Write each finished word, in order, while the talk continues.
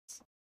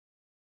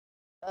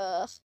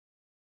Ugh.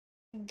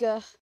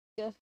 Guh.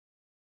 Guh.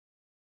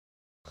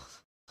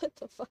 What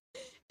the fuck?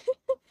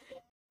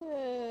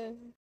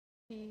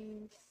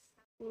 Peace.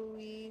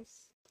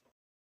 Louise.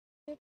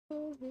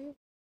 Police.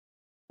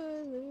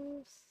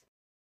 Police.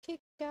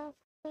 Kick off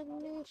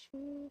the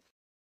shoes.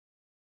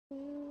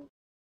 Bum,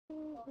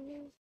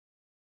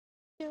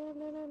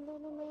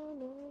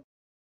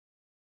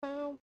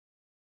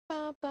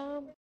 bum,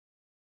 bum,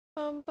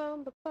 bum,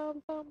 bum,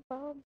 bum, bum,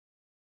 bum.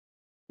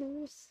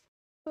 Loose.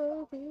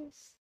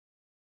 Police.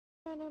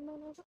 I'm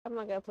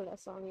not gonna play that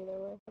song either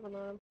way. I don't know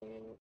what I'm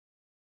singing.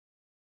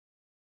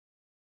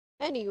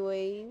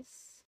 Anyways,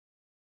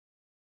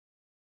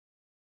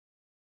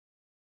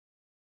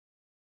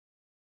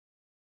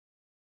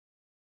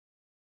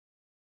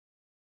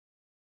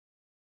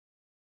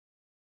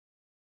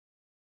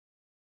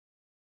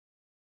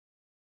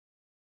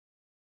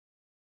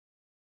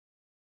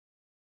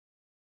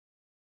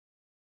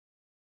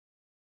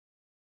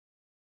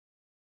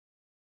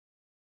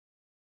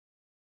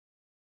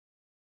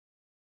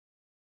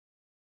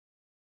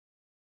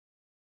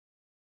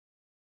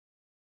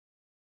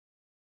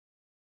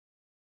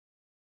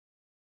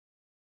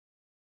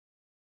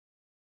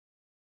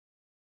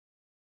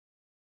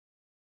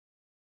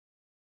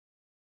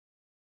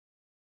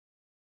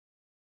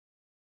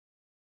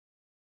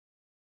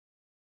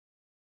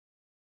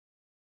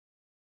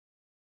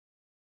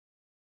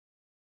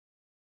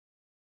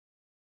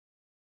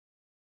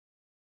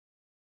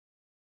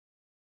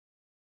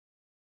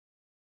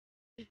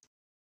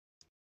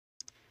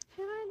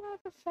 I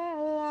never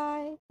felt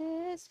like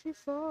this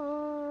before.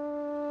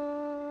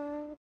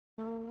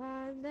 No,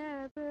 I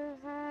never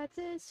had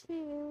this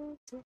feeling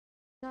to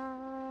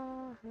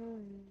start.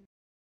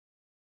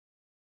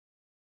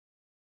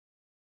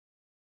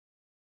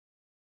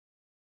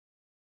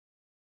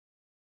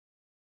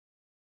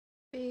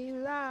 Be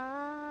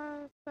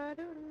love, I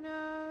don't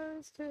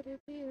know, could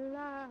it be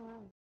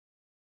love?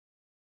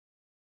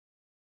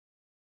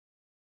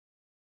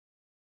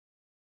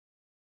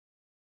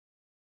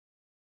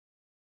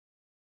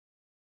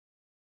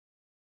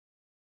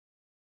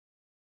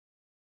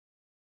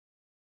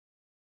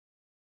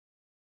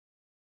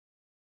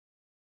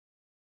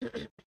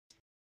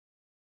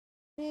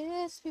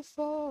 This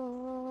before,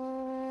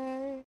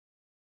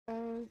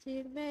 oh,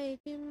 it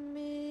making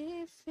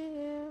me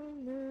feel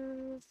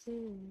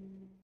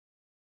nothing.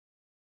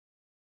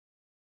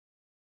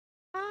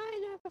 I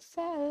never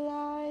felt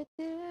like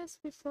this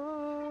before.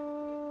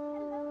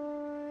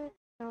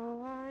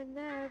 No, I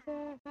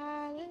never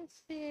had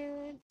this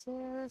feeling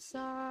till I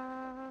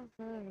saw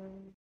her.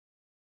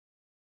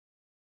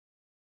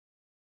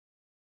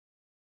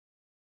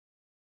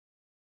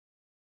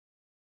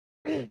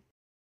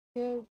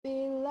 Could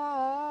be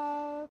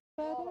love,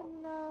 but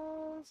who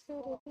knows?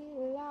 Could it be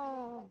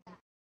love?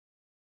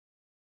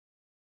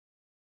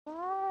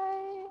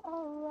 Why,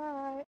 oh,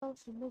 why, oh,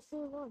 she makes me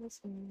wanna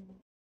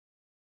scream.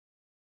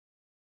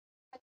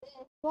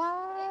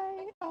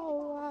 Why,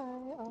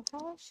 oh,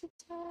 how she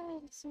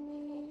turns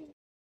me.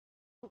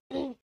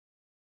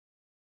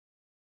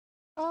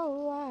 Oh,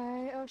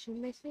 why, oh, she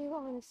makes me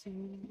wanna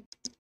scream.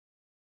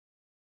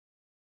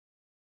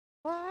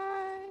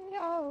 Why,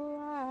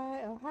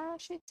 oh, how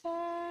she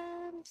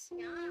tempts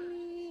me.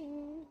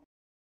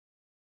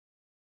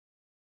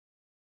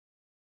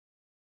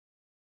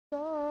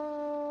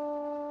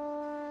 Lord,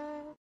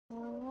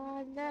 oh,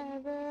 I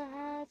never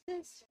had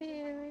this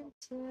feeling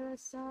till I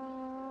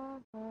saw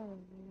her.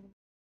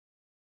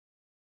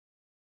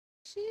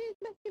 She's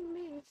making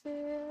me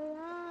feel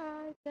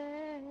like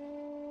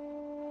this.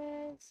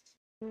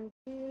 Could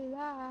be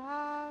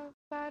love,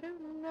 but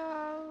who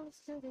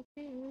knows? Could it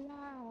be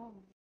love?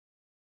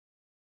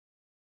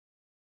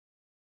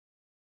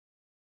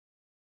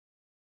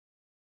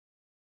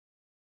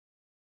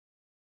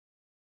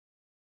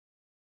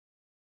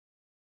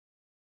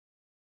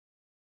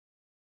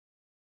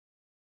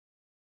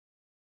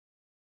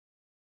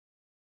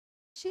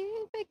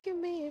 She's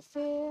making me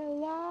feel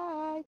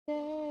like this.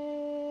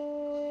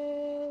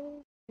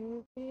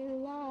 Could be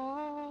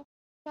love,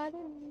 but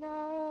who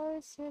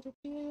knows? Could it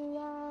be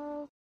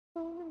love?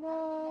 Who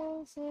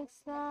knows?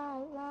 It's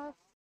not love.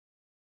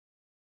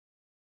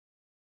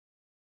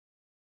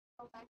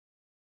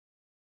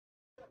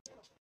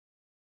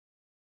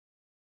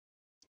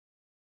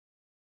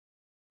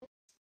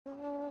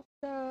 Love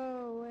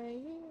the way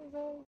you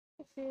make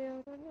me feel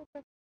when you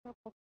touch my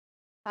body.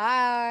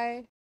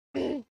 Hi.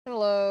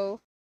 Hello.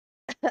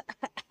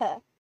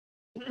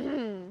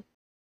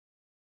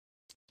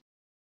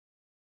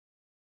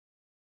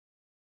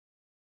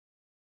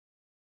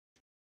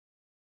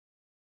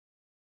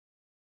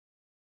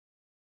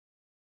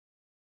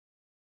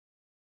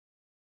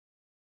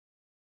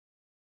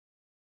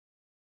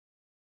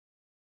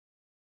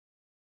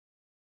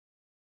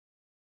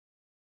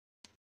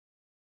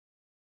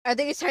 I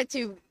think it's time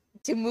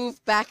to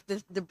move back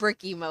the brick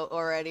emote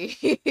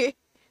already.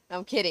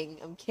 I'm kidding.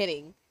 I'm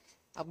kidding.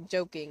 I'm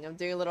joking. I'm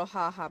doing a little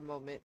haha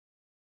moment.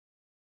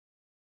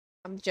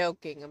 I'm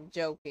joking. I'm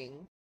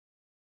joking.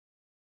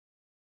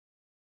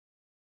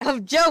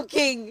 I'm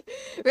joking.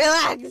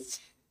 Relax.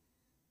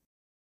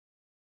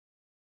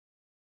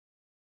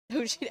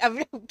 Oh shit, I'm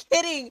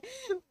kidding.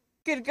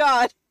 Good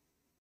God.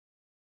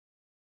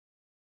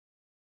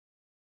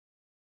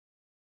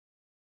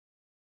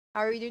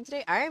 How are you doing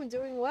today? I am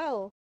doing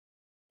well.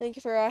 Thank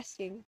you for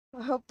asking.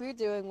 I hope you're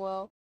doing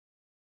well.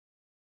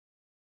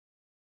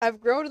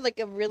 I've grown like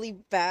a really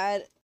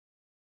bad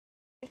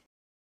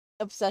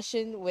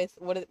obsession with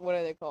what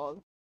are they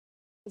called?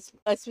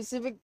 A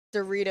specific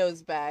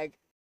Doritos bag.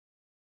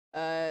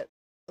 Uh,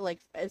 like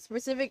a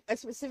specific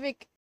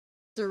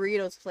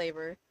Doritos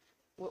flavor.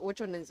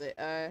 Which one is it?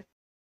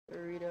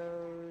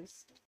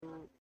 Doritos.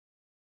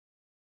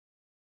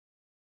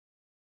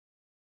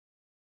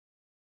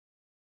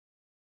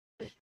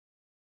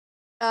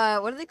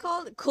 What are they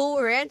called?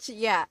 Cool Ranch.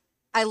 Yeah,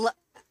 I lo-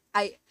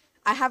 I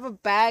I have a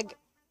bag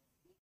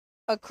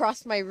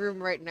across my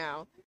room right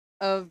now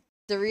of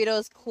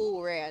Doritos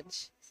Cool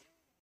Ranch,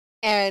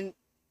 and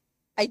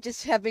I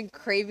just have been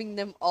craving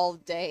them all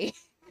day.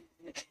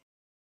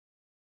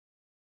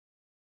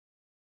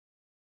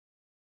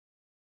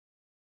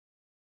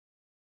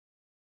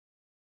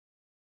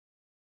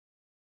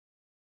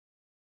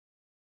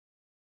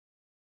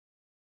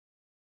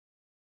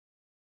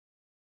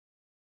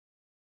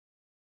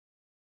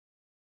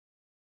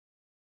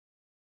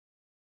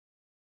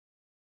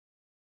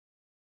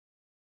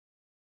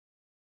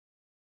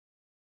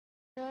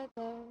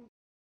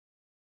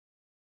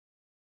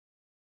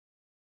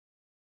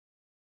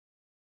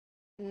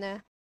 Nah.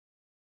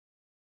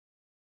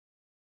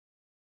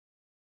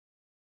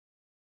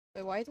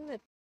 Wait, why isn't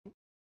it?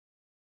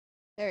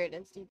 There it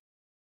is, dude.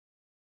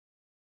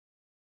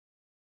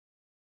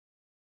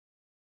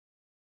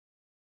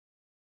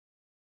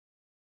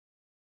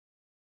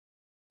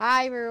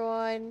 Hi,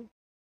 everyone.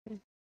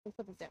 Let's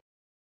put this down.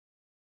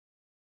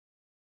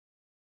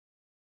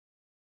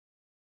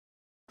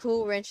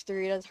 Cool Ranch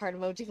Doritos heart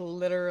emoji.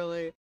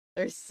 Literally,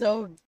 they're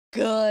so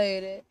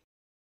good.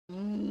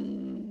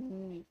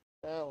 Mm.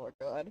 Oh my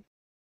god.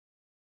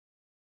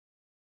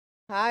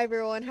 Hi,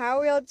 everyone. How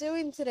are y'all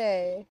doing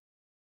today?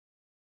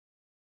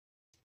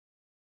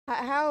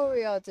 How are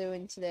we all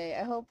doing today?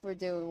 I hope we're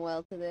doing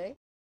well today.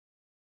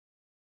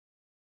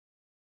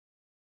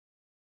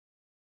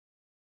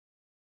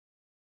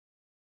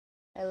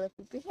 I love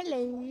people.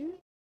 Hello.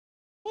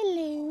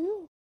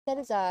 Hello. That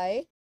is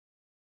I.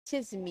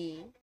 Tis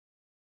me.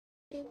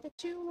 Anything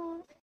that you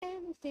want,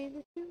 anything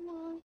that you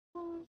want,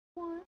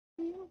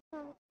 you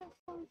got the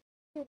fun.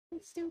 Get me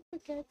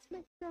stupid, gets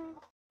me drunk.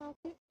 I'll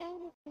do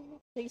anything.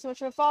 Thank you so much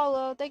for the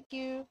follow. Thank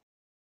you.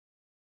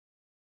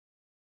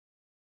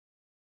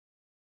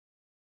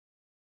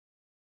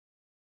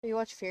 You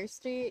watch Fear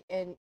Street,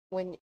 and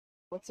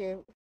what's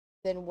your,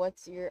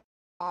 what's your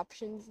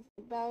options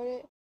about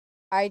it?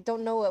 I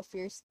don't know what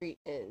Fear Street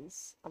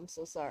is. I'm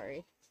so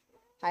sorry.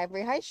 Hi,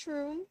 every hi,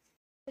 Shroom.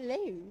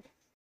 Hello.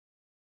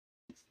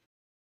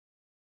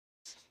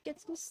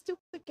 Gets me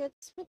stupid,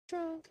 gets me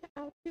drunk.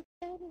 I'll do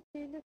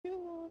anything that you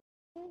want,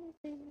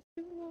 anything that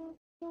you want.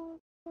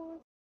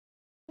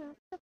 Not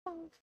the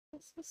funk.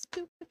 Gets me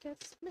stupid,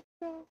 gets me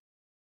drunk.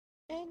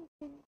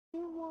 Anything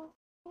you want,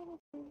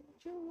 anything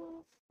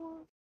you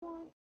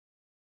want.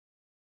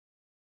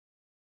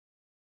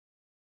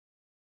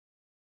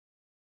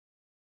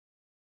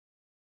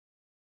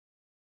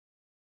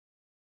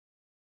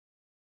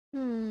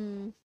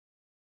 Hmm.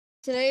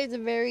 Today is a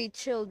very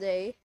chill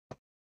day,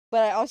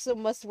 but I also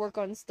must work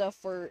on stuff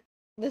for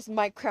this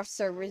Minecraft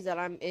servers that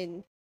I'm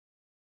in.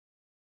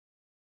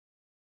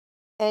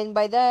 And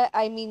by that,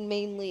 I mean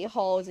mainly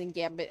Halls and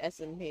Gambit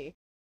SMP.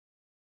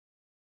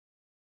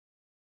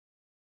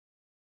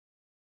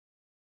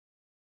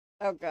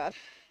 Oh god.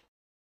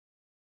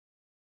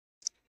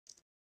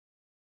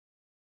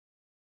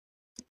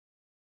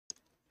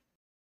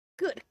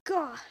 Good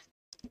god.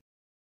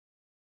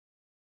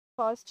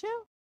 Pause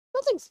chill?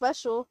 Nothing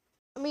special.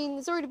 I mean,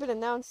 it's already been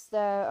announced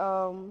that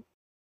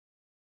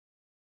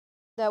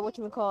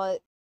whatchamacallit,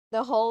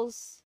 the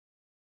Halls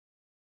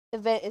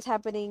event is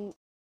happening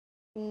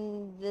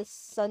this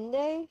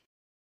Sunday.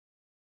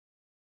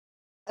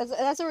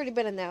 That's already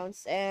been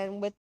announced,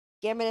 and with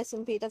Gambit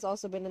SMP, that's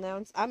also been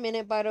announced. I'm in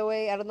it, by the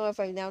way. I don't know if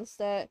I announced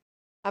that.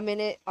 I'm in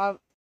it.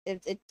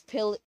 It's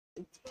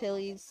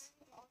Pilly's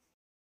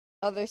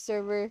other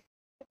server,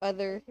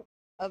 other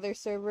other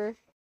server.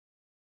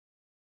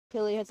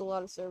 Pilly has a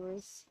lot of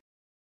servers.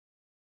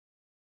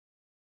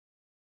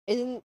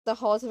 Isn't the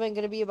Halls event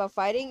gonna be about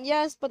fighting?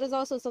 Yes, but there's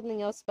also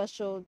something else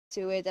special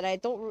to it that I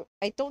don't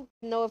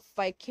know if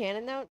I can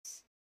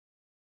announce.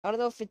 I don't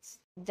know if it's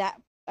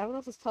that. I don't know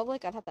if it's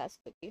public. I'd have to ask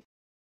Vicky.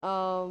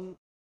 Um,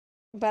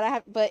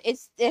 but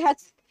it's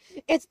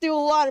do a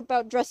lot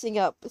about dressing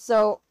up.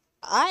 So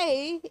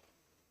I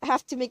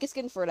have to make a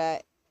skin for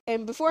that,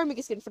 and before I make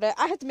a skin for that,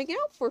 I have to make an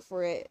outfit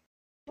for it.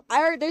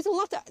 There's a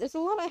lot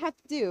I have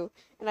to do,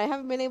 and I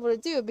haven't been able to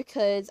do it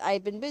because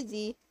I've been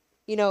busy,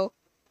 you know,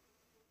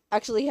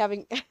 actually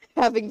having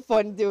having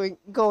fun doing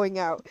going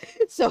out.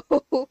 So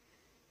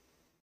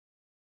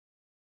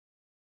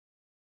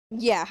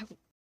yeah,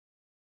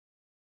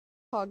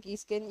 Hoggy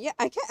skin. Yeah,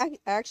 I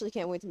actually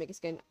can't wait to make a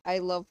skin. I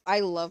love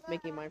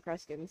making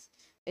Minecraft skins.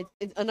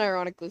 It's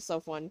unironically so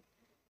fun.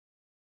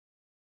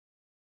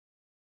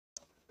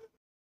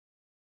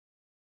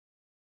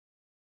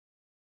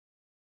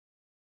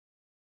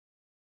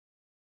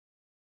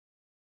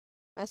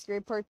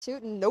 Masquerade Part 2?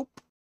 Nope.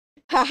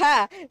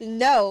 Haha,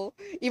 no.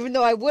 Even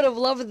though I would have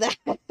loved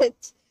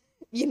that.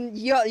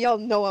 Y'all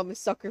know I'm a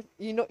sucker.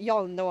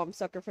 Y'all know I'm a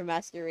sucker for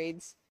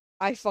masquerades.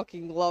 I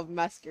fucking love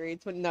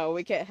masquerades, but no,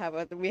 we can't have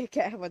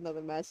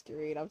another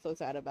masquerade. I'm so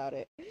sad about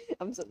it.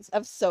 I'm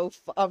so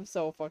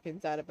fucking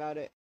sad about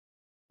it.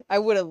 I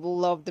would have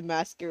loved the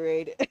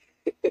masquerade.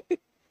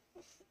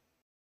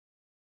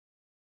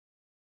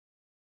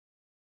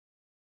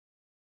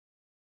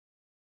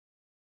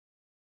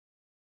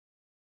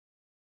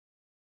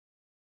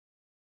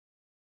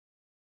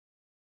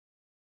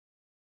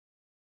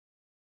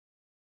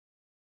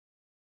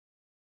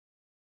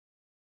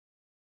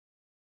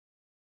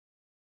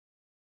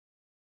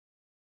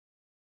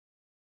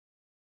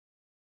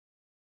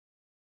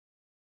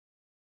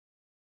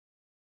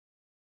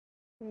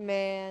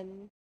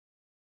 Man.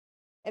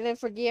 And then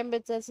for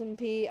Gambit's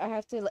SMP, I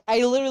have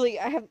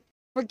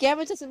for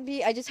Gambit's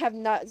SMP, I just have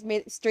not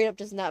made straight up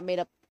just not made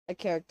up a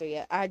character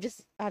yet. I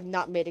have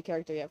not made a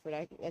character yet for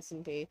that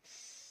SMP.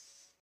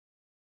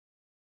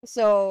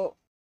 So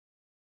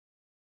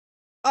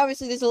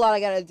obviously there's a lot I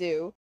gotta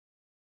do.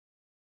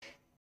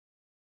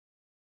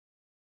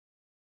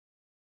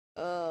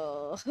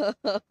 Oh,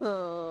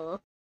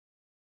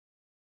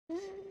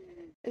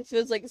 it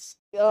feels like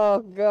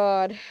oh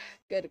god,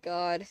 good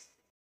god.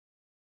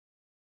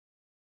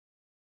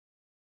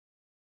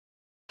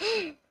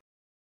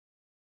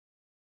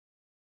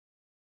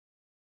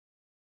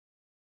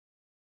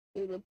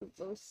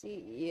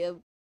 Yep.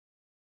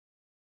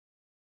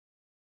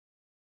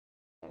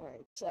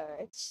 Alright.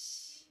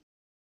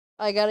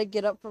 I gotta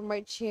get up from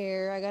my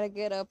chair. I gotta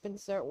get up and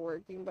start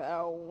working, but I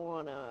don't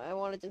wanna. I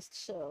wanna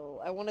just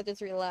chill. I wanna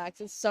just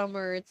relax. It's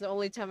summer. It's the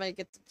only time I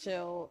get to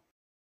chill.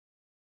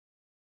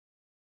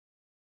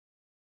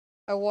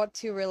 I want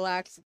to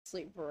relax and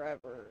sleep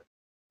forever.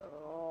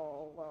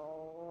 Oh.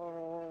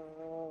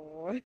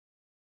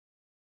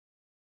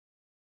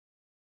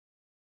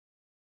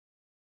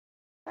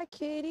 Hi,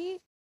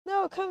 kitty.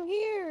 No, come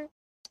here.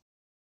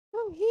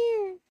 Come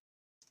here.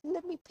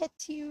 Let me pet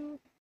you.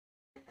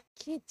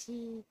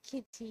 Kitty,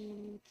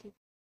 kitty, kitty.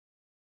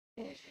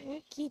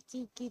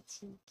 Kitty,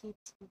 kitty,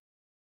 kitty.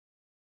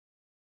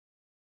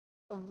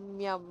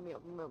 Meow, meow,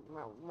 meow,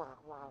 meow,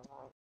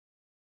 meow,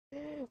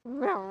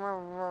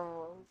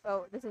 meow.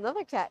 Oh, there's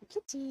another cat.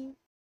 Kitty.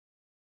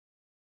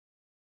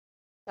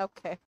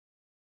 Okay.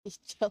 You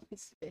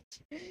jealous bitch.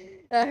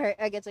 Alright,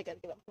 I guess I gotta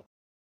get up.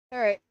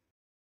 Alright.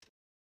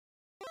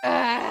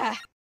 Ah!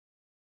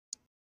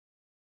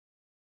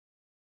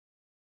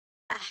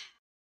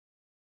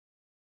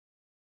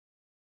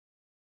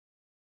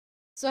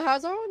 So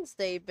how's everyone's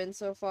day been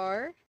so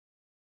far?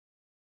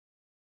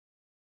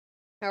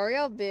 How are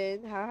y'all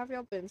been? How have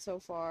y'all been so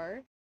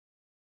far?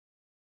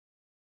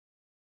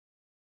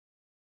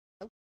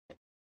 Oh,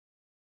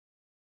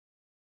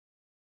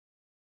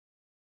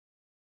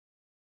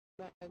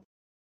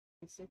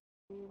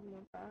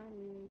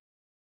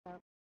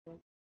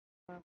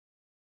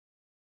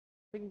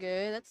 been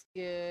good, that's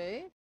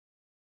good.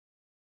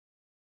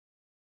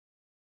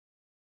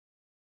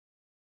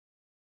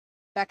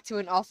 Back to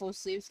an awful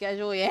sleep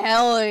schedule. Yeah,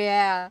 hell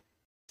yeah.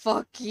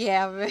 Fuck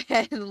yeah,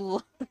 man.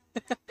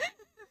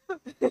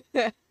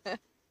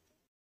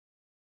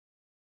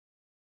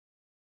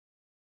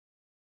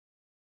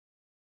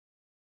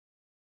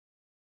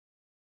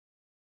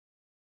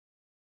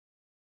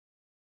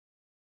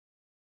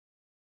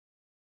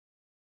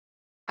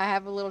 I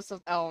have a little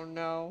stuff. Oh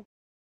no.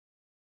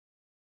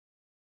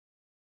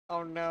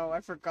 Oh no,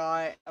 I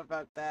forgot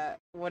about that.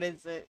 What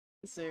is it,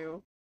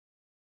 Sue?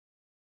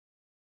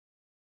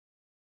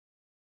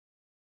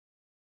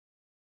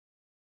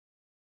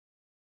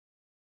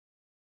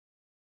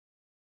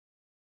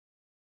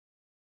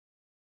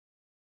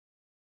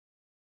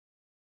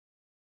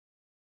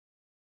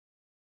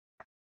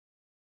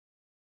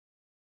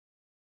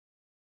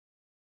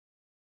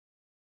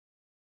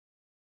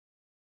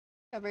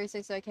 February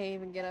 6th, I can't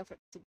even get up,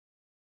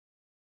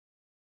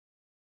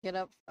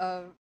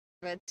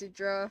 meant to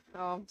draw.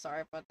 Oh, I'm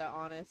sorry about that,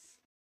 honest.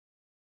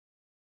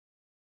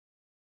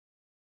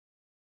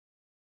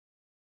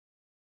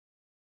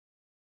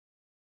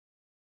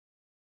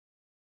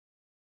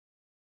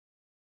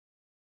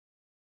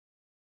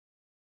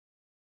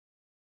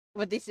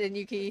 But they said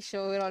you can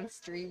show it on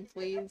stream,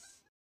 please.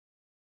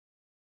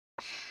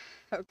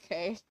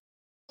 Okay.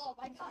 Oh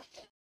my god.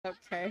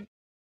 Okay.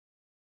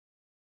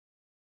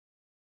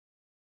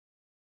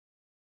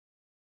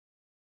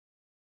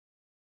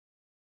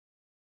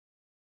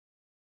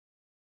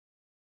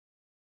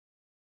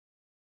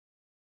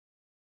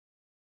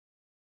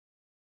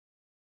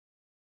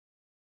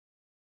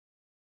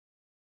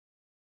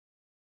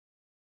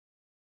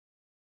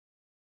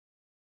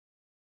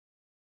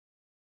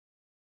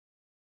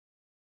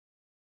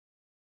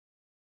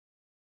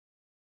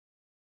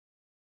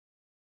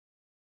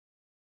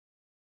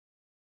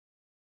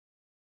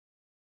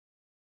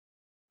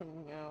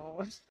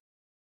 No.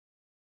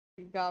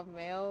 You got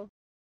mail?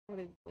 What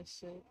is this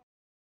shit?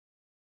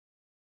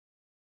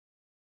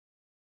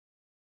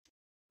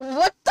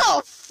 What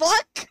the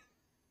fuck?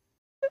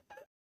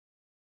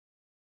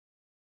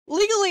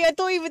 Legally, I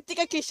don't even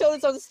think I can show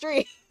this on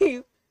stream.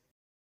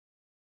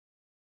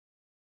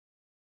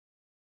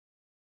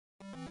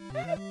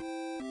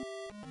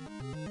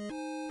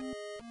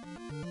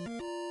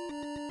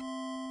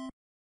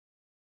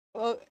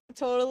 Well,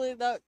 totally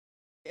not.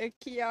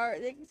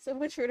 Kiara, thank you so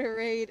much for the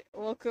raid.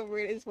 Welcome,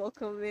 raiders.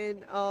 Welcome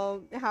in.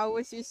 How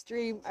was your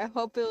stream? I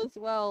hope it was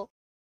well.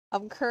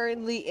 I'm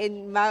currently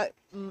in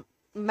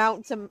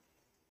mounts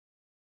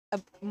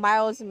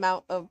miles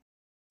amount of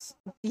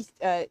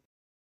uh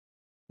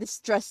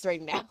distress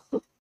right now.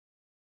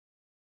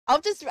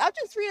 I'll just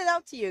read it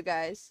out to you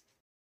guys.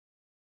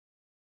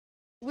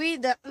 We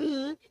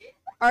the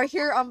are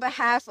here on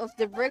behalf of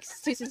the bricks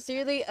to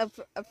sincerely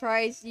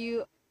apprise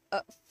you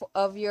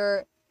of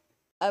your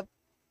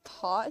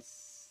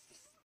apostasy.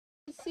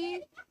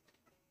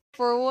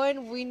 For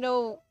one, we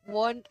know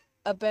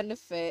a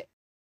benefit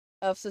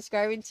of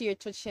subscribing to your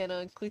Twitch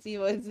channel includes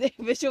emotes,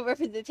 visual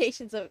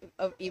representations of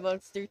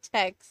emotes through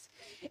text.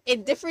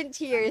 In different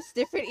tiers,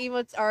 different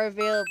emotes are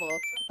available.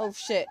 Oh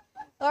shit.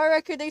 Alright,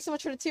 record, thanks so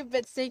much for the 2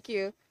 bits, thank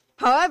you.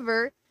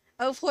 However,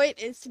 a point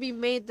is to be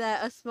made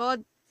that a small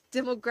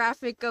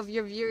demographic of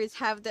your viewers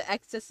have the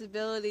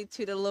accessibility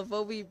to the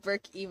Lavovi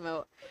brick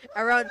emote.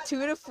 Around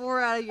 2 to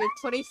 4 out of your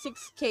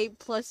 26k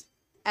plus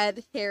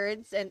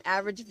adherents and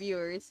average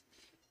viewers.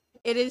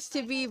 It is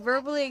to be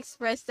verbally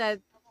expressed that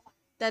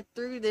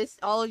through this,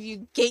 all of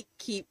you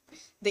gatekeep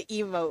the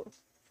emote.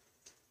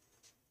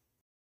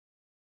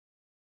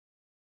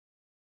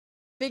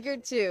 Figure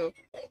 2.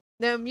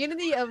 The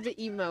immunity of the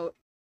emote.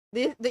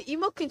 The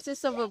emote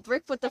consists of a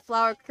brick with a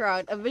flower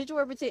crown, a visual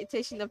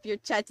representation of your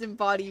chat's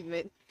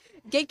embodiment.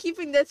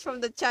 Gatekeeping this from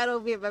the channel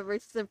via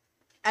members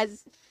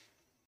as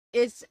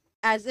is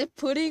as if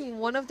putting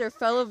one of their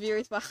fellow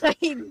viewers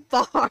behind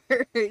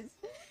bars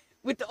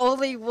with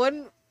only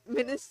one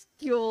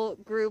minuscule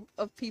group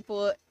of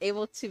people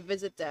able to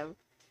visit them.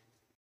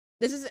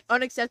 This is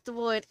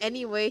unacceptable in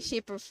any way,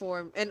 shape, or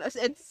form, and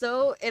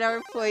so in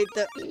our point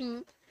that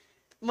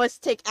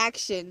must take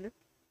action.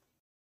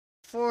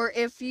 For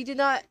if you do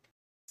not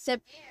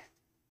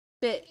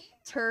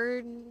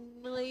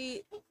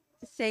sempiternally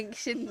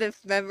sanction the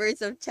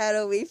members of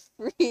Channel We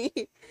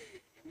Free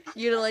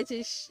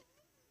utilization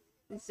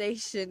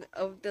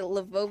of the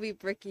Lavovi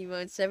brick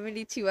emote in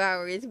 72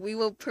 hours, we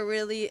will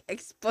permanently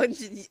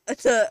expunge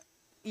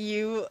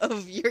you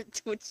of your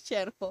Twitch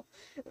channel.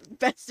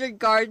 Best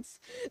regards,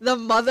 the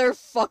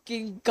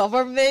motherfucking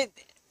government.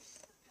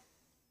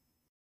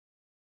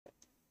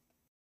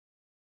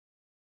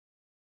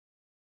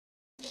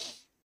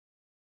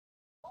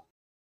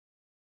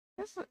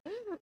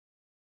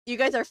 You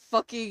guys are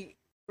fucking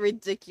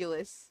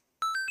ridiculous.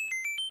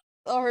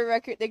 Alright,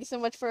 record, thank you so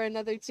much for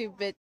another 2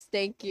 bits.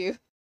 Thank you.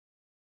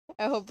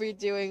 I hope you're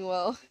doing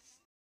well.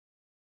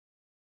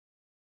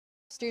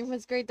 Stream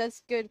was great.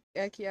 That's good,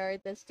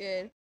 Kiara. That's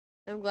good.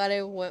 I'm glad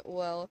it went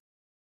well.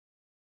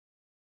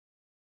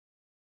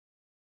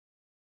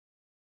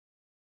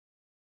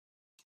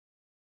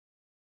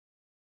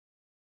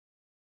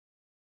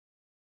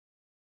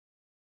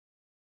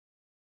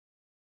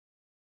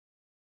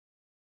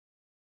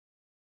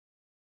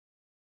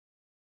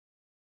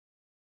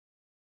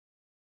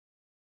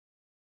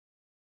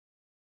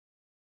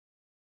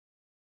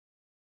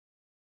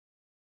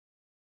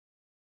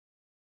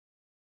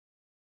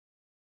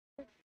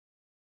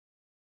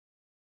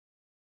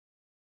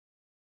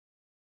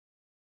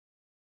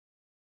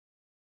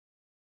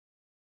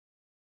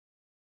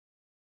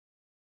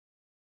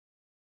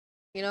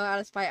 You know, out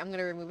of spite, I'm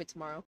gonna remove it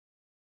tomorrow.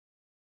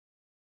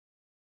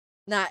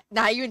 Not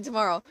even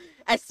tomorrow.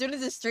 As soon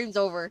as the stream's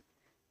over.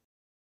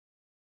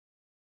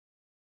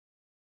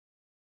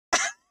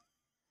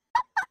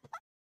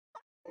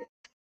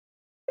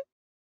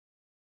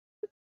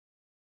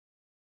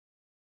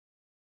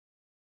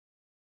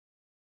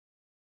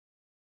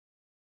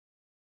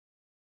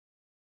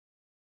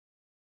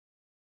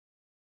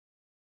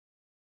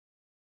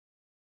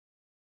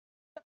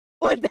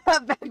 What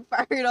that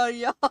backfired on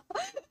y'all?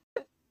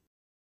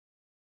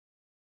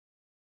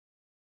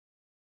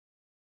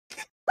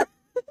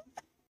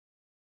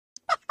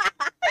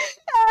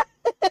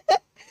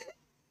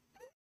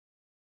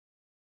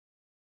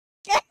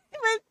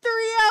 For 3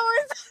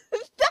 hours.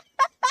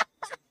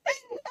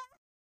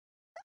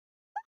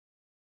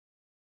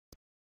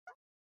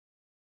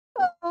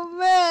 Oh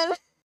man.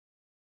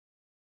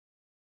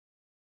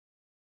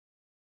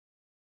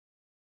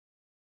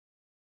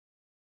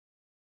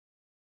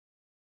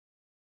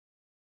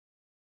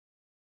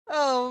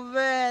 Oh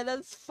man,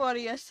 that's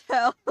funny as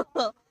hell.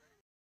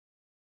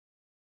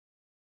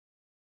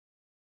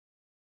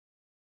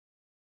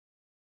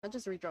 I'll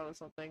just redraw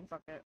something.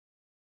 Fuck it.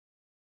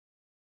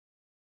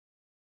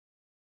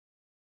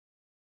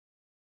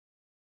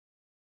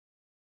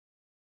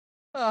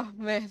 Oh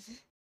man.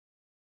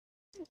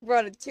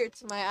 Brought a tear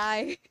to my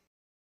eye.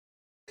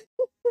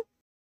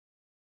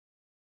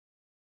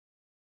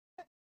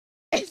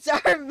 It's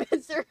our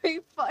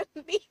misery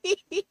funny.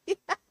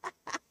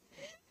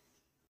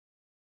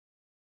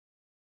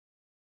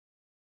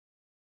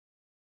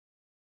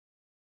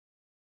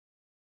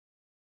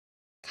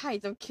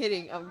 Guys, I'm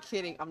kidding. I'm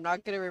kidding. I'm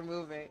not gonna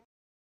remove it.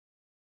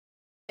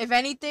 If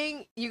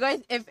anything, you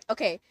guys, if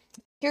okay,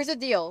 here's the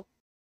deal.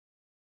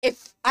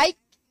 If I,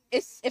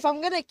 if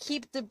I'm gonna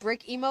keep the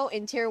brick emo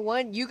in tier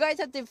 1, you guys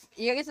have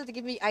to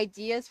give me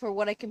ideas for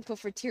what I can put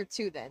for tier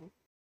 2 then,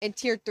 and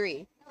tier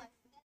 3.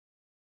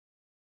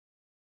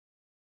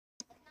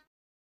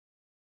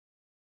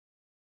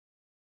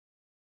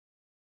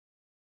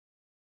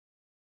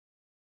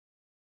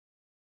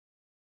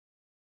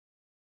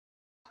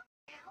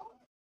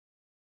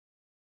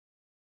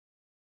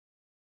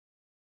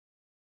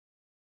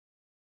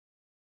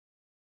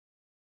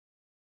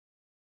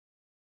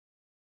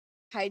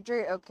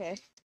 Hydrate, okay.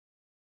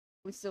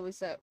 We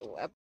said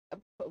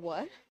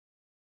what?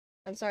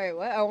 I'm sorry,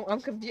 what? Oh,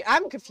 I'm confused.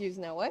 I'm confused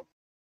now. What?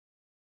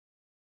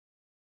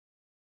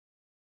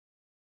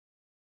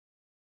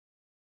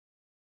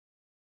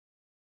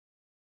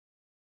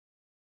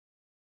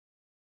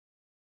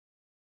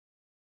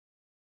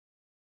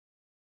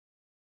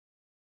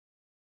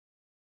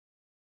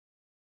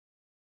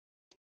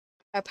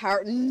 A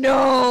power?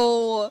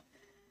 No,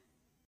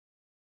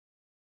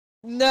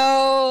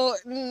 no,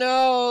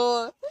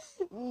 no,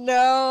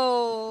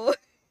 no.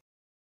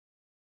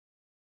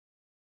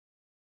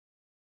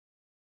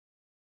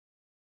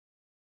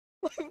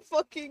 My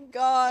fucking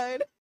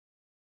god.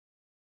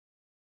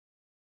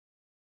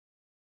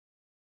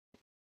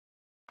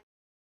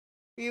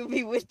 We'll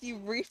be with you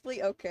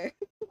briefly. Okay.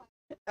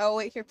 I'll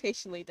wait here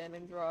patiently then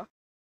and draw.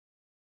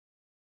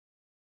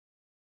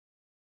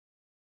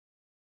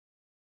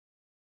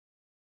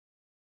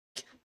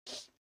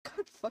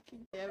 God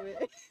fucking damn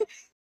it.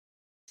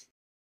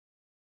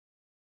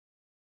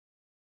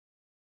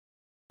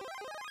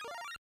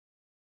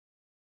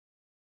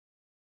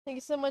 Thank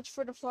you so much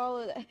for the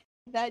follow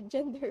that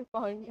gender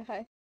bond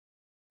guy.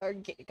 Or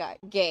guy.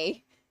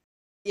 Gay.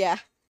 Yeah.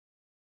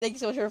 Thank you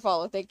so much for the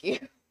follow. Thank you.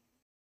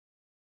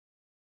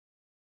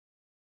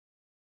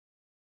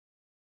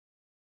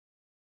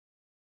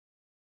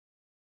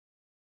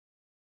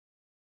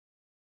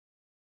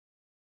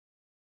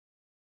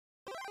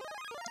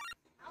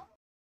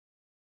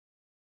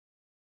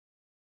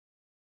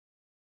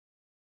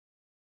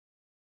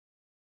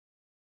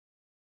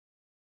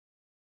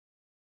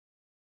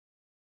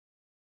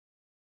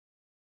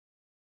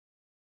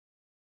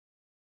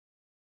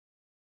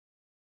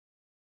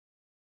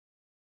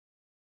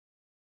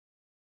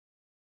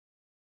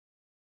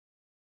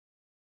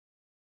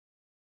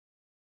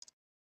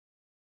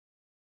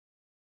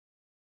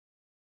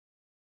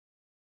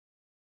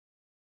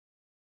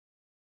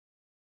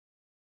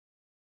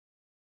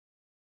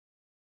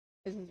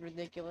 This is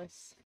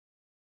ridiculous.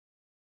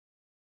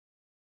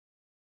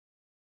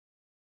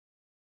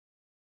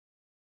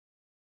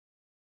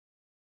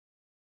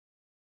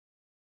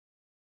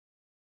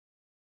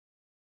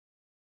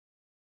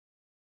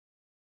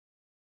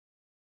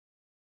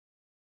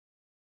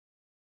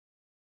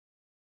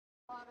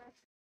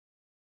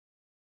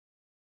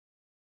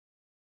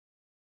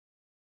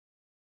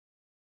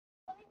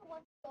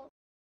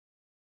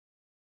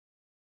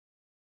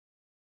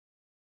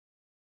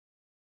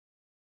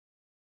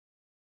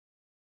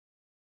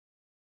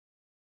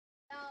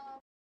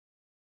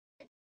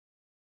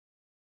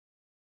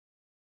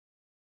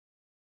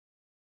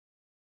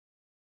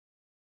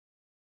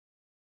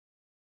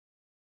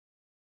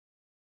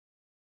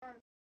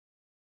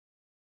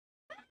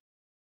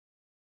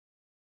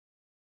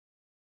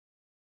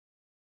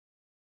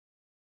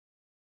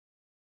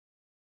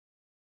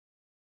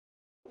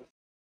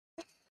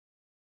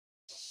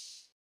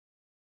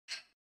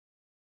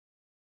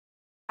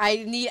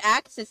 I need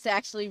access to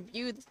actually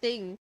view the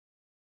thing,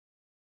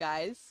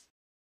 guys.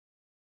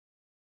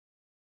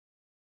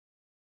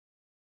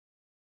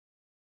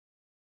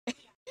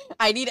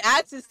 I need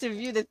access to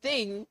view the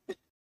thing.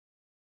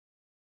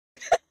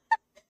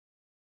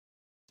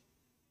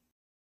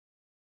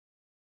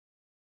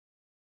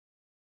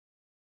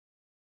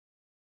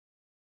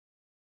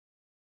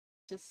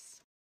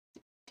 Just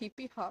pee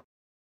pee hop.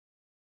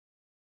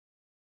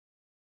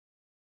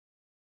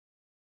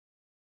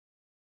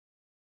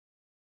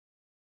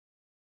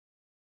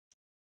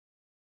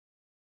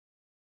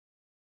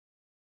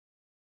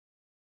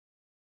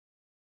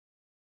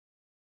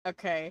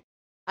 Okay.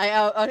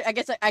 I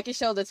guess I can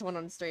show this one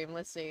on stream.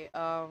 Let's see.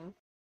 Uh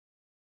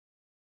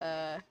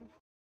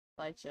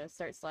slideshow.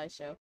 Start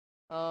slideshow.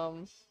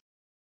 Um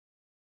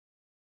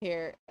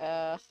here.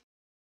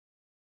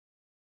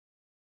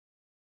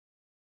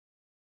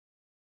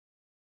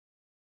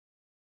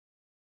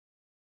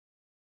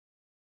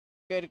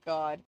 Good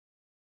god.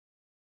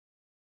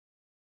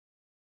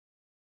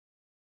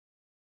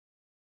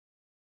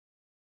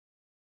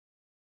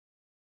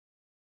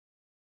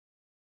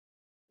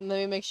 Let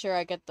me make sure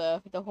I get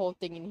the whole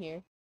thing in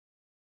here.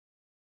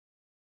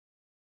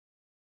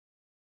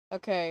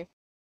 Okay.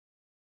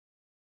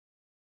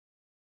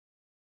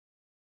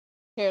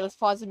 Here, let's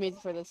pause the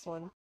music for this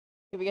one.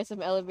 Can we get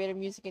some elevator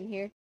music in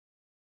here?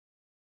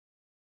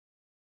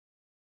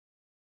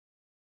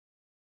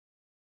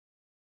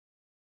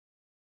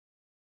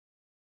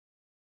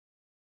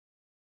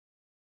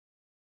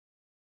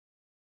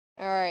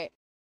 Alright.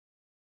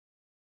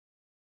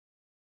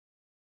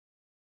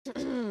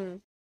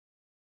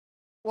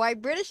 Why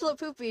British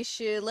Lapupi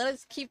should let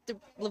us keep the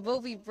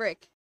Lavovi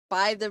brick.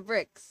 Buy the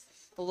bricks.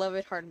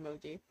 Beloved heart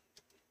emoji.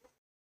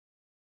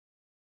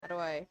 How do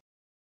I?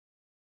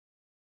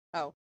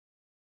 Oh.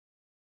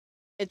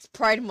 It's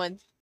Pride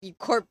Month, you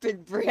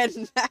corporate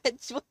brand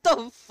match. What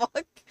the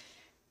fuck?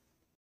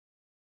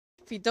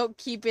 If you don't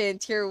keep it in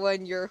tier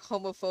 1, you're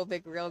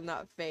homophobic, real,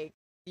 not fake.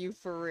 You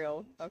for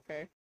real.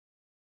 Okay.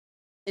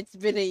 It's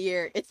been a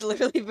year. It's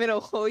literally been a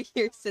whole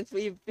year since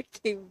we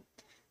became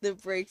the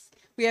breaks.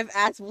 We have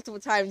asked multiple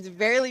times,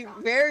 very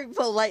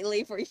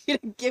politely, for you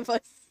to give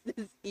us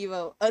this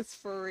emo. Us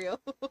for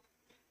real.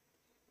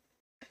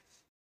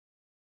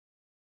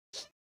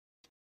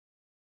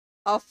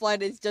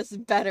 Offline is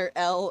just better,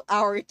 L.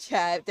 Our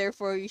chat.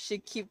 Therefore, you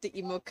should keep the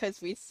emo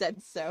because we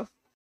said so.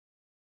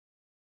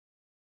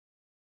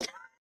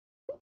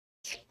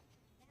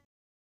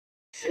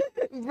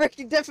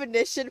 Brick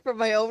definition from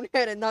my own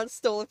head and not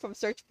stolen from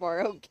search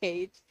bar.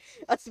 Okay.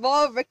 A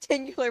small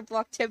rectangular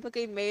block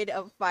typically made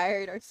of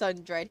fired or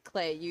sun-dried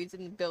clay used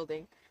in the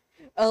building.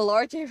 A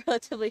large and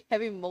relatively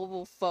heavy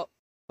mobile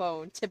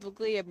phone,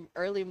 typically an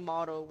early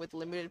model with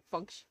limited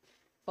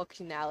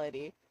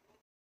functionality.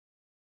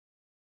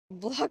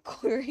 Block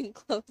clearing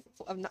clothes.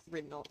 I'm not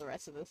reading all the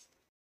rest of this.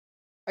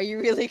 Are you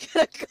really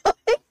gonna go?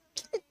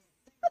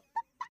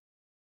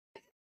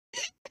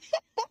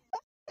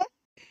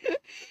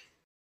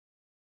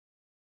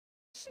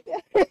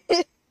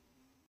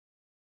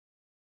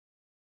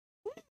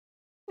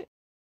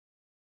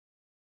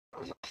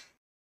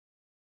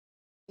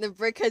 The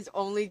brick has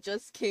only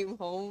just came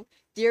home.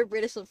 Dear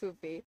British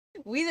Lafupi,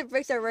 we the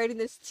bricks are writing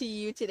this to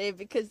you today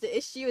because the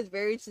issue is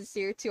very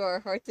sincere to our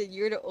hearts and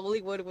you're the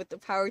only one with the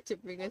power to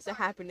bring us the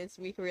happiness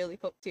we really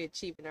hope to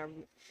achieve in our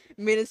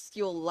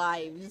minuscule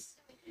lives.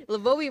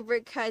 Lavoie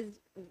Brick has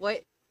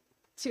went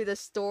to the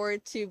store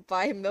to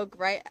buy milk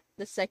right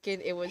the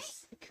second it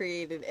was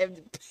created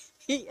and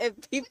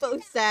people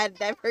sad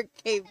never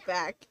came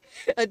back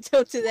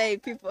until today.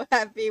 People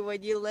happy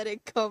when you let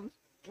it come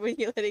when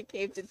you let it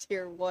came to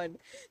tier 1.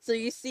 So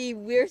you see,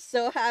 we're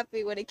so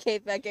happy when it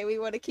came back, and we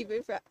want to keep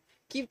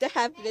the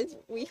happiness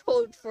we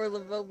hold for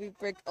Lavovi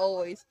Brick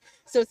always.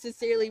 So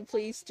sincerely,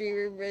 please,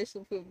 streamer British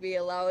Lapupi,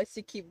 allow us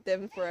to keep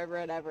them forever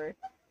and ever.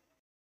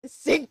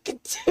 Sync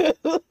 2.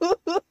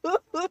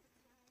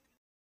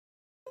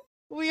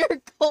 We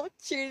are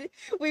cultured.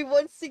 We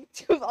once sync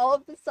 2 of all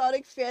of the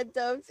Sonic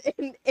fandoms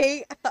and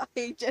AI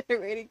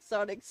generating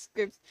Sonic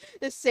scripts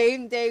the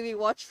same day we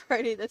watch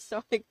Friday the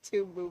Sonic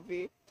 2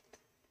 movie.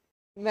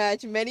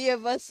 Match, many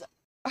of us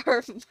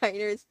are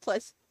minors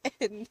plus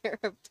and they're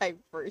of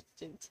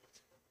divergent.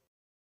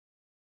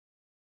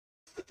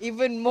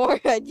 Even more,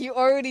 you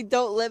already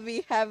don't let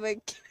me have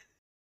a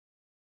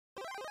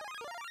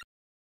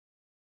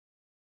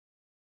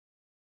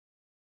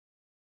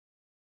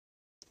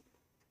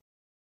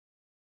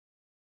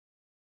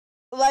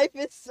life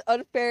is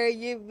unfair.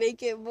 You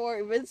make it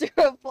more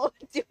miserable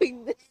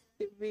doing this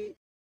to me.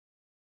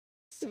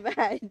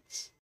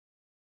 Smash.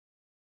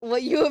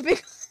 What you have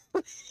become.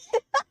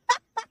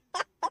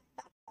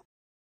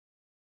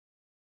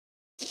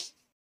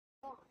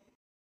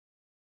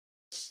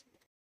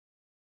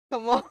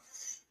 Come on.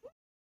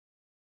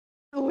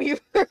 We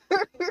were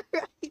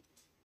right.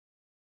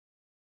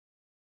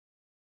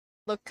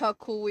 Look how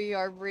cool we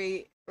are,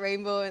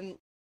 Rainbow and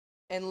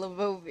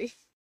Lavovi.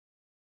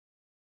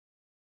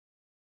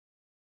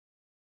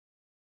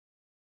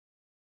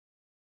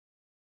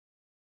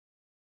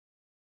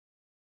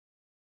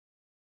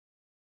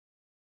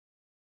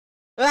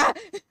 Ah!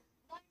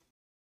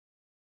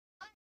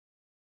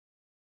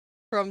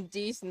 From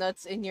these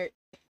nuts in your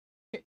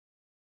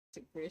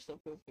racial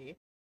poopy.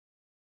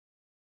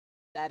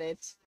 That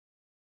it?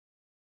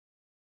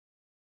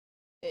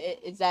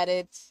 Is that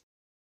it?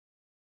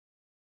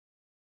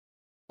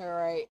 All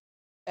right.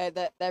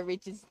 That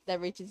reaches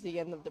the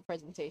end of the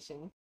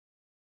presentation.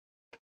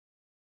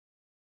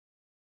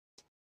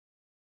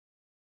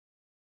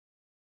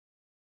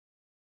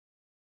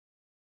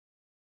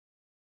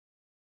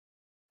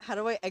 How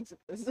do I exit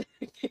this?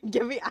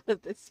 Get me out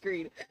of this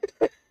screen.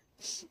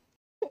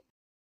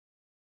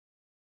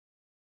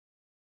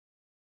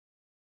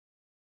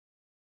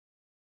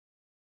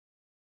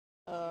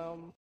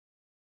 um.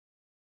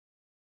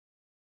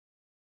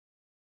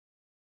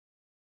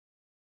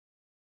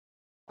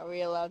 Are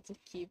we allowed to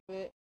keep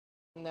it?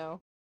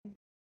 No.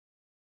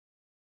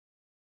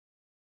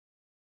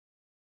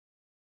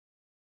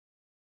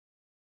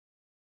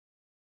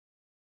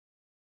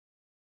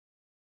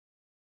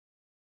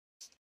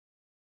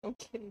 I'm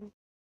kidding.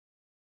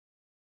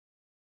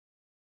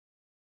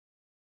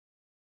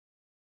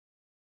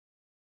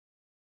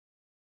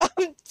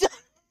 I'm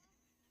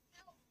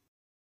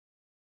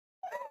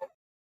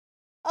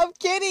I'm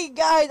kidding,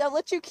 guys. I'll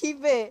let you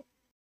keep it.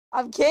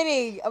 I'm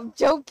kidding. I'm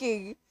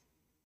joking.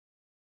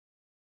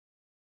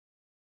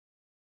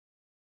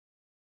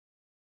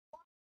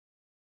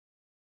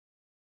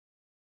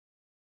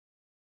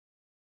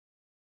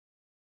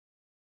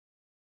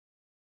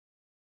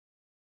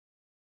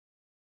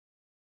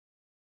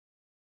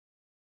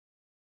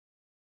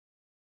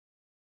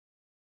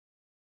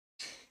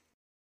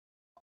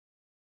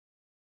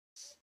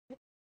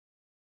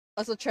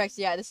 Also, Trex,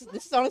 yeah, this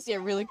is honestly a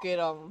really good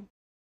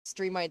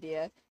stream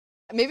idea.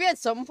 Maybe at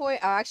some point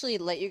I'll actually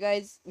let you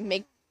guys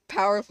make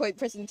PowerPoint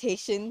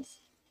presentations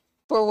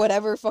for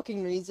whatever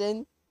fucking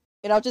reason,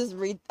 and I'll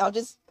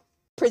just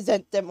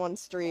present them on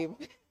stream.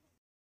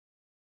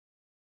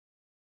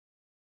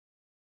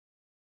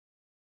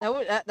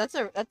 That's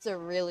a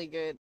really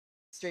good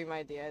stream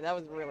idea. That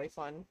was really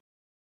fun.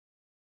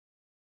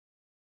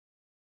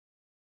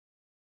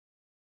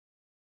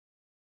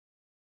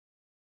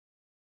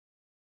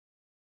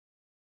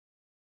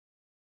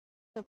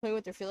 So play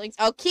with your feelings.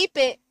 I'll keep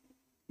it,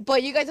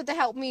 but you guys have to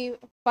help me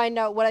find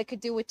out what I could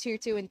do with tier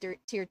 2 and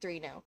tier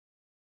 3 now.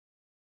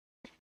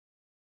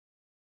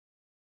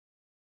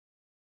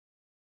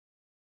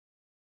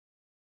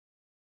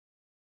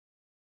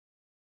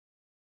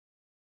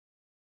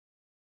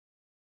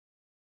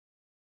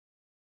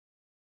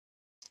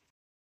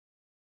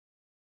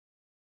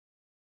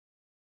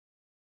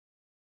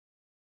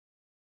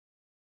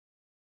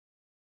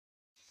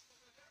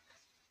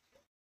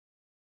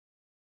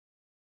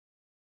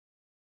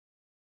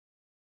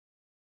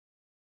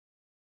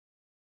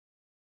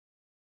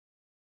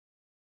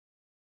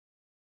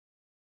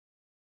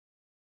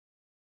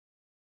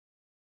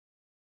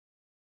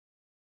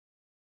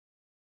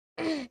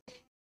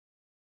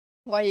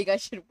 Why you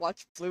guys should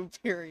watch Blue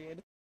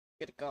Period.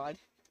 Good god.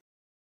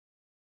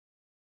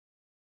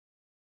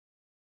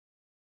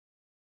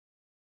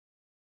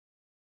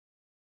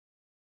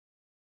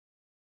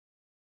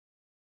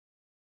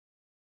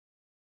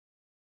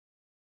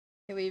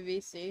 Can we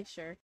VC?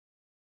 Sure.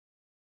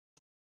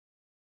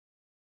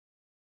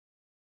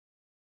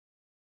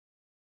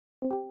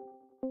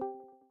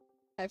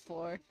 Hi,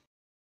 4.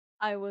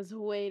 I was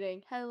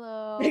waiting.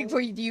 Hello. Do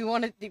you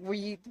want to?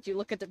 Did you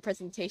look at the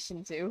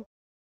presentation too?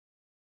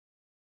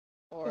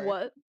 Or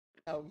What?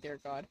 oh dear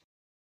God.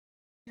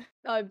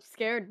 I'm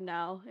scared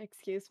now.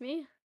 Excuse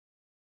me?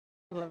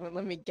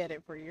 Let me get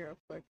it for you real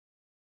quick.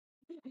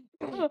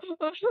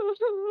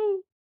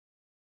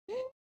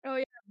 Oh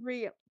yeah,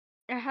 Brie.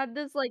 I had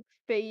this like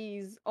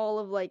phase all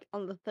of like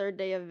on the third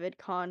day of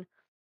VidCon.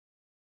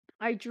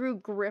 I drew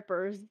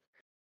grippers.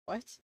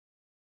 What?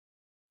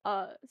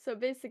 So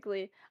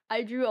basically,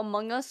 I drew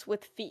Among Us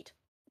with feet.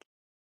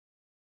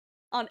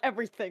 On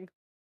everything.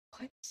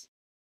 What?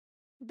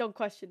 Don't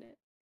question it.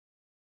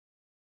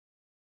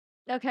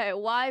 Okay,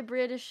 why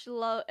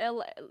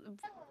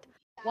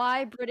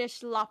why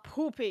British La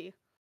Poopy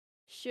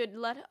should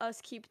let us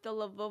keep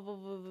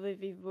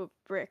the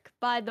brick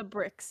by the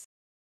bricks.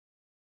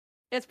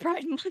 It's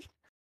Pride Month.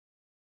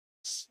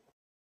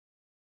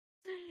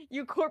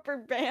 You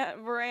corporate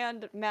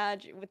brand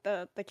Madge with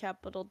the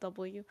capital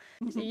W.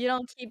 So you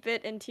don't keep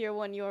it in tier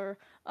 1, you're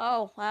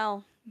oh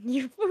wow.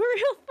 You for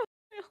real, for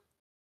real.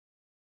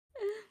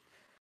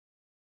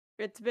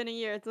 It's been a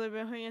year. It's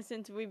been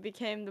since we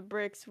became the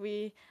bricks.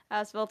 We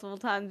asked multiple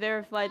times,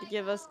 verified to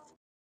give us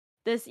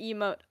this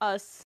emote,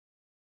 us.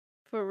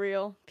 For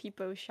real.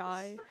 Peepo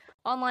shy.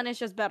 Online is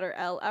just better,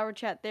 L. Our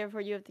chat,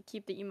 therefore you have to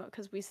keep the emote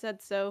because we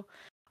said so.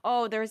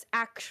 Oh, there's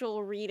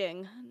actual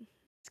reading.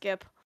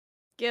 Skip.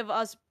 Give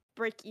us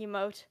brick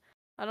emote.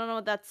 I don't know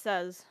what that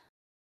says.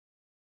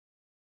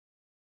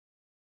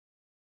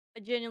 I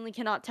genuinely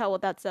cannot tell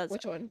what that says.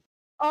 Which one?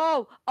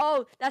 Oh,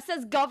 that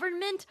says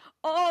government?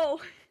 Oh.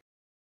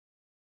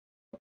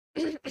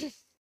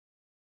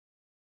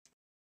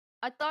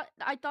 I thought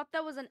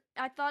that was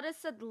I thought it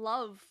said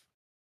love.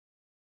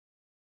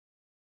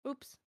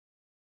 Oops.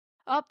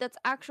 Oh, that's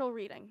actual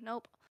reading.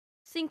 Nope.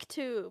 Sync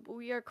tube.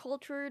 We are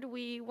cultured.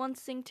 We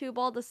once sync tube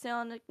all the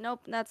sound.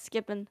 Nope, that's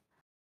skipping.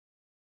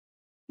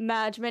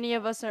 Madge, many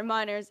of us are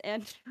minors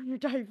and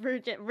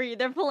divergent. Read.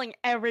 They're pulling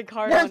every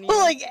card They're on you.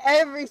 pulling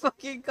every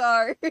fucking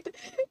card.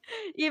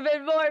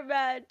 Even more,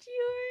 Madge.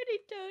 You already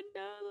don't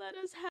know. Let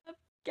us have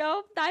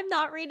go. I'm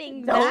not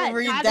reading that. Don't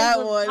read that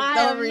one.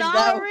 Don't read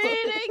that one.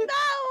 Reading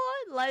that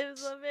one.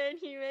 Life's a man.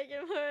 You make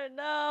it hurt.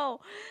 No.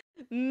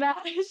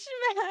 Madge.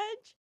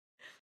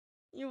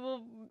 You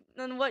will,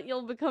 and what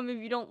you'll become if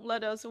you don't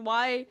let us.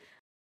 Why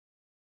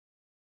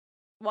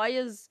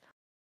is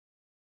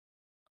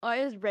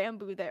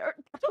Rambo there?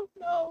 I don't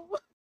know.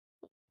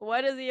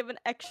 Why does he have an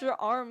extra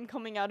arm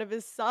coming out of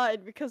his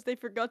side? Because they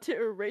forgot to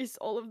erase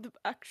all of the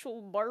actual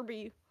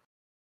Barbie.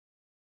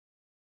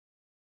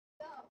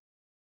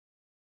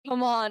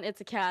 Come on,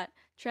 it's a cat.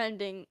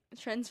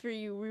 Trends for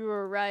you, we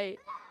were right.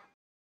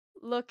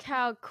 Look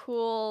how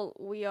cool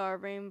we are,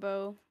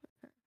 Rainbow.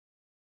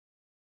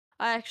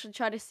 I actually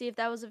tried to see if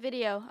that was a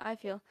video, I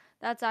feel.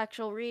 That's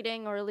actual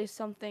reading, or at least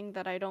something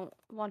that I don't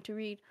want to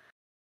read.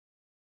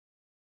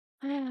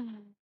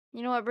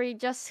 You know what, Bree?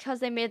 Just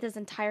because they made this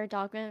entire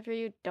document for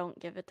you, don't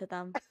give it to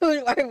them.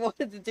 I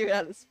wanted to do it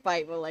out of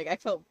spite, but like I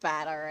felt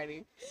bad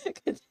already.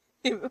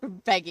 They were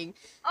begging.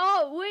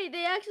 Oh wait,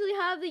 they actually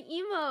have the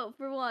emote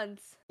for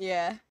once.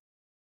 Yeah.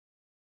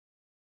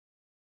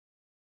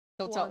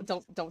 Don't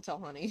tell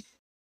Honey.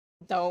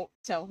 Don't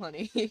tell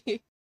Honey.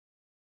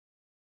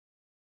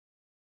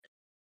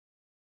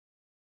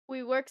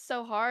 We worked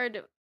so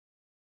hard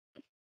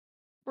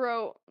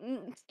Bro,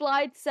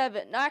 slide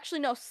 7.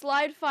 Actually, no,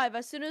 slide 5.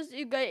 As soon as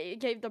you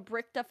gave the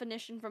brick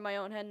definition from my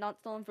own head, not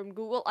stolen from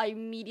Google, I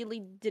immediately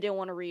didn't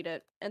want to read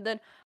it. And then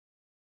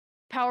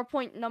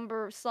PowerPoint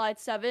number slide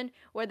 7,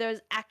 where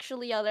there's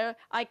actually other,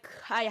 I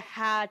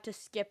had to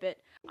skip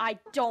it. I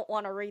don't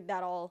want to read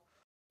that all.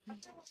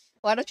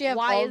 Why don't you have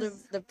Why all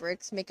is- the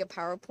bricks make a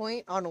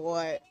PowerPoint on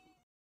what?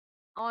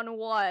 On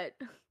what?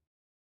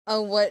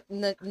 On what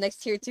next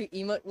tier 2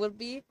 emote would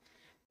be?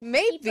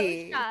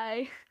 Maybe. People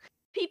shy.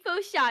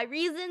 People shy.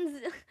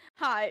 Reasons.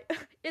 Hi,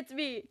 it's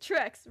me,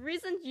 Trex.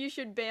 Reasons you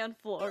should ban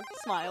Floor.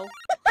 Smile.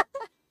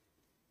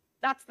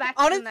 That's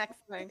the next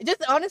thing.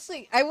 Just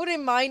honestly, I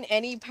wouldn't mind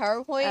any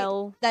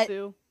PowerPoint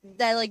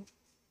that like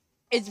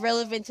is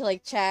relevant to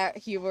like chat,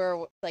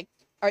 humor, like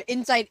or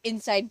inside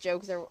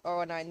jokes or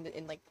whatnot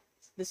in like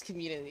this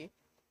community.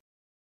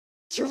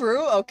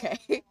 True. Okay.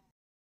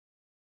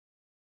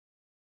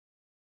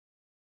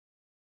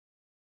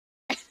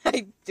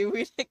 I do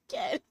it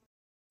again.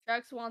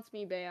 Trex wants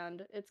me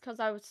banned. It's because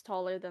I was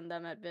taller than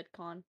them at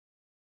VidCon.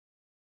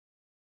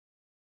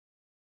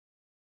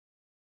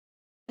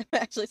 I'm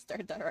actually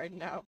start that right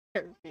now.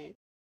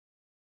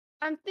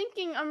 I'm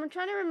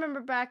trying to remember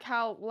back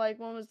how, like,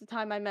 when was the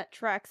time I met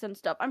Trex and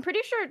stuff. I'm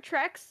pretty sure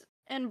Trex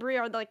and Bree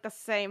are, like, the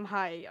same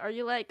height. Are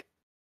you, like,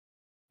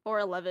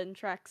 4'11",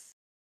 Trex?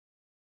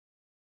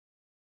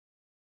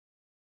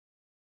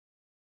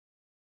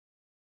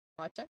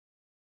 Mod check?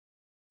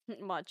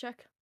 Mod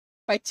check.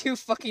 By 2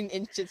 fucking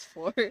inches,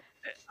 4.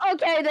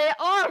 Okay, they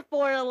are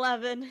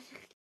 4'11".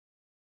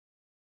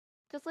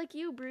 Just like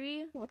you,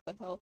 Bree. What the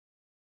hell?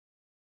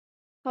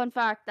 Fun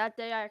fact, that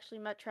day I actually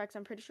met Trex.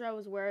 I'm pretty sure I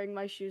was wearing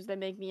my shoes that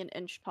make me an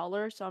inch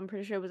taller, so I'm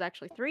pretty sure it was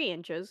actually 3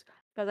 inches,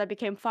 because I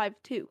became 5'2".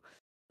 So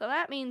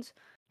that means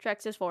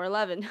Trex is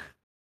 4'11".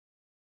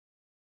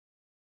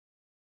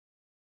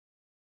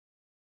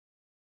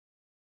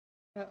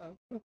 Uh-oh.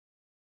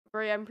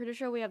 Bree, I'm pretty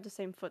sure we have the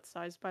same foot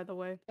size, by the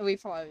way. We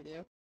probably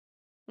do.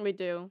 We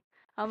do.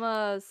 I'm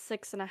a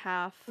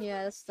 6.5.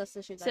 Yeah, that's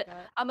the shoes I got.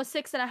 I'm a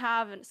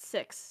 6.5 and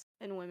 6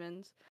 in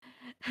women's.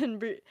 And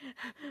Bree,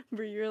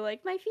 you're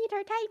like, my feet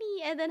are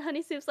tiny. And then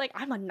Honey Soup's like,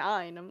 I'm a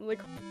 9. I'm like,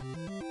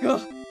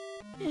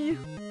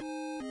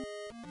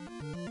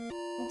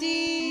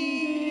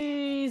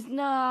 D. he's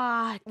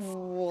not.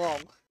 Whoa.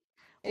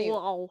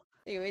 Whoa.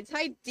 Anyways,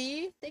 hi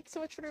D. Thanks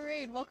so much for the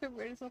raid. Welcome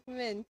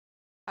in.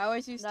 How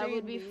is you That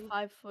would be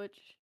 5 foot.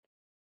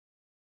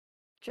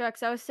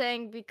 Drex, I was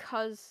saying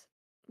because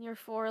you're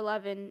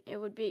 4'11, it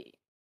would be.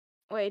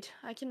 Wait,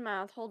 I can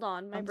math. Hold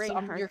on, my brain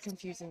hurts. You're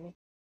confusing me.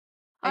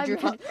 I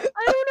don't know.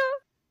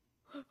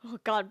 Oh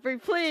God, Bree,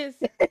 please.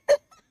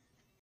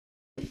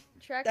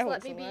 Trex,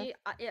 let me be.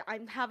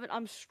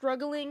 I'm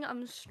struggling.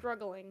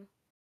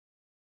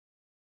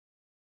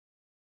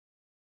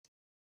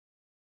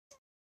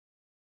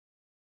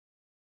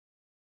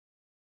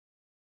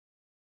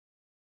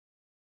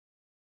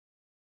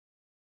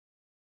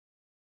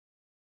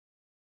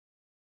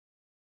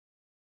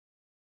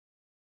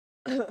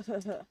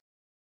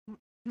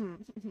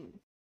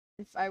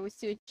 If I was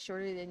 2 inches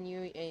shorter than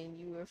you and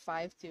you were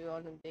 5'2"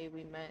 on the day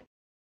we met,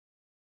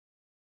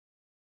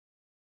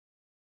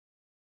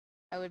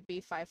 I would be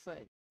 5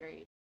 foot.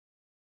 Great.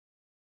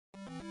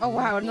 Oh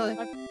wow, another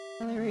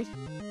raid.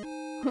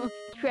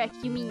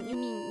 Trex, you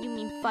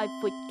mean 5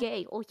 foot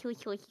gay? Oh,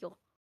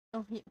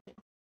 Oh yeah.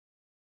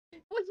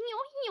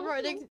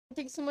 Alright,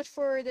 thanks so much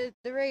for the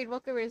raid.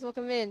 Welcome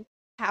in.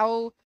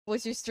 How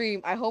was your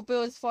stream? I hope it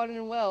was fun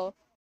and well.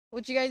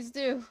 What'd you guys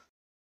do?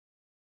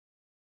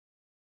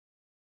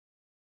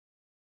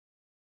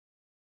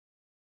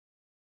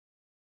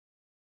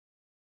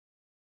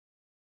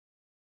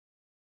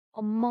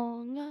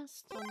 Among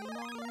Us.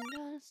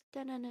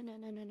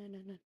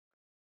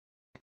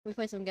 We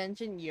play some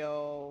Genshin?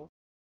 Yo.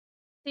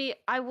 See,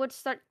 I would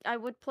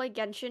play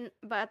Genshin,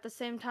 but at the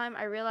same time,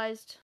 I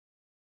realized,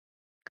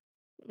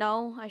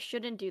 no, I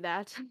shouldn't do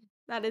that.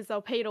 That is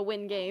a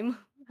pay-to-win game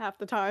half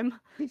the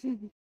time.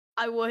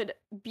 I would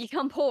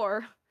become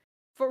poor.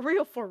 For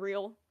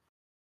real.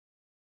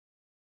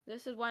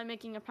 This is why I'm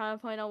making a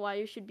PowerPoint on why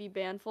you should be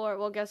banned for it.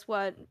 Well, guess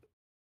what?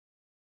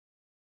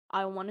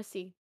 I want to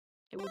see.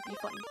 It would be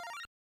fun.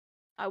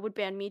 I would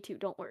ban me too,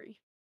 don't worry.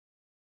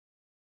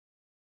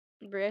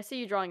 Bri, I see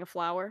you drawing a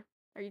flower.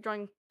 I'm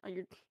drawing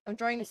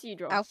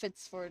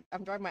outfits for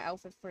I'm drawing my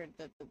outfit for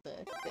the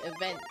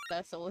event.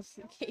 That's all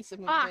in case of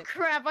Ah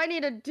crap, I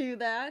need to do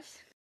that.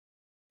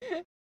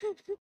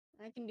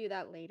 I can do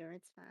that later,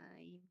 it's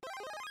fine.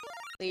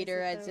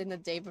 Later as in the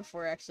day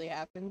before it actually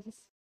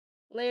happens.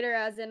 Later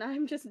as in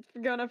I'm just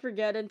gonna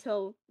forget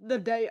until the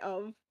day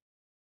of.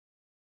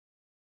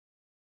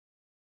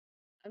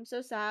 I'm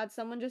so sad.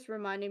 Someone just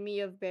reminded me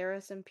of Bear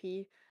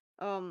SMP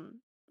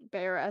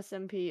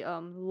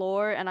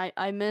lore, and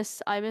I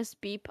miss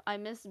Beep. I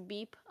miss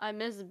Beep.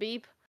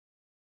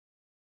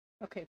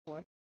 Okay,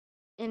 4.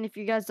 And if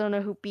you guys don't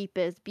know who Beep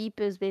is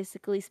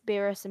basically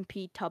Bear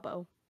SMP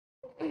Tubbo.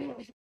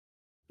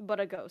 But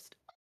a ghost.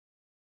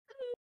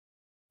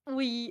 I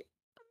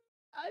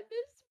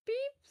miss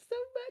Beep so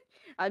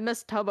much. I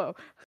miss Tubbo.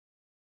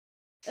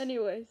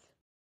 Anyways.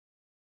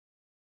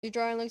 Your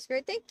drawing looks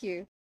great. Thank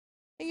you.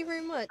 Thank you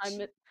very much.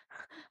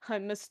 I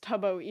miss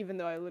Tubbo, even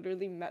though I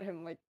literally met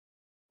him like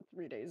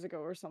 3 days ago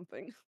or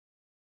something.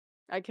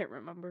 I can't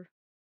remember.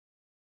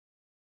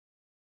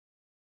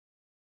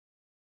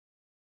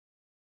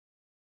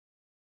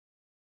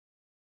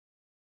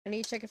 I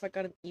need to check if I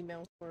got an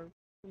email for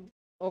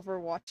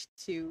Overwatch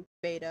 2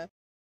 beta.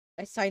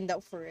 I signed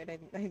up for it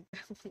and I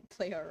won't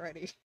play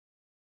already.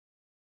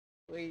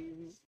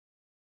 Please.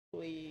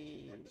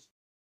 Please.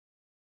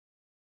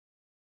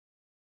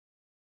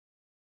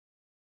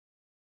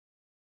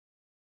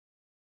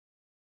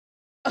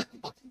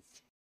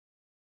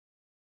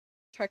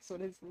 Trex,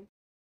 what is this?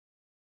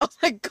 Oh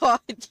my god,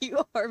 you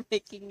are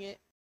making it.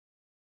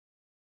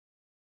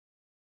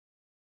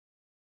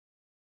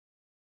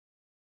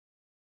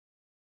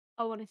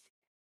 I want to see.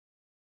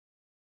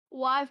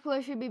 Why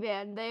floor should be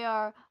banned? They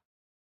are.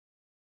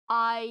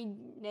 I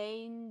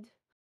named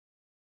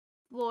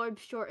floor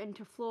shortened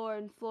to floor,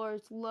 and floor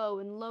is low,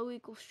 and low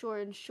equals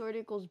short, and short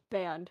equals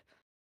banned.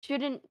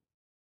 Shouldn't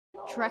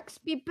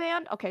Trex be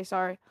banned? Okay,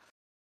 sorry.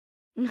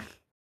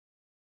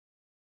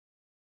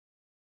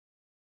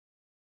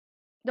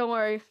 Don't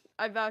worry,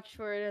 I vouched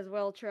for it as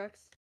well, Trex.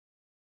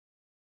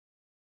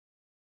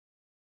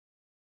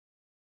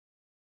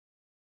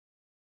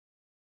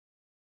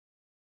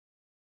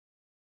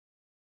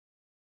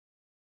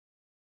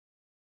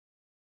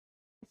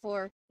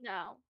 For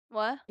No.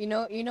 What? you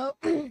know,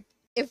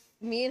 if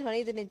me and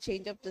Honey didn't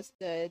change up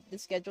the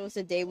schedules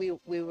the day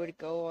we would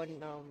go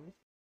on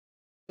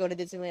go to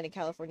Disneyland and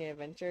California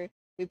Adventure,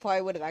 we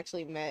probably would have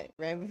actually met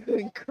Rambo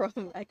and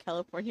Crumb at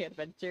California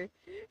Adventure.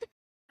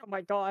 Oh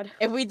my god.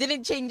 If we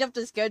didn't change up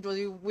the schedules,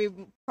 we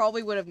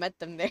probably would have met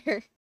them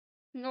there.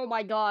 Oh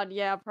my god,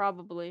 yeah,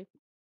 probably.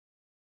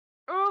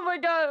 Oh my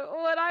god,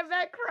 when I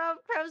met Crumb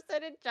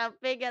started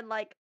jumping and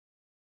like,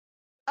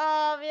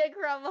 oh, me and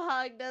Crumb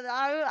hugged, and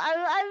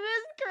I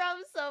miss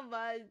Crumb so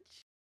much.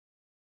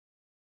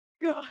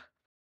 God.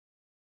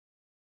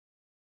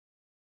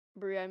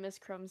 Brie, I miss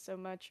Crumb so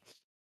much.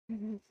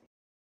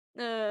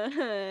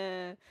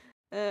 Shout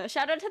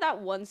out to that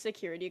one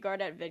security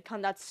guard at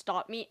VidCon that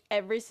stopped me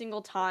every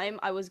single time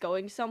I was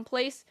going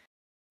someplace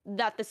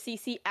that the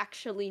CC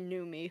actually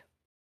knew me.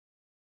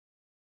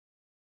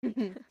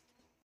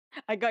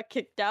 I got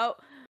kicked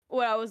out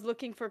when I was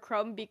looking for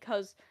Crumb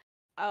because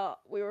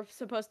we were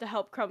supposed to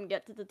help Crumb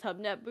get to the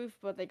Tubnet booth,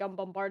 but they got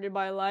bombarded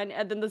by a line,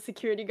 and then the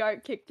security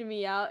guard kicked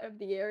me out of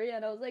the area,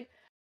 and I was like,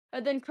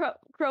 and then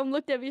Chrome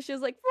looked at me, she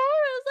was like, Flora,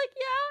 I was like,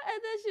 yeah,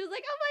 and then she was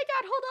like, oh my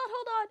god, hold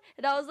on,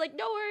 and I was like,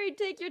 don't worry,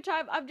 take your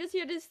time, I'm just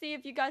here to see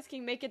if you guys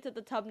can make it to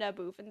the Tubnet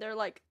booth, and they're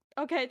like,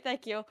 okay,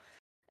 thank you.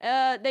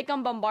 They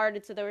got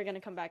bombarded, so they were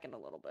gonna come back in a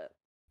little bit.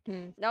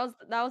 That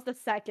was the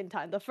second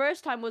time. The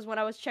first time was when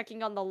I was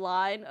checking on the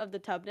line of the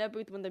Tubnet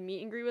booth when the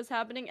meet and greet was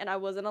happening, and I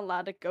wasn't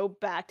allowed to go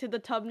back to the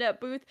Tubnet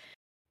booth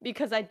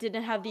because I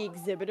didn't have the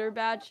exhibitor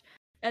badge.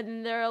 And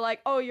then they're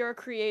like, "Oh, you're a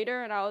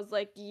creator," and I was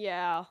like,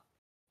 "Yeah."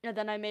 And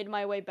then I made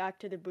my way back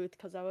to the booth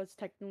because I was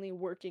technically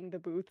working the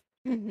booth.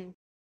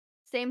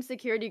 Same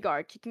security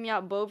guard kicking me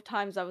out both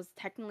times. I was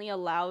technically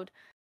allowed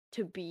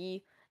to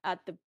be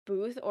at the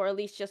booth, or at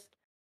least just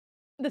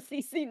the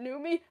CC knew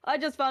me. I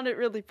just found it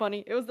really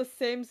funny. It was the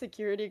same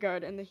security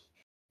guard, and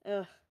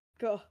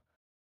go.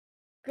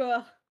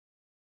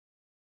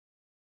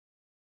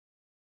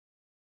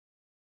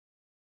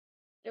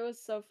 It was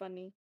so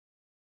funny.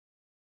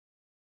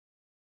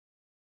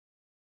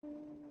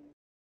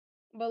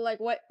 But like,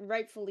 what?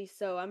 Rightfully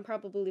so. I'm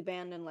probably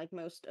banned in like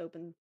most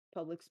open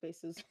public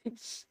spaces.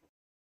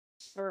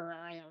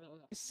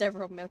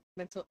 Several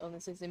mental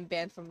illnesses and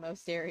banned from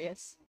most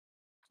areas.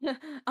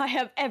 I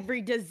have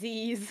every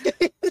disease.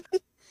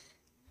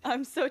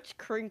 I'm such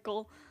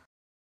crinkle.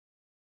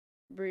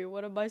 Brie,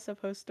 what am I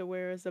supposed to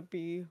wear as a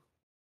bee?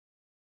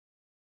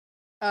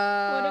 What if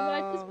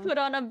I just put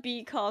on a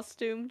bee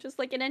costume? Just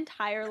like an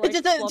entire like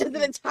just an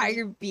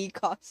entire bee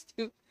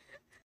costume.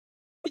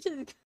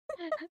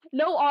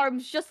 No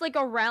arms, just like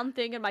a round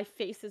thing, and my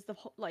face is the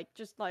like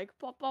just like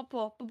blah blah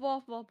blah blah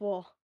blah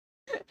blah.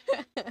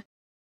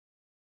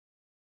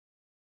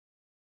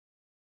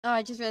 Oh,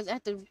 I just realized I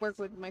have to work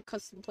with my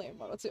custom player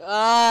model too.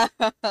 Ah,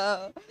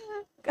 god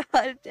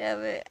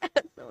damn it! I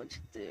don't know what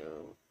to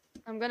do.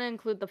 I'm gonna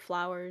include the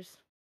flowers.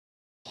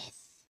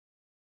 Yes.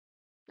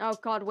 Oh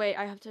god, wait!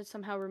 I have to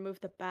somehow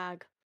remove the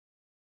bag.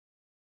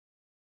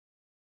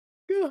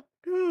 I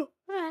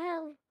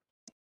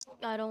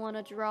don't want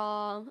to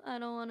draw. I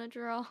don't want to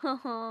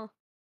draw.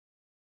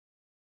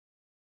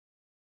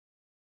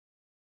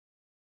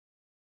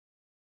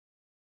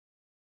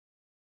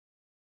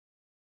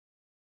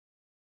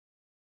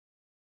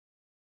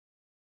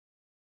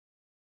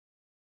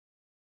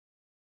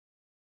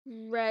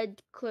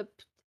 Red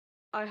clip.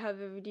 I have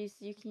a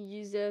reduced. You can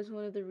use it as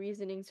one of the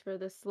reasonings for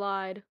the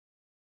slide.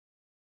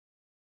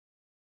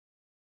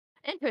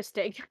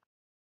 Interesting.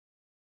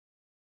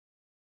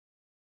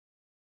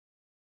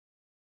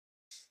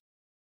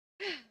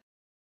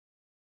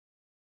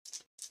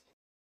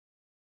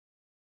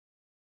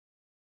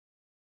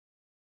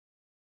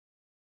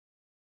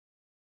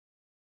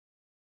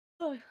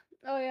 Oh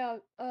yeah.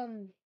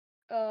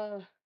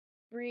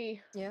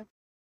 Bree. Yeah.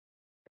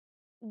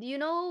 Do you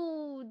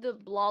know the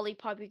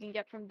lollipop you can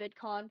get from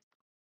VidCon?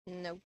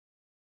 No.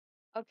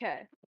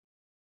 Okay.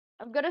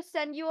 I'm gonna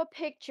send you a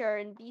picture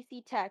in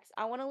VC text.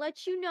 I want to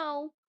let you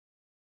know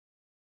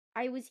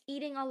I was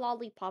eating a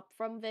lollipop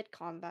from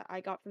VidCon that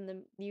I got from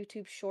the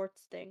YouTube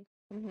Shorts thing.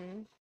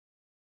 Mm-hmm.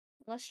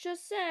 Let's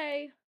just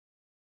say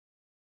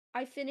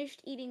I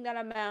finished eating that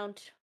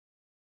amount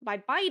by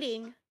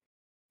biting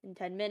in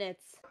 10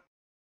 minutes.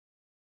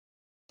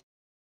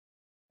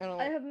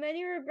 I have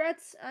many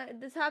regrets.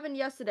 This happened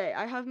yesterday.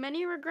 I have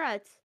many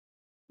regrets,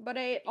 but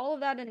I ate all of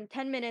that in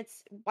 10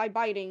 minutes by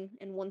biting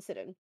in one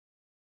sitting.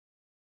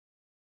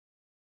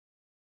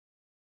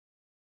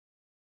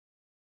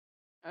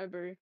 I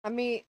agree. I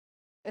mean,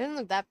 it didn't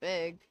look that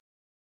big.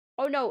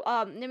 Oh no,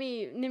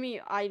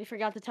 Nimi, I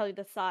forgot to tell you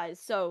the size.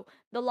 So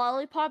the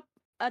lollipop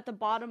at the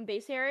bottom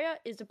base area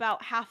is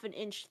about 1/2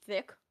 inch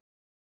thick.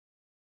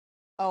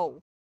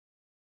 Oh.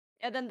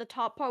 And then the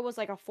top part was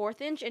like a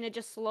 1/4 inch, and it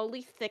just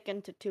slowly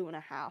thickened to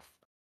 2.5.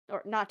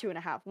 Or not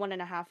 2.5,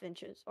 1.5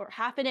 inches. Or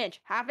 1/2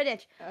 inch. 1/2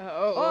 inch.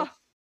 Oh.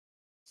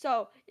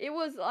 So it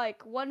was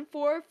like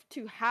 1/4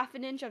 to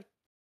 1/2 inch of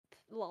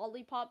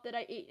lollipop that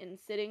I ate in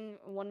sitting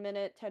 1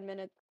 minute, 10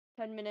 minutes,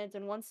 10 minutes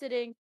in one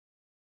sitting.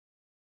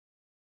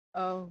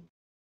 Oh.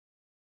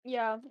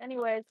 Yeah,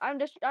 anyways, I'm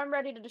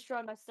ready to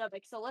destroy my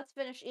stomach, so let's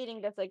finish eating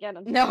this again.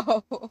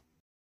 No.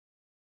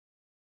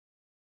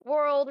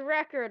 World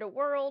record, a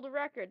world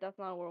record. That's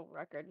not a world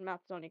record.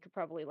 Matsoni could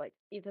probably like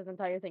eat this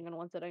entire thing in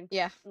one sitting.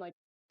 Yeah. In like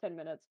 10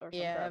 minutes or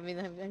something. Yeah, I mean,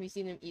 have you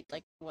seen him eat,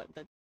 like, what,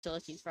 the chili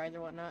cheese fries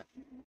or whatnot?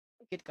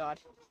 Good God.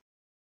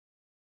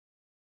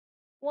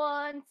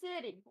 One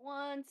city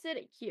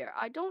here.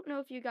 I don't know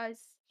if you guys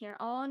hear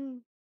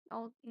on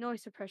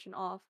noise suppression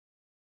off.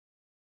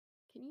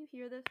 Can you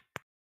hear this?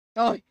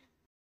 Oh,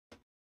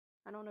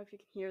 I don't know if you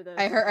can hear this.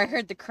 I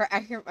heard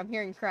the I'm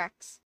hearing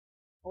cracks.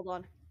 Hold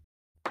on.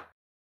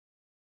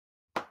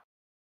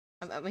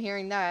 I'm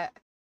hearing that.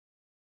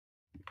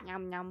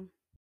 Yum yum.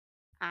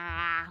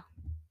 Ah.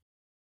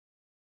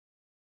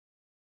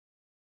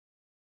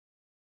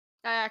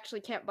 I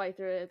actually can't bite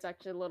through it. It's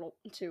actually a little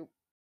too.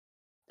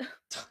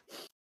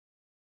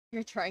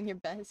 You're trying your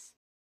best.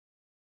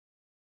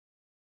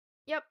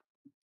 Yep.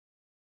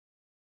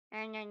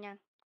 Yeah.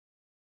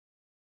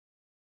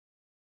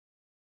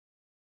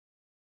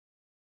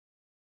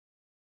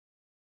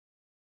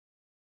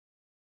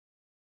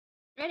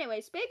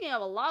 Anyway, speaking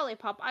of a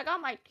lollipop, I got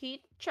my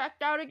teeth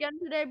checked out again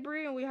today,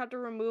 Brie, and we had to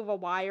remove a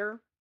wire.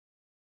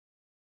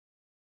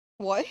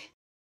 What?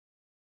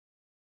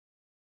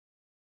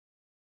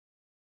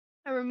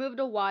 I removed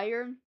a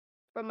wire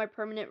from my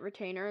permanent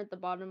retainer at the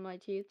bottom of my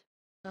teeth.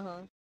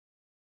 Uh-huh.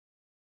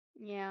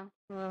 Yeah.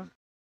 Uh.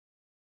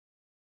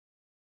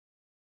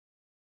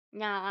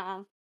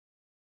 Nah.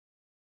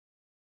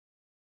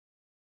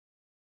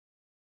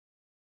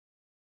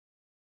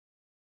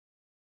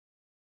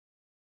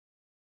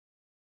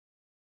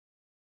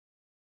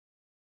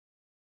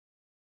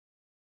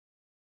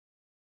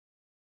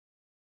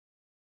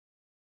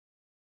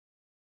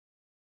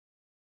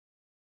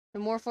 The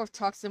more folk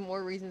talks, the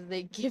more reasons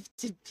they give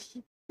to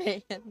be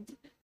banned.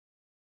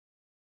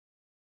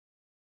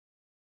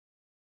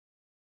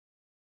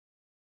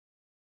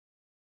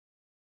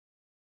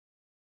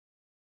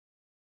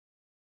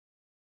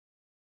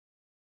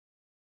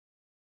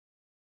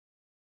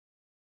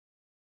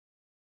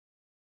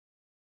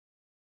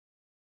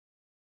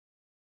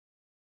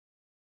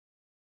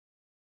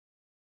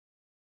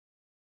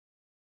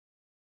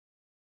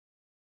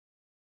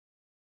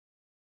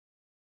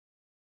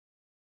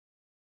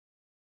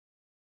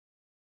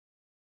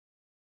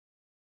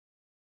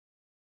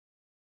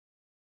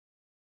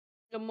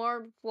 The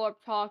more folk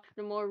talks,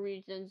 the more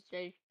reasons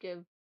they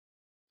give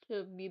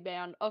to be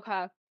banned.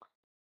 Okay.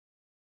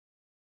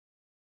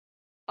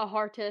 A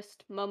Heartist,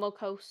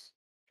 Momokos,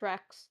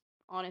 Trex.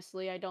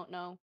 Honestly, I don't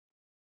know.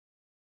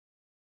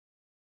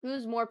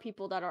 Who's more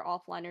people that are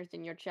offliners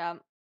in your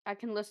chat? I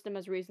can list them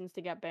as reasons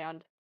to get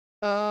banned.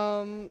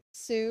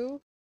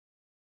 Sue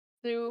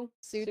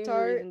Sue's a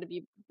Tart, reason to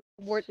be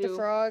Wart the Sue.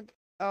 Frog,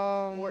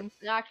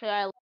 Actually,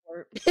 I love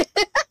Wart.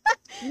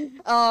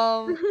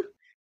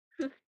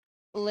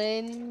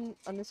 Lynn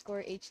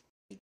underscore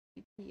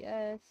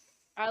HTTPS.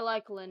 I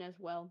like Lynn as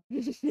well.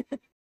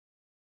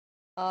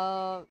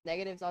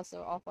 Negative's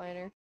also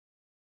offliner.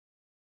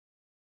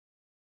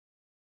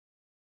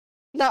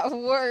 Not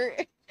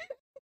Wart.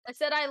 I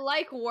said I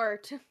like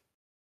Wart.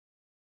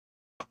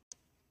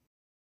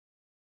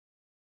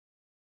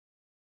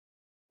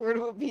 Wart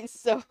will be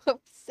so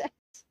upset.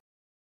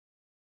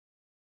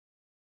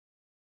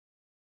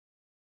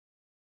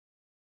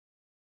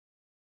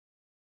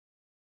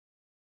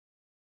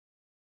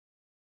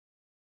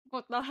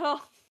 What the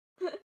hell?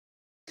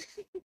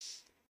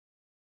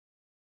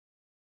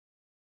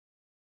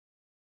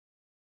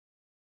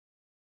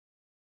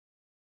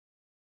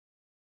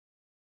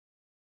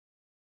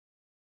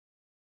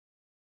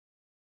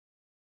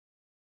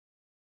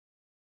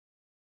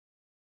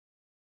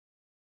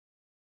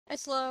 Hi,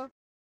 Slow.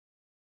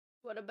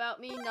 What about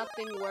me?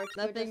 Nothing worked.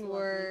 Nothing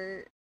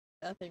worked.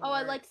 Nothing Oh,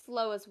 worked. I like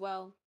slow as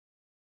well.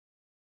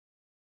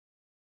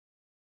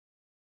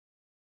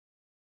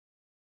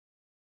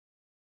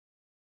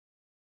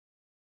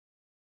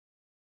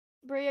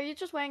 Brie, are you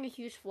just wearing a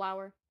huge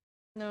flower?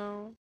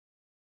 No.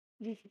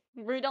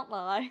 Brie, don't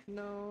lie.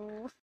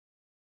 No.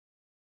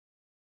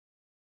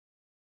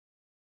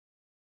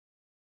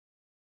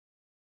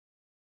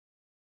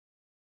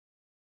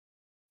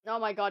 Oh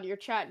my god, your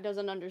chat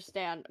doesn't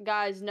understand.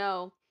 Guys,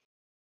 no.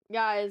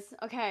 Guys,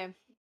 okay.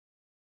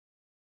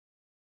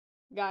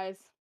 Guys.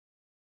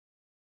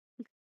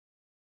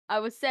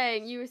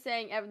 You were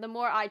saying, the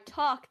more I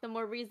talk, the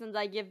more reasons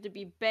I give to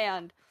be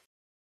banned.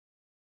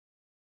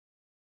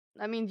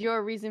 That means you're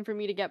a reason for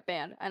me to get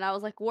banned. And I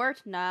was like,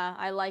 Wort? Nah,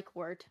 I like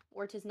Wort.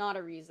 Wort is not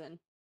a reason.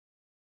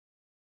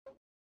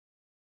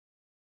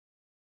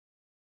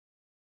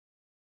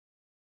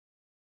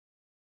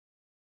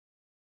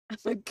 I'm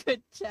a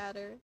good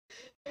chatter.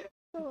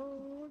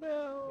 Oh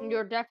no.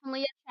 You're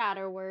definitely a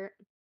chatter, Wort.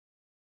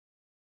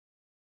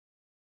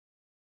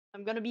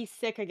 I'm gonna be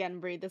sick again,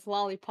 Brie. This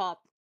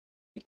lollipop.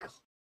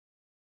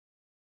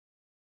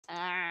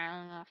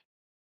 Ah.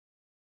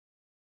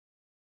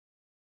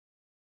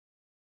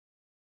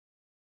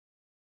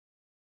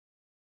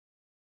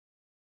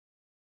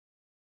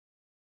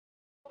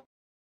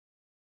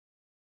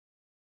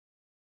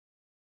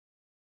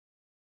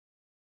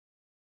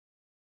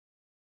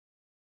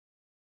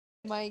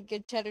 My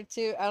good chatter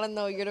too. I don't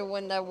know. You're the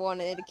one that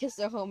wanted Kiss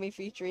the Homie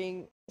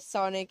featuring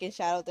Sonic and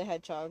Shadow the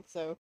Hedgehog.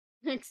 So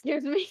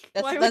Excuse me?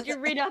 Why would you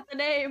read out the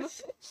name?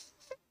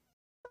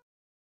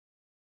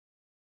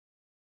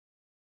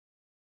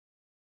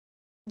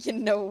 You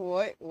know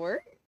what?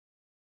 Work?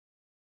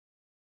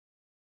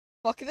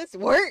 Fuck this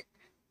work?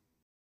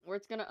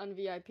 Wort's gonna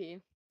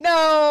un-VIP.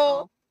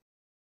 No!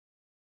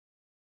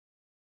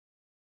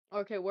 Oh.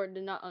 Okay, Wort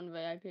did not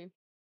un-VIP.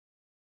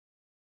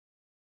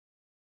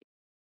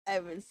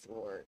 Evan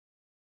swore.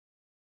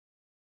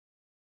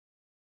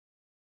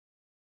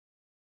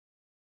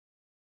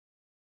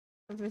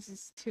 This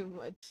is too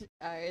much.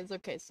 Alright, it's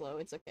okay, Slow.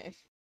 It's okay.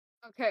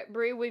 Okay,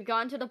 Brie, we've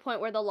gotten to the point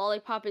where the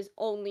lollipop is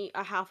only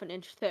a half an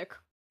inch thick.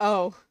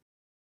 Oh.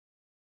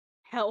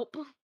 Help.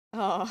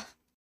 Oh.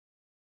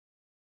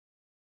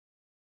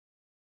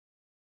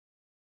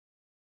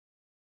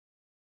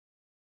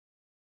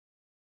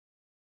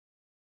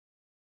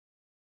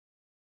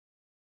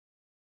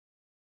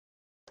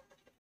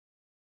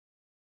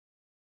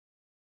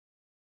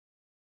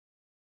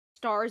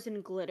 Stars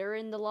and glitter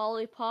in the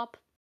lollipop.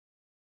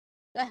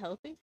 Is that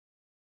healthy?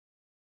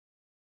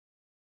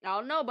 I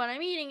don't know, but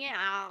I'm eating it.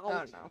 Ow. I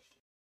don't know.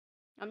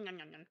 Nom, nom,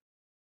 nom, nom.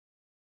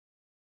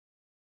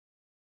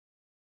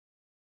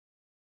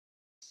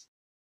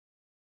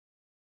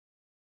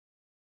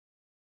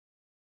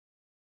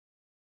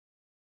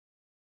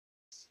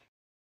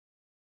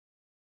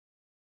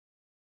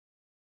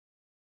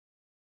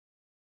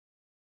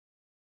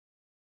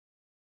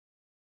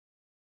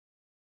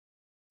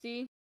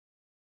 See?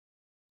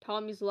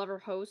 Tommy's lover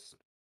host.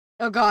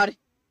 Oh god.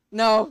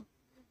 No.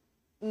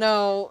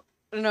 No.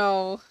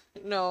 No.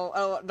 No.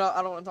 I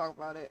don't want to talk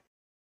about it.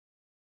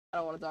 I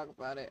don't want to talk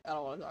about it. I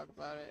don't want to talk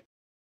about it.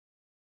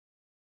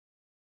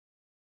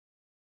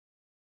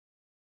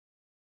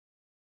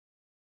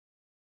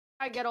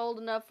 I get old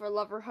enough for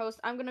lover host.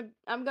 I'm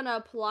gonna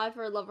apply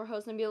for a lover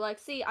host and be like,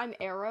 see, I'm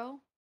Arrow,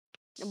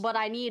 but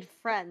I need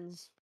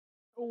friends.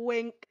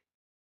 Wink.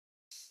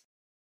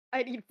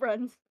 I need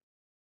friends.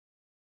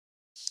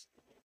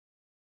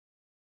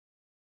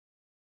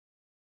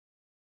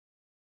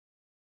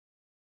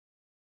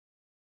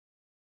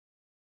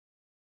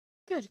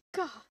 Good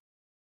god.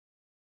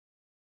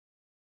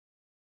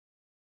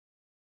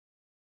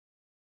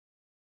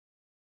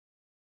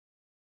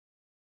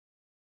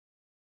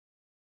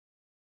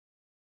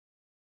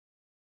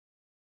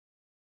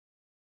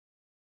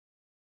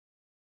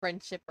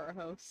 Friendship or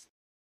host.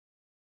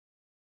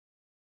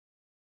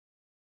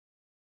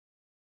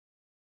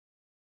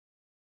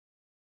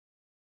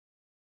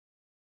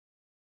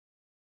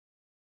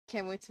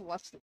 Can't wait to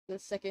watch the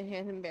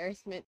secondhand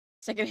embarrassment.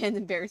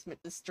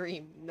 The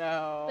stream.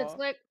 No. It's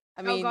like,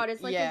 I mean, oh god,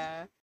 it's like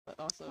yeah, but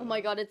also. Oh my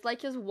god, it's like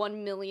his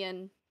 1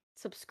 million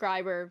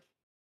subscriber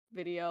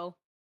video.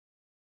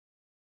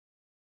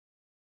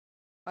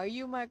 Are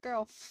you my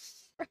girl?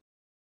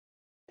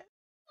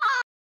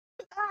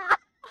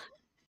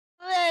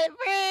 Let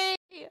me!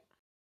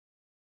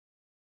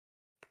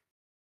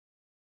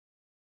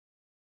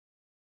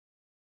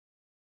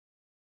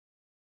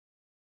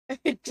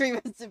 Dream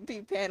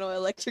SMP panel,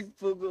 electric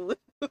boogaloo.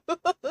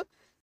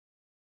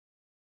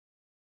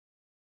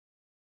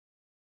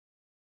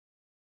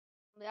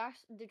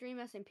 The Dream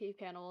SMP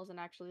panel wasn't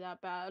actually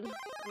that bad.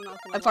 I'm not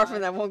gonna Apart lie.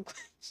 from that one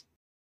question.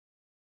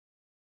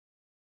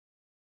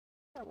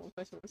 That one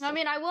question was I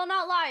mean, I will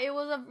not lie, it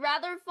was a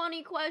rather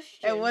funny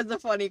question. It was a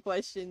funny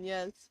question,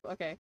 yes.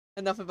 Okay.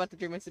 Enough about the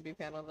Dream SMP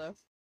panel, though.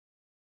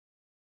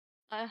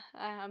 I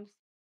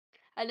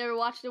never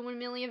watched the 1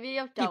 million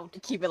video. Don't.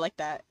 Keep it like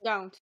that.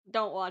 Don't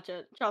watch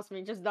it. Trust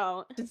me, just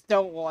don't. Just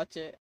don't watch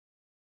it.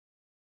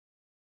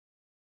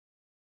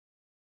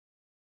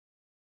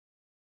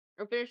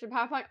 Or finish the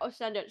PowerPoint? Oh,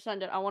 send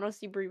it. I want to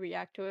see Brie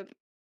react to it.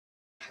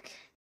 Okay.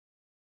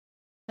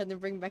 Had to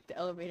bring back the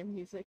elevator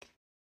music.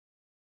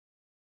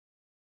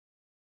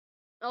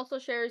 Also,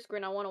 share your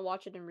screen. I want to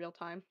watch it in real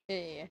time.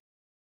 Yeah.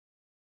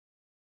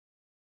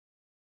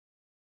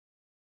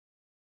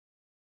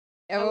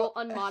 I will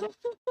unmod.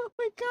 Oh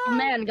my god.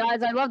 Man,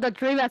 guys, I love the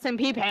Dream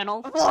SMP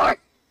panel. Floor!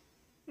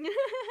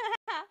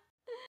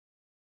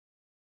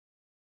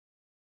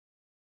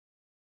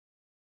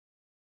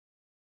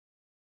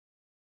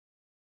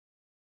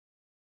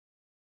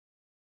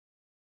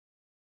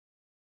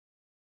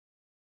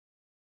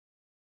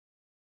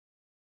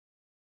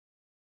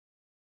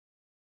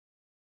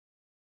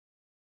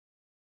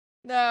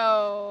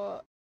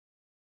 No.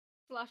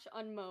 Slash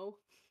unmo.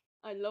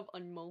 I love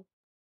unmo.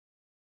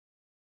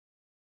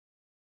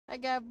 Hi,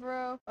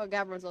 Gabbro. Oh,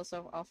 Gabbro's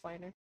also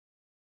offliner.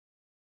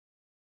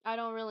 I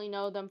don't really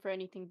know them for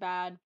anything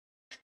bad.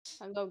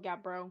 I love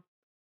Gabbro.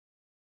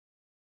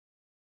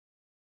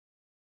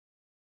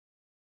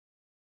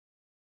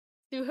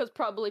 Stu has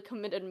probably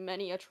committed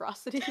many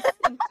atrocities.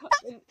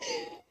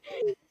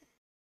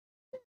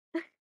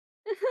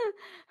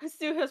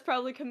 Stu has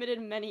probably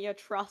committed many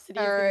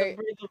atrocities in the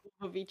Breathe of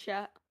movie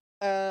chat.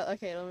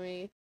 Okay, let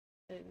me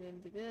and then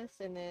do this,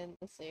 and then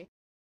let's see.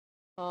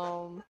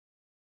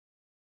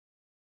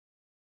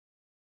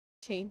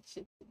 Change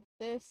it to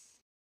this.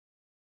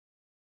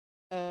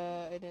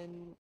 And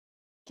then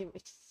give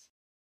it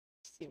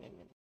just give me a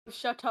minute.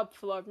 Shut up,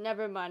 Florb.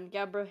 Never mind.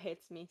 Gabbro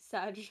hates me.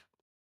 Sag.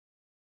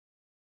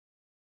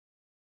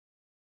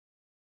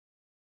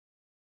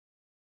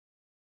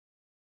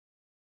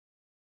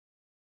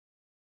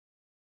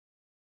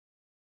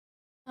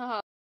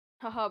 Haha.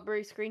 Haha,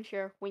 Brie, screen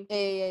share. Winky.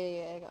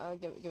 Yeah. I'll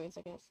give me a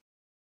second.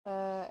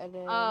 And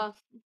then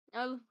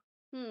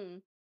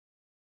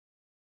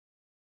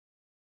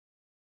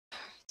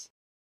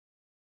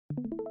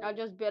I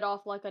just bit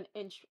off like an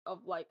inch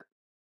of like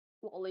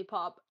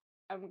lollipop.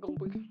 I'm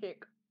gonna be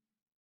sick.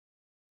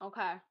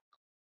 Okay.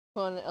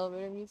 put on the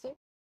elevator music.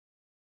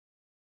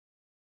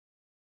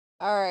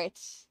 Alright.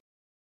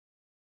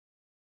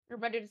 You're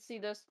ready to see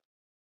this?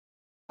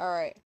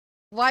 Alright.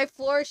 Why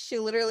Floor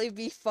should literally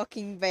be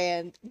fucking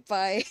banned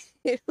by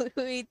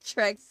Louis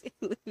Trex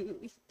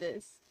Louis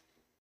this.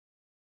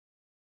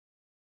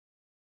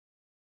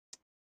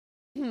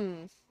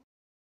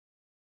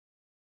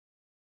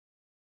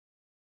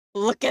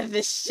 Look at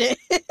this shit.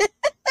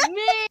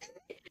 Me!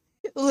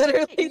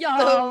 Literally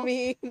so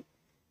mean.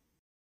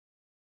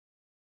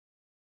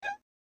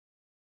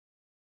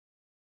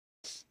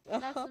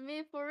 That's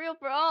me for real.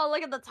 Oh,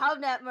 look at the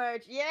Tubnet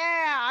merch. Yeah,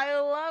 I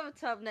love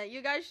Tubnet.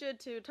 You guys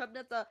should too.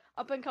 Tubnet's a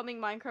up-and-coming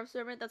Minecraft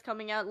server that's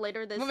coming out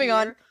later this year. Moving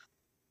on.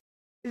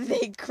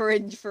 They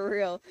cringe for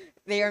real.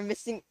 They are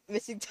missing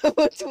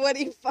Tomo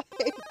 25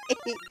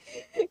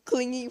 8.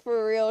 Clingy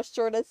for real.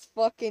 Short as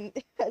fucking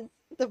has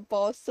the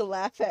balls to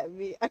laugh at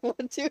me. I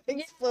want to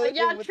explode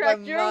him with my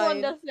mind. You're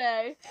one to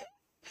say.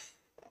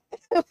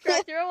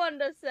 Trex, you're one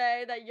to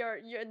say that you're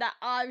that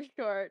I'm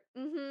short.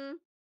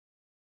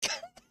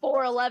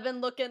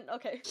 4'11" looking.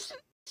 Okay.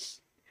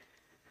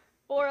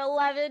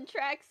 4'11"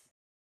 Trex.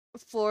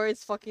 Floor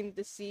is fucking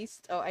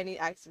deceased. Oh, I need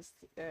access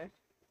to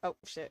oh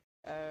shit.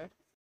 Oh.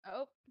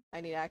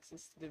 I need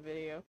access to the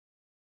video.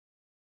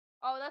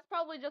 Oh, that's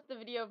probably just the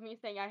video of me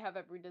saying I have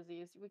every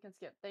disease. We can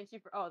skip. Thank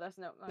you for. Oh, that's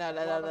no. Okay,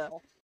 No.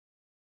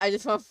 I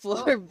just want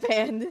Floor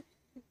banned.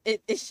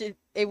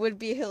 It would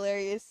be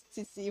hilarious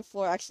to see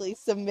Floor actually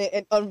submit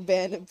an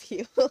unban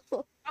appeal.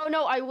 Oh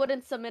no, I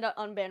wouldn't submit an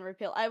unban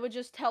repeal. I would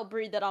just tell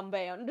Bree that I'm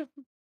banned.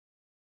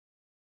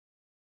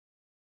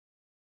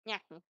 Yeah.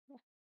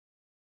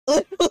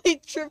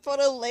 Literally trip on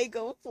a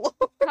Lego floor.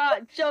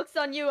 Joke's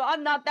on you.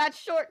 I'm not that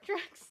short,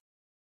 Trex.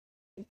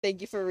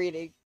 Thank you for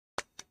reading.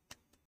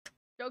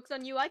 Joke's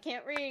on you. I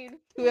can't read.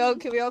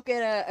 Can we all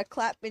get a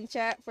clap in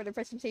chat for the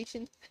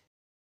presentation?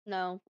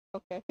 No.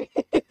 Okay.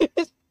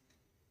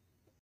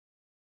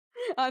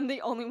 I'm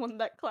the only one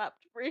that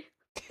clapped, Bree.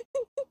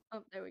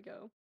 Oh, there we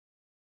go.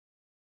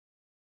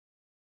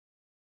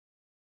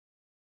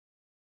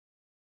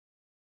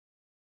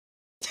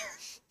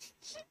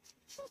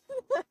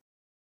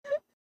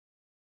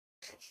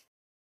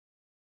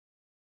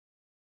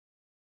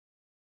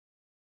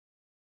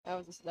 That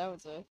was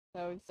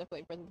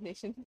definitely a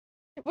presentation.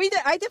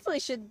 I definitely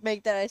should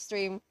make that a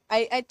stream.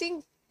 I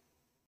think.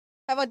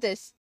 How about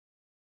this?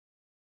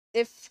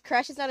 If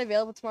Crash is not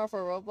available tomorrow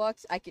for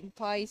Roblox, I can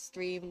probably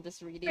stream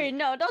this reading. Wait,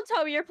 no, don't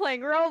tell me you're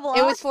playing Roblox.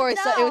 It was for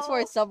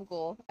a sub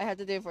goal. I had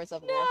to do it for a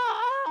sub goal.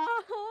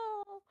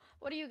 No.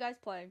 What are you guys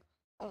playing?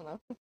 I don't know.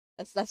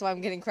 That's why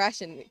I'm getting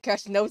Crash, and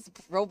Crash knows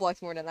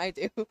Roblox more than I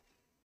do.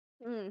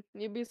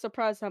 You'd be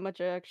surprised how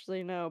much I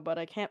actually know, but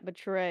I can't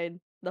betray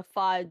the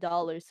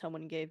 $5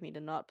 someone gave me to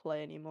not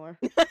play anymore.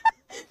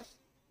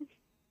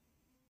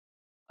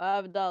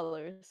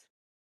 $5.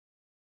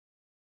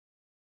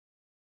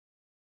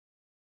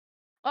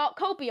 Oh,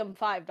 copium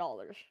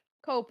 $5.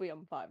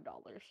 Copium $5.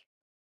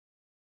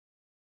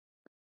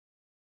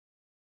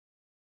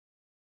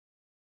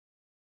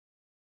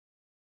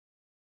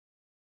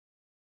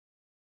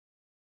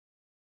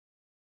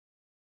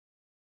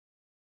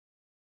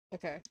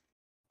 Okay.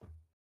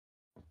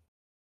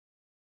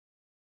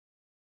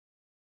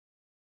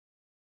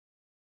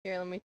 Here,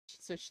 let me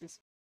switch this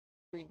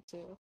screen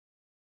too.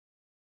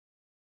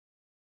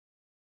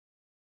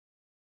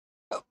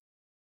 Oh.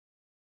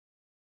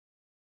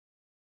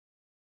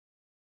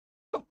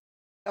 Oh,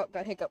 oh,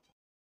 got hiccup.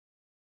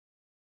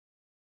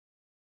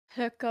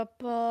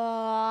 Hiccup,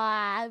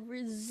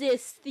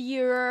 resist the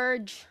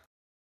urge.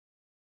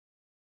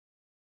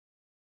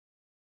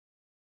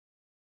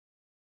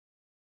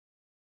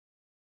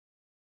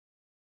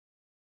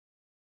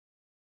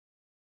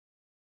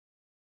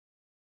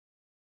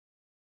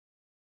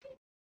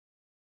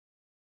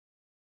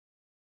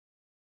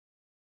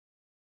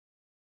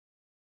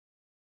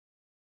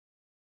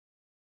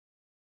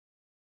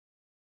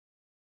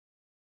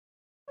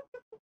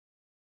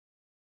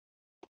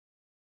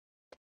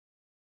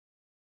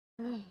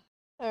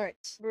 Alright.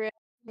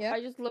 Yeah.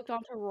 I just looked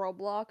onto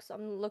Roblox.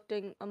 I'm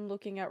looking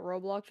at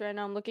Roblox right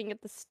now. I'm looking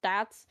at the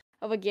stats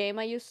of a game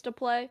I used to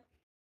play.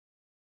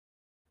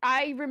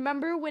 I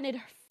remember when it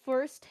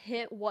first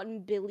hit 1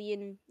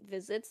 billion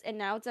visits, and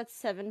now it's at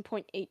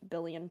 7.8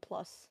 billion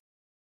plus.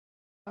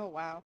 Oh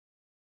wow.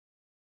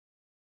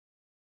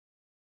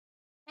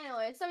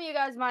 Anyway, some of you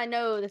guys might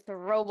know that the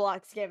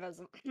Roblox game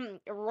is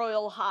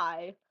Royal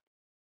High.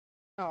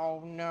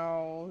 Oh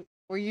no.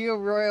 Were you a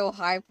Royal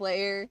High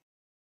player?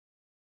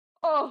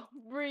 Oh,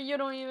 Bree, you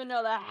don't even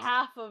know the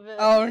half of it.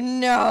 Oh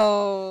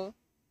no.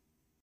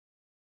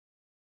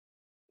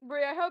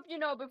 Bree, I hope you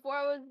know before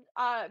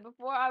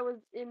I was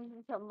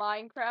into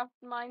Minecraft,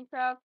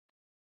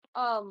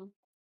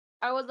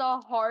 I was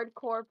a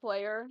hardcore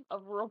player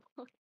of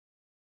Roblox,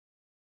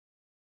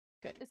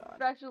 Good God.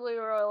 especially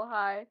Royal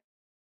High.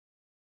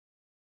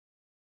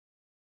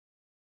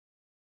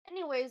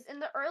 Anyways, in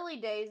the early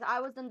days, I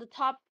was in the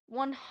top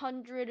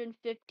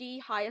 150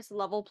 highest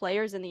level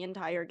players in the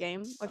entire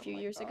game a few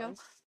years ago.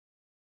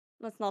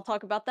 Let's not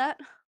talk about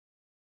that.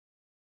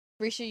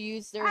 Risha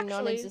used their Actually-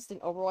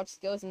 non-existent Overwatch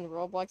skills in the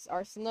Roblox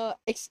arsenal.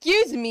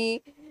 Excuse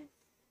me!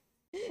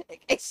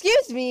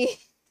 Excuse me!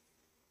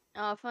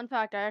 Fun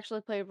fact, I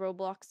actually played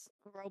Roblox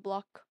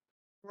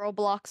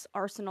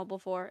Arsenal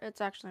before.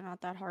 It's actually not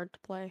that hard to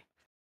play.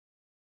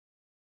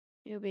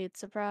 You'll be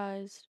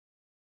surprised.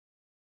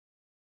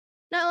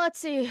 Now let's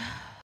see.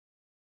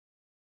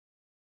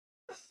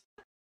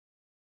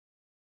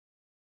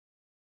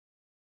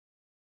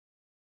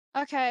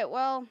 Okay,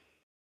 well.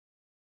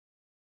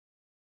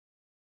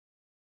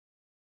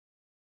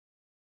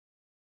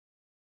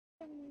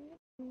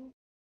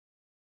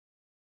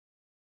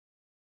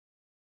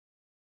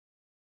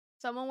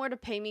 Someone were to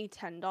pay me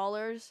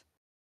 $10,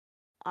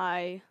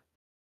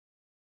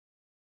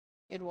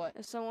 Did what?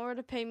 if someone were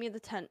to pay me the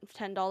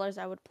 $10,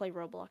 I would play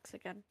Roblox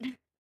again.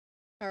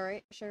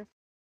 Alright, sure.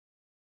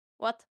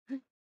 What?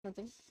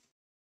 Nothing.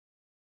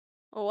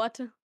 What?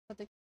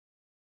 Nothing.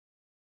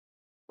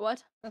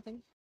 What?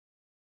 Nothing.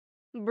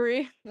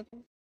 Bree?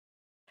 Nothing.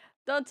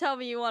 Don't tell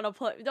me you want to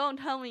play. Don't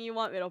tell me you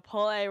want me to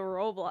play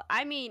Roblox.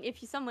 I mean, if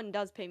someone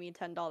does pay me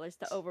 $10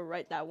 to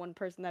overwrite that one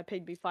person that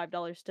paid me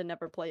 $5 to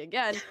never play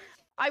again,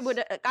 I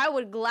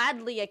would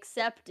gladly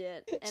accept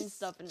it and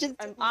stuff. And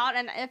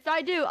if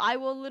I do, I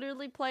will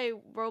literally play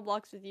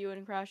Roblox with you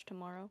and Crash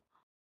tomorrow.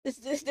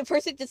 The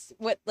person just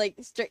went like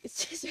straight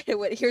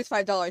went, here's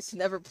 $5 to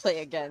never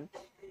play again.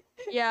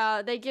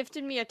 Yeah, they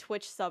gifted me a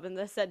Twitch sub and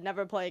they said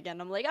never play again.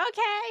 I'm like,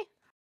 okay.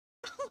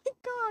 Oh my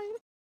God.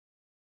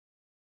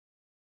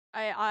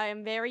 I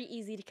am very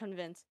easy to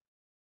convince.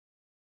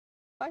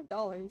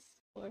 $5.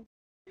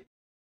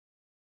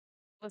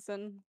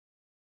 Listen,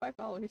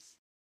 $5.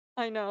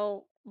 I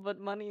know, but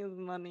money is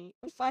money.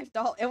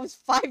 $5. It was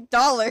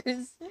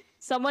 $5.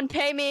 Someone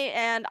pay me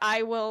and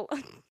I will.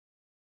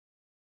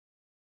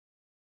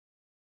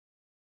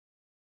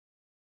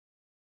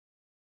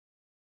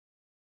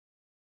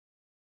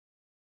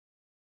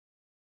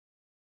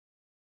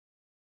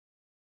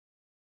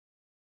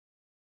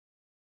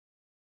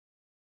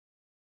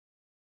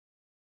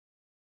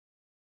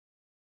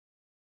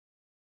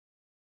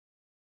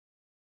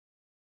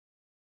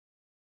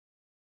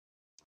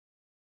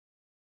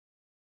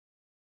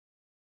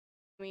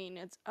 I mean,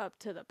 it's up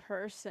to the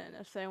person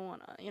if they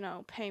want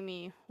to, pay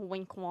me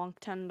wink wonk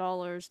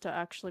 $10 to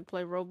actually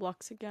play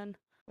Roblox again.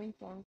 Wink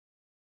wonk.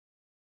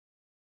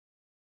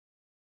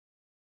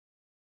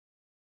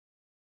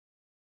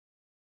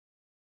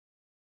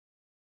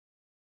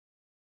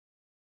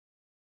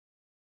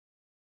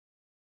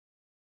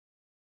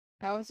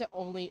 How has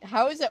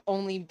it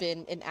only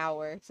been an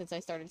hour since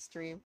I started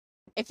stream?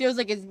 It feels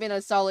like it's been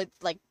a solid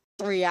like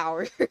 3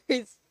 hours.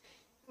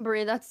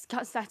 Brie, that's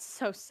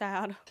so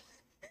sad.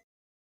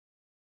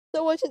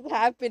 So much has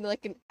happened in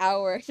like an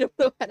hour. I don't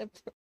know how to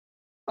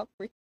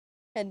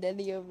comprehend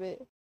any of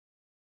it.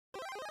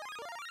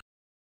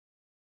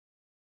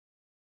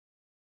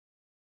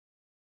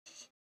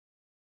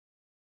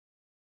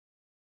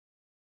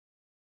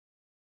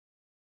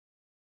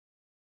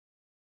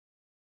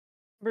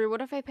 Brie,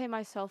 what if I pay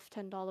myself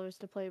 $10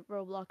 to play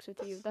Roblox with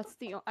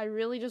you? I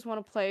really just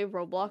want to play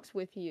Roblox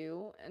with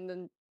you and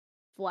then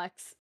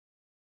flex.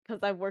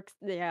 Because I work.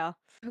 Yeah.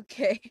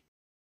 Okay.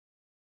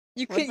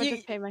 You What if could I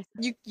just pay myself?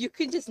 you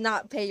could just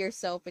not pay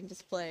yourself and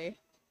just play.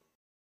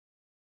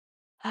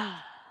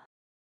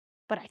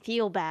 But I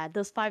feel bad.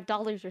 Those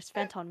 $5 are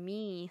spent on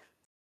me.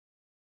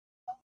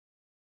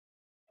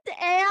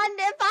 And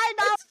if I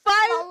know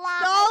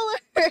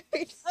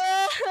It's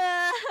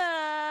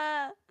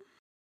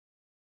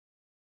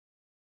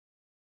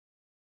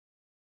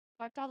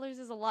 $5. $5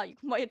 is a lot. You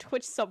can buy a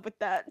Twitch sub with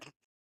that.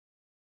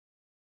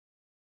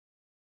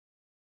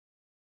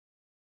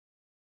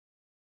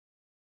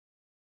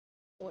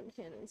 One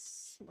hand is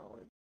smaller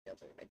than the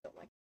other. I don't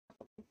like.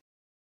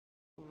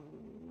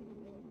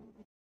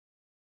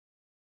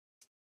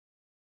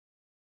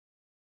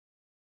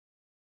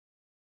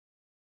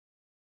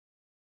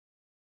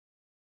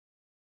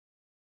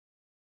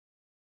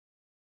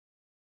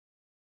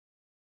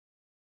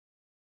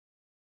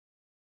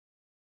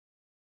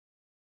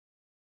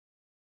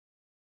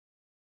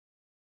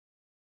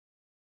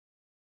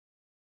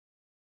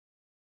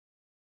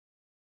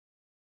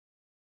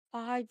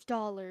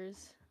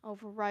 $5.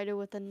 Override it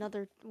with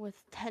another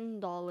with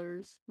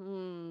 $10.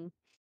 Hmm.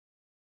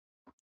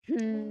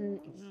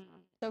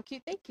 So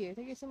cute. Thank you.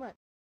 Thank you so much.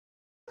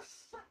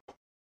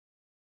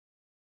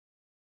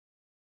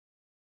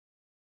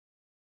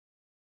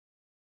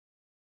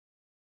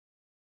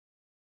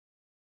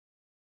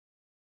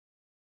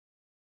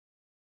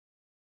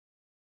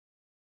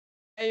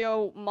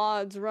 Ayo,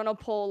 mods, run a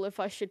poll if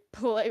I should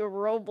play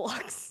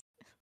Roblox.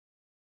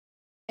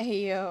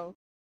 Ayo.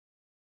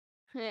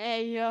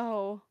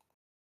 Ayo.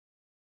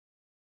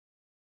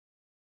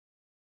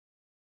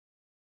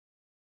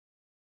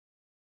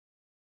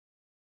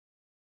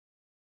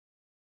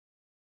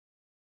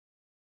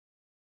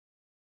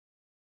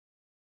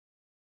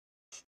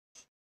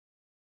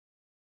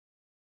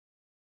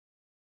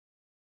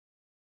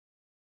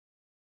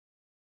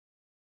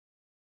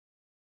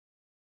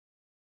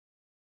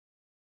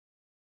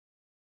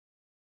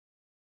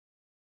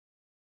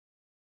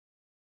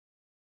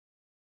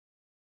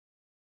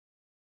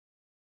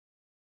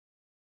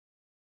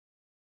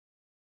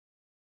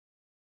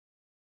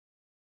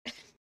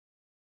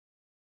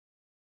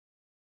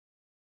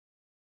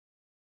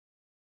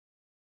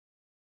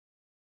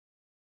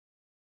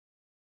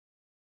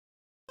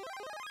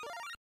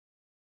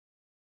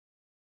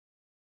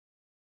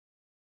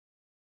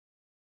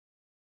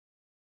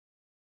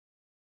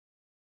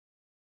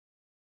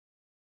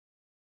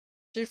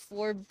 Just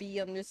 4B_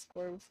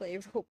 play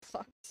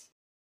Roblox.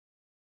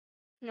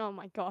 Oh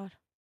my god.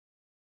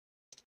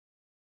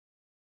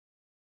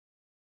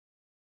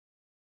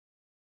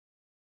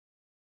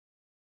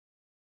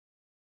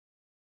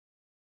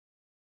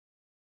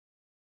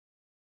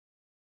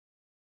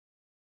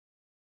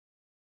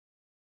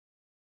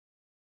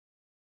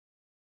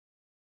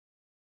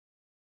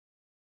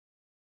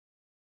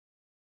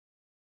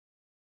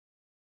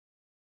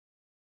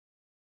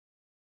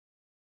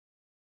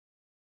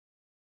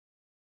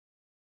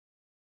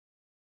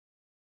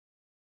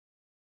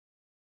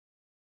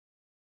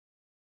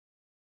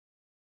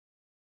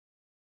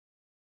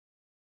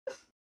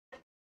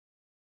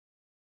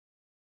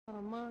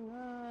 Among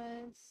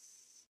Us.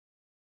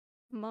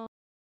 Mom.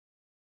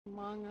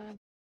 Among Us.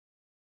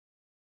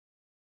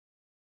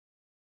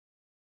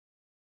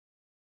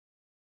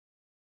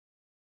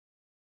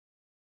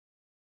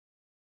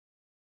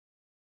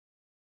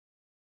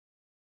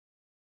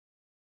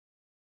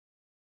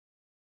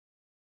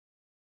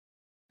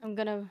 I'm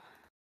gonna.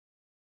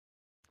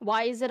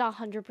 Why is it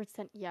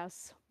 100%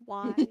 yes?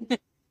 Why?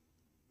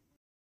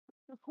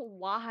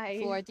 Why?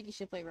 Four. I think you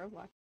should play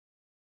Roblox.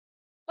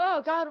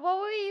 Oh god, what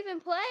would we even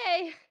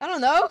play? I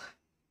don't know.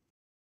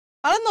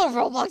 I don't know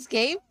Roblox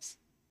games.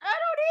 I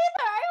don't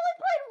either. I only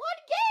played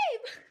one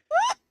game.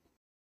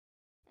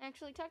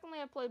 Actually, technically,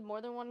 I played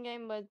more than one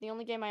game, but the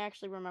only game I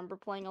actually remember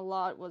playing a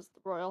lot was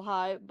Royal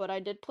High. But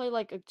I did play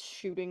like a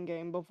shooting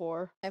game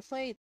before. I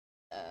played,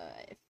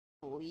 I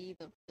believe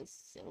the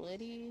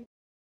Facility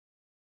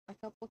a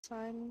couple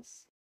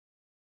times.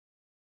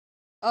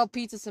 Oh,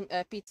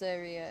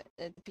 pizzeria,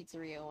 the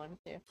pizzeria one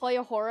too. Play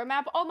a horror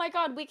map. Oh my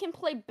god, we can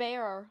play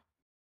Bear.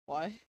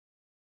 What?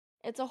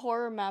 It's a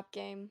horror map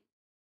game.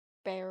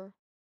 Bear.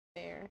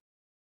 There.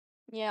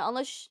 Yeah,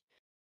 unless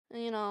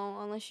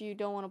unless you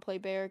don't want to play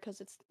Bear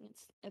because it's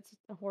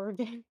a horror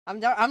game. I'm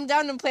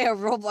down to play a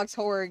Roblox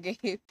horror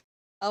game.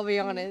 I'll be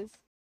honest.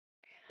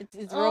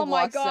 It's Oh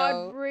my Roblox, god,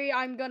 so Bree,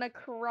 I'm gonna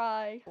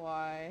cry.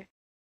 why?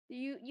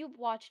 You've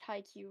watched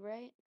Haikyuu,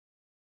 right?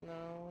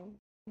 No.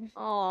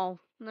 Oh,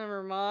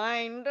 never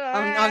mind.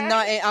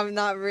 I'm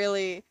not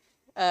really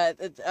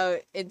into,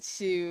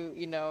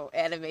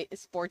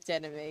 sports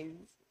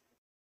animes.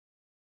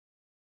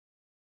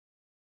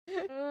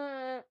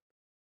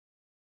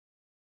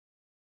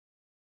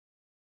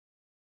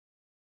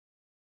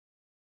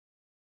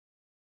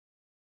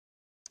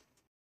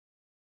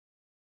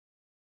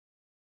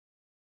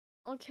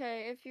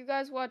 Okay, if you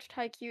guys watched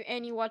Haikyuu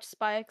and you watched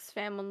Spy X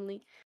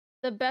Family,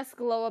 the best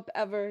glow up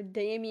ever,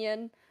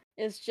 Damien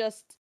is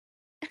just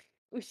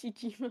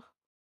Ushijima.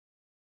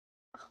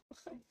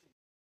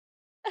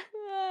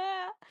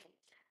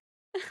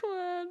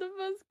 The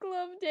best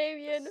club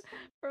Damien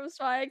from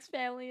Spy X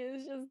Family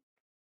is just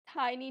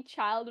tiny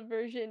child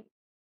version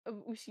of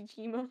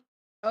Ushijima.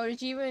 Oh,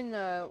 did you even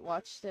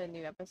watch the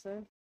new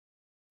episode?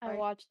 I Right.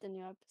 watched the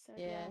new episode.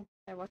 Yeah,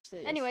 I watched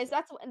it. Anyways,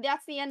 that's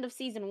the end of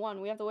season 1.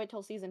 We have to wait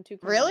till season 2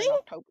 comes out Really? in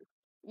October.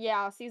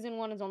 Yeah, season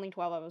 1 is only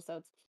 12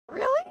 episodes.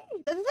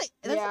 Really? Doesn't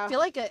Yeah. feel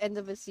like an end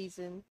of a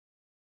season.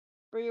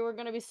 Bree, we're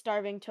gonna be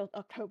starving till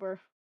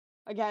October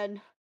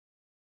again.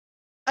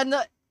 And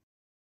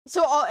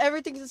so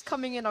everything is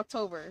coming in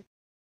October,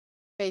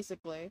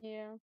 basically.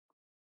 Yeah.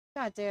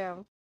 God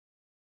damn.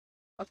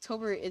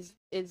 October is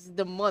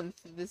the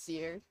month this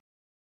year.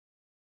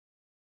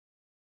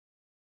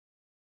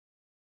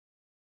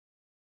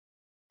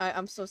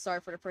 I'm so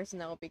sorry for the person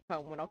that will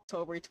become when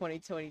October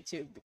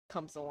 2022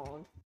 comes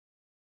along.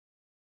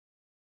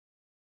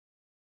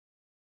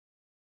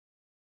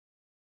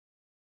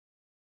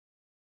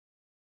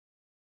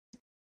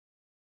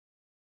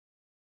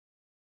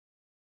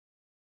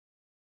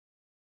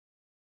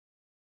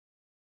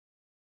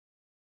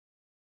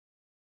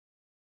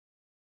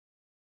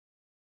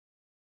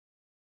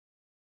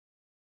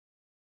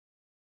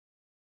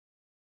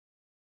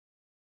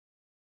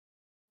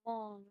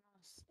 Among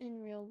Us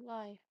in real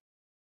life.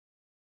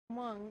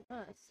 Among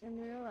Us in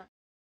real life.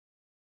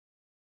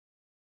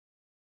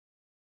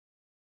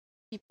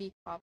 PP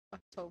Pop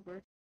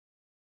October.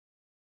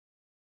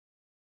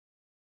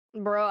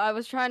 Bro, I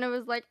was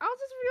like, I'll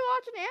just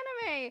rewatch an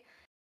anime.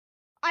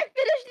 I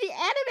finished the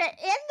anime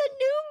and the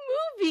new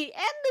movie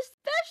and the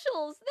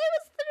specials. There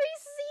was 3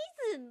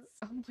 seasons.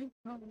 Oh my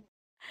god.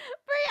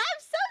 Brie, I'm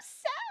so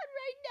sad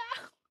right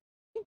now.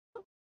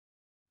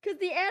 Cause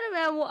the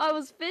anime I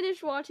was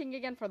finished watching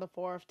again for the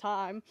 4th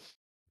time.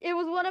 It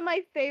was one of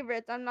my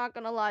favorites, I'm not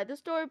gonna lie. The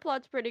story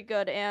plot's pretty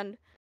good and,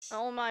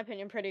 in my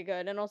opinion, pretty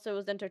good. And also it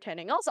was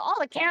entertaining. Also, all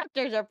the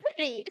characters are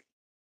pretty.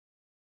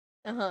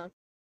 Uh-huh.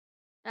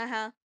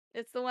 Uh-huh.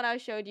 It's the one I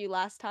showed you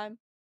last time.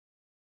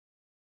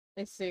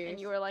 I see.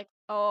 And you were like,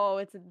 oh,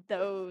 it's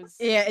those.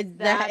 Yeah,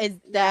 it's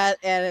that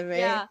anime.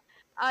 Yeah.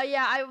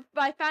 I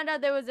found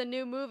out there was a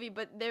new movie,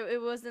 but there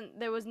was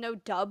no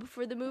dub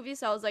for the movie,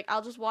 so I was like,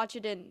 I'll just watch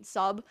it in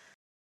sub.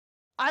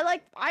 I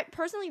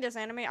personally, this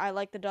anime, I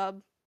like the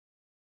dub.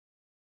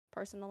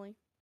 Personally.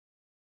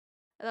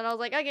 And then I was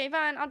like, okay,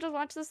 fine, I'll just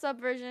watch the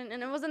sub version,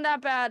 and it wasn't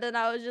that bad, and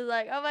I was just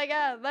like, oh my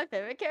god, my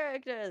favorite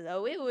characters.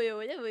 Oh,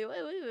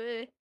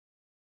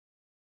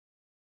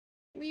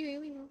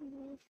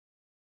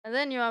 And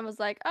then Yuan was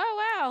like,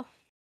 oh wow.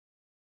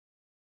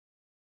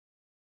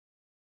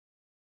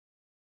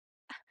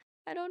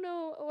 I don't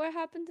know what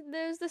happened.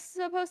 There's this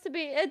supposed to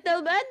be at the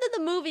end of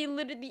the movie.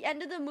 The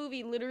end of the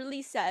movie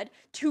literally said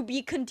to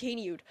be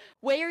continued.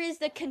 Where is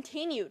the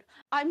continued?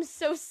 I'm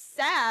so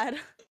sad.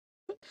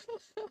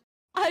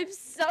 I'm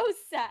so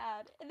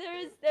sad.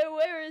 Where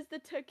is the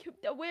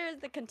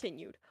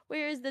continued?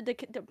 Where is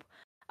the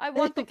I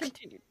want the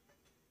continued.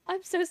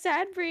 I'm so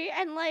sad, Brie,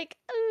 and like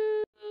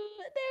there's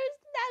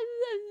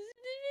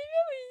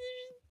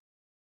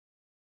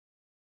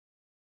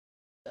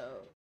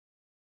So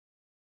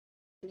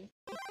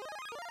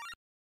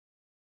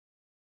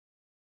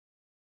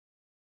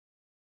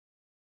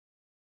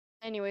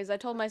Anyways, I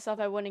told myself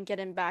I wouldn't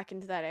get back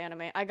into that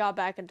anime. I got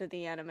back into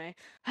the anime.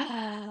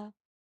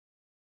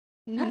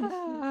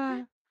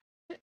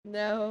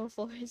 no,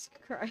 Flora's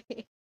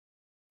crying.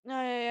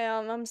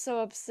 I'm so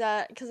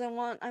upset because I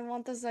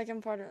want the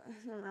second part of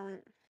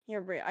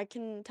here, Brie. I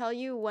can tell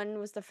you when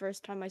was the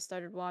first time I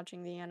started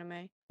watching the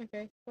anime.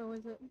 Okay, what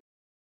was it?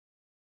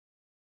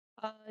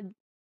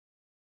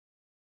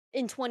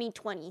 In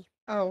 2020.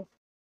 Oh.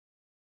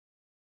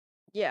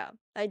 Yeah,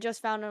 I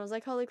just found it. I was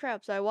like, holy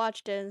crap! So I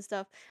watched it and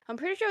stuff. I'm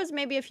pretty sure it was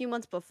maybe a few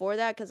months before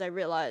that because I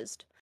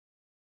realized,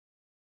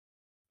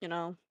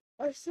 I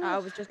was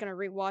just gonna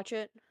rewatch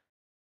it.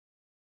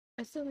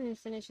 I still need to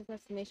finish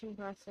Assassination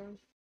Classroom.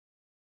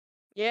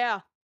 Yeah.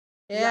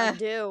 Yeah. I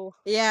do.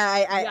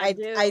 Yeah, I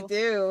do.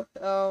 do.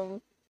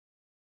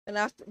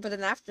 But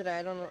then after that,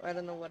 I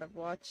don't know what I've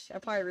watched. I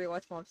probably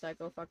rewatch Mob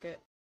Psycho. Fuck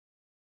it.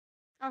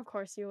 Of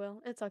course you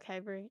will. It's okay,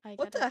 Brie.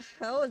 What the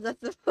hell is that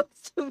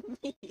supposed to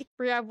mean?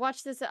 Brie, I've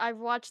watched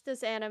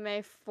this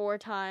anime 4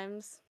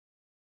 times.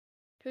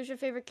 Who's your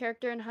favorite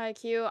character in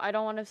Haikyuu? I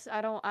don't want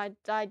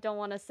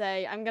to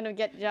say. I'm gonna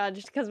get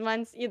judged because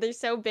mine's either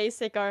so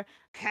basic or.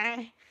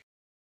 I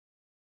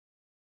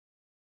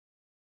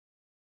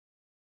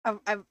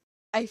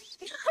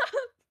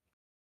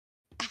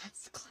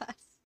ass class.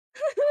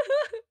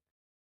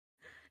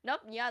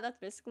 Nope. Yeah, that's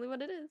basically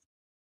what it is.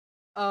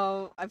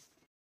 I'm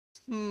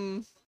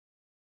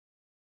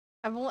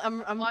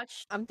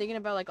thinking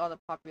about like all the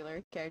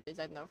popular characters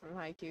I know from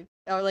Haikyuu,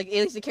 or like at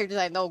least the characters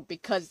I know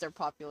because they're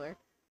popular.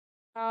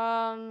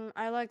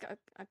 I like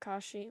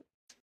Akashi.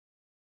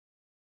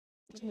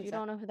 You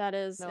don't know who that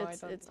is? No,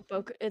 it's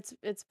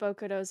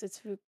Bokudo's. It's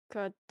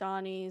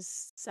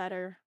Fukadani's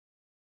setter.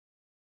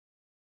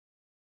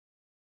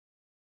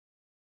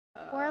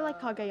 Or I like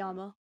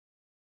Kageyama.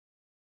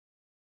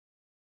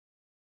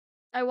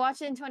 I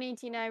watched it in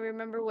 2018. I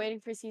remember waiting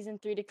for season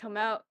 3 to come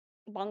out.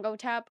 bongo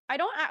tap. I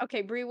don't.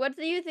 Okay, Bree, what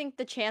do you think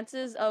the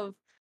chances of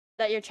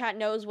that your chat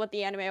knows what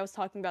the anime I was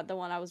talking about, the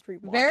one I was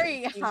rewatching?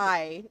 Very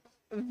high.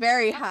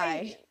 Very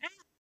high.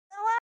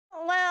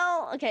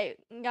 Well, okay,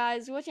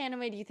 guys, which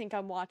anime do you think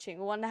I'm watching?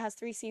 One that has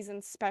 3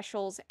 seasons,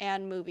 specials,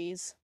 and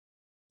movies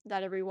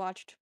that I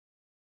rewatched.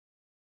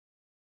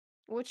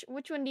 Which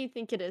one do you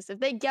think it is? If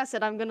they guess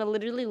it, I'm gonna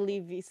literally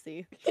leave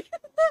VC.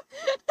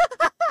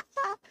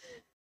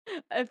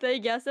 If they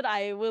guess it,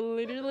 I will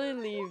literally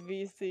leave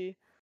VC.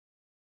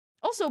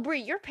 Also,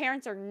 Brie, your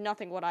parents are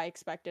nothing what I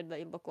expected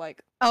they look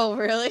like. Oh,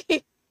 really?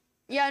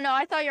 Yeah, no,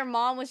 I thought your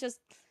mom was just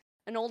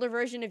an older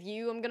version of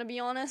you, I'm gonna be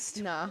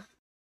honest. Nah.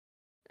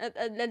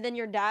 And then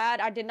your dad,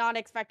 I did not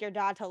expect your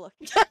dad to look.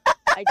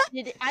 I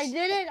didn't.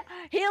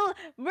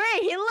 Brie,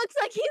 he looks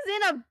like he's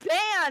in a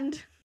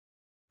band.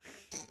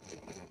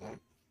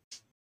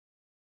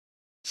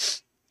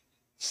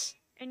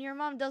 And your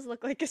mom does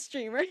look like a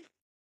streamer.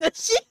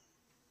 She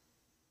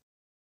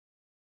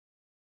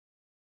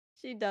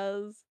She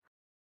does.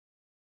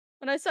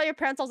 When I saw your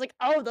parents, I was like,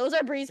 oh, those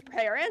are Bree's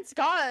parents?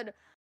 God,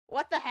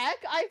 what the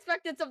heck? I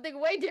expected something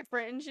way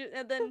different.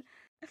 And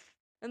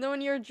then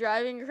when you were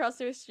driving across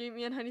the street,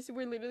 me and Honey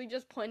were literally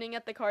just pointing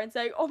at the car and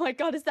saying, oh my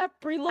god, is that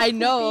Bree? I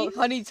know.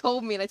 Honey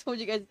told me, and I told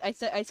you guys. I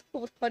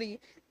told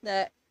Honey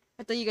that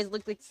I thought you guys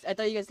looked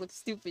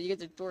stupid. You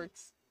guys are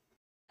dorks.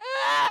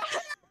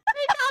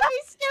 They called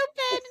me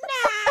stupid.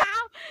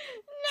 No,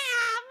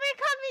 they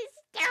called me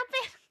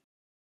stupid.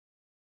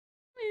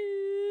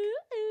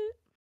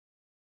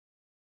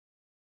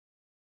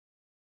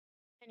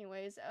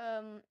 Anyways,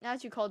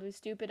 as you called me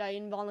stupid, I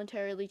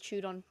involuntarily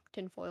chewed on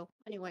tinfoil.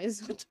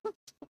 Anyways,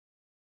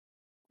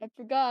 I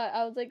forgot.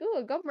 I was like, "Ooh,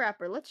 a gum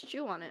wrapper. Let's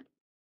chew on it."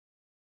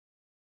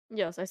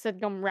 Yes, I said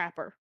gum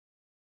wrapper.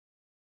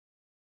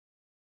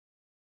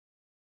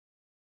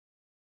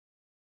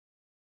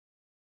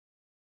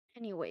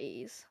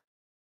 Anyways.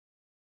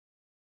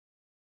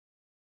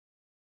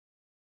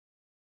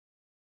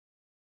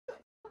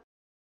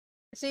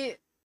 See,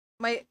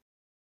 my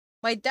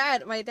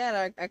dad, I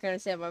can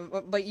understand.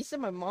 But you said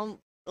my mom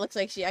looks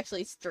like she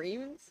actually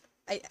streams.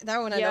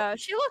 Yeah,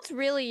 she looks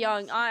really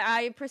young.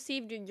 I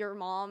perceived your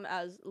mom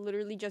as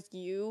literally just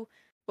you,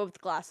 but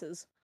with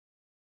glasses.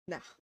 No.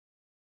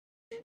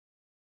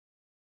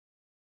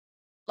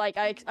 Like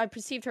I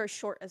perceived her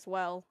short as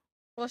well.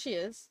 Well, she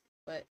is,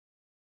 but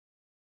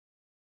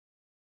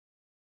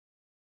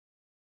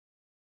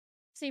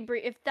see,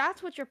 Brie, if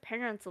that's what your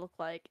parents look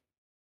like,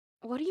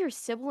 what do your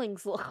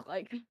siblings look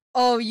like?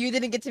 Oh, you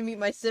didn't get to meet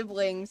my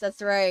siblings.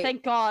 That's right.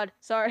 Thank God.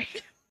 Sorry.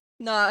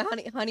 No,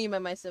 honey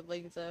met my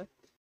siblings though.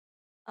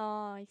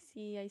 Oh, I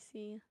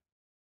see.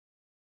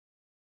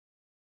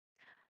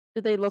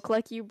 Do they look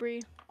like you,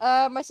 Brie?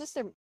 My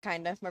sister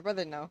kinda. My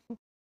brother no.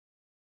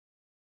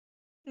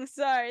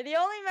 Sorry, the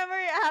only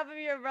memory I have of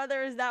your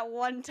brother is that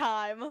one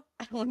time.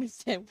 I don't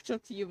understand. Which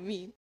one do you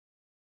mean?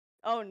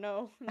 Oh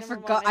no.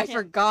 I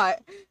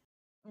forgot.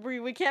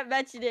 Brie, we can't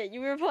mention it. You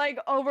were playing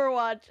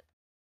Overwatch.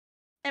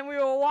 And we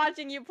were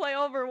watching you play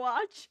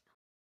Overwatch.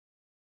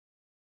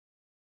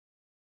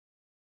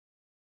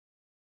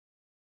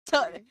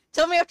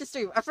 Tell me after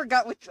stream. I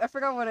forgot what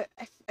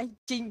I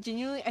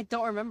genuinely I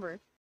don't remember.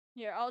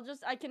 Here,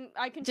 I can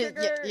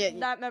trigger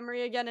that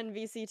memory again in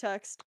VC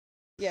text.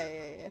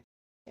 Yeah.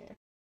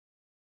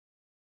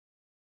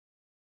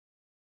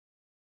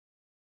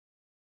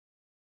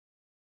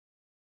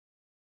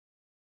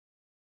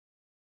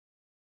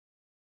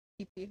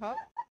 TP hop.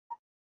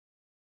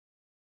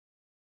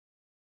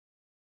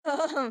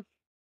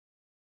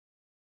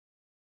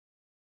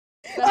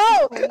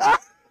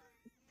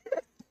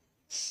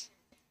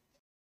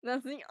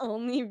 That's the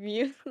only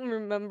view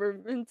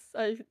remembrance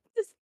I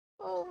just.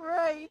 Oh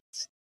right.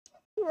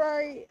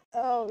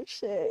 Oh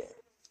shit.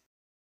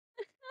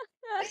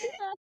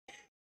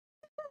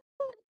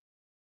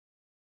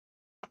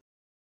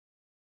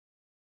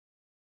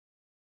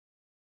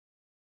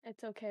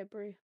 It's okay,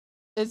 Brie.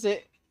 Is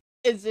it?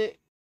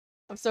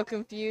 I'm so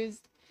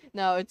confused.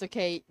 No, it's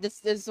okay.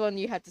 This one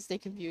you have to stay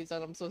confused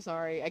on. I'm so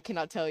sorry. I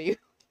cannot tell you.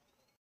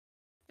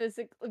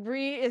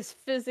 Bree is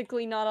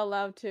physically not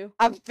allowed to.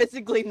 I'm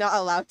physically not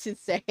allowed to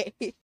say.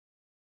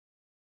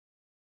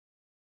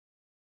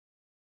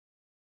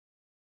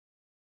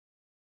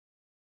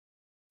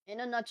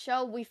 In a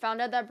nutshell, we found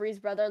out that Bree's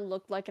brother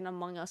looked like an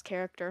Among Us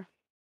character.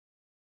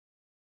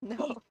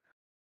 No.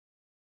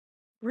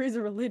 Bree's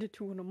related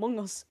to an Among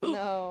Us.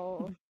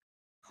 No.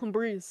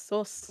 Bree is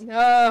sus.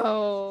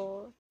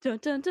 No. Dun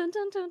dun dun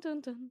dun dun dun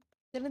dun.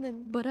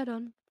 Dun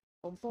Ba-da-dun.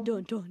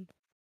 Dun dun.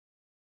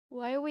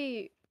 Why are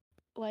we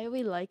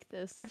like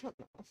this? I don't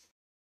know.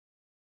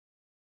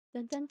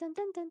 Dun dun dun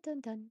dun dun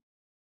dun dun.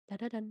 Da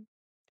da dun.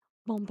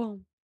 Boom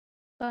boom.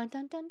 Dun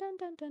dun dun dun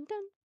dun dun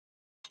dun.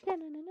 Dun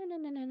dun dun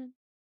dun dun dun.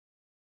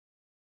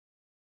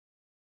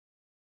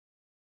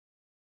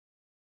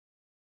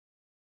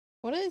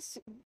 What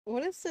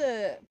is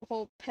the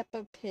whole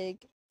Peppa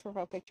Pig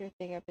profile picture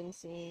thing I've been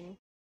seeing?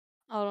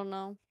 I don't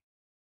know.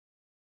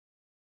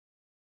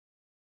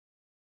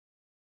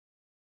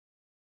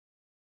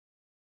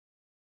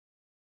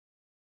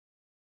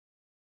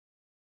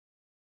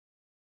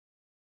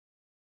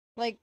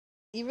 Like,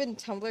 even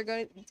Tumblr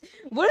going.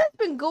 What has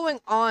been going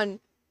on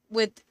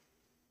with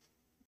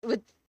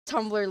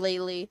Tumblr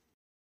lately?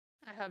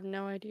 I have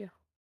no idea.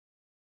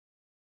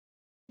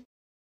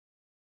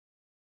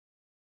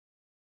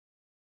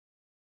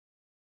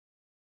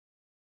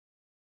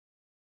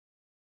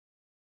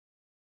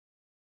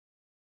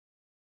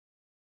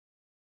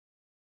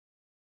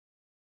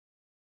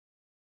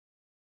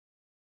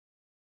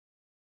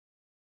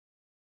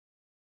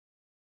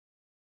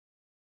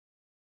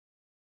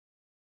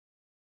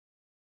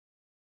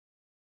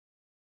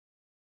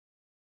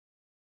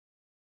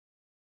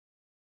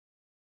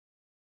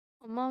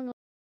 Among Us.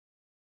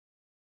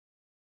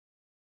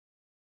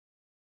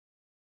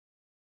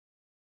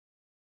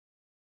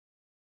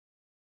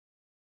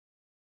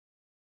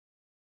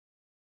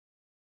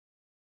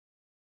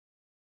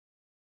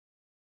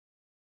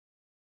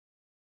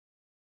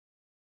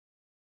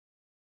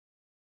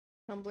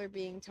 Tumblr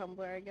being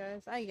Tumblr, I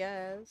guess. I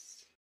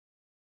guess.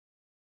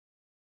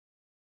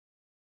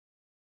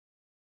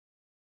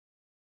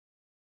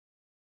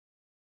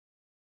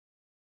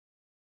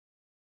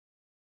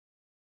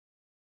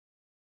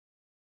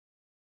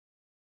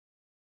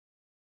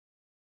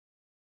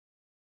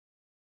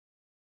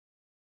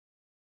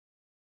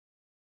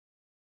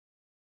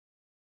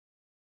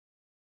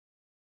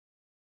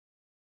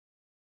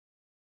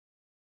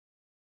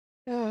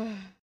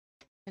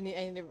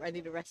 I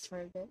need to rest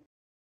for a bit.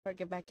 Or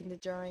get back into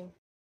drawing.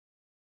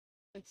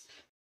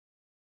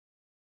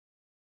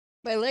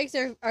 My legs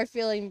are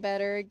feeling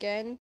better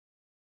again.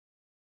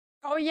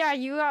 Oh yeah,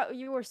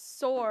 you were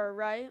sore,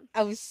 right?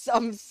 I was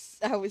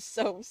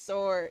so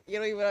sore. You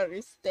don't even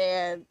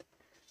understand.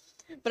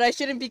 But I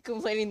shouldn't be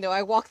complaining though.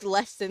 I walked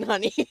less than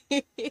Honey.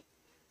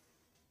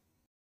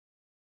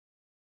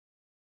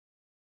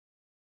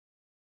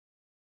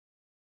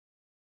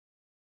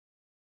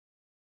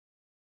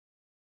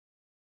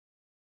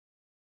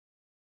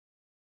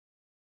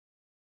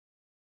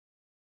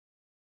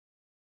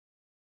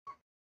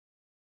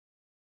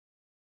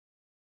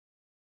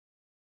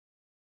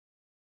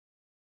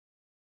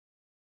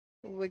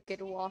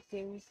 Wicked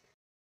walking.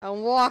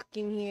 I'm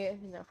walking here.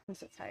 No, I'm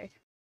so tired.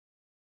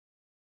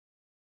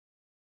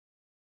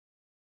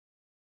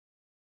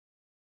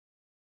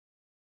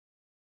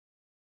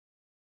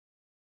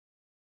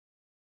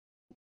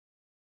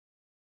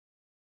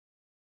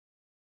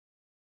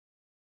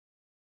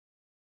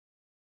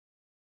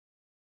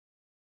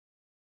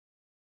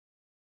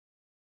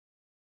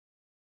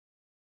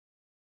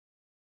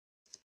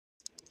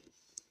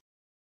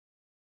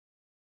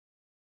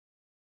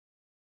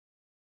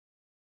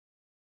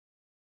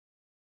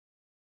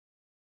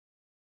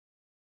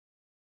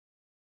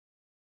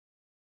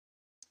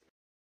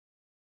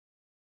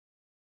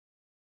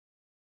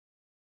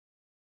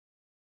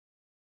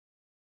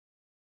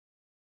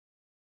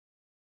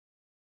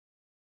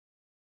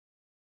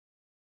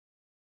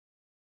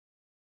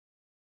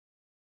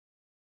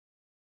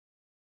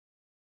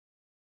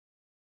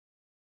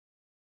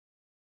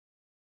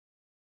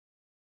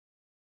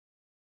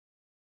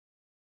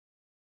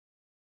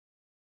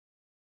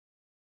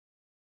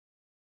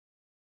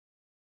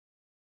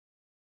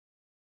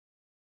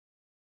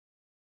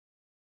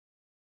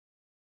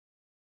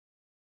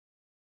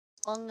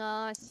 Among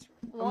Us.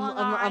 Among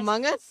Us.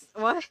 Among Us?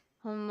 What?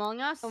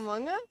 Among Us.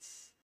 Among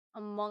Us?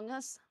 Among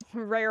Us.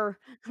 Rare,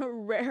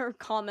 rare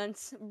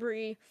comments,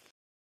 Bree.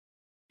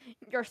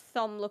 Your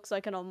thumb looks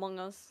like an Among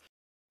Us.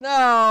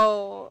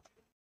 No.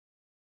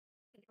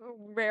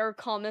 Rare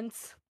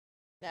comments.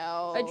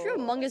 No. I drew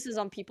Among Us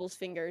on people's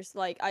fingers.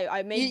 Like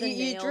I made the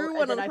nail. You drew and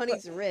one then on I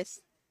Honey's put...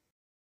 wrist.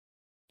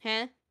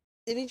 Huh?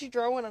 Didn't you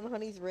draw one on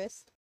Honey's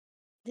wrist?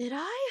 Did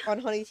I? On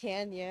Honey's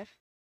hand, yeah.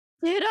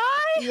 Did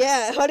I?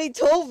 Yeah, Honey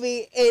told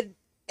me, and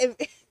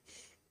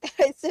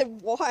I said,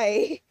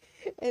 why?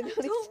 And I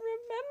Honey don't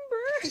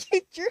remember.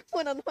 you drew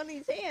one on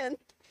Honey's hand.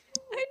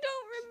 I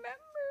don't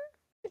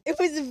remember. It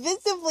was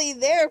visibly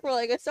there for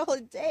like a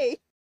solid day.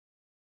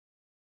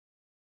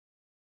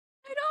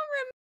 I don't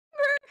remember.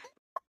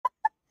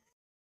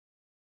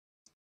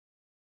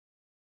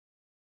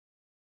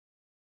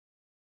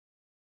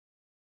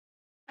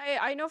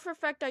 I know for a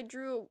fact I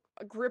drew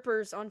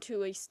grippers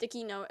onto a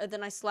sticky note and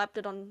then I slapped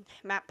it on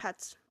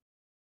MatPat's.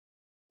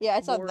 Yeah,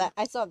 I saw board. that.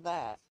 I saw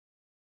that.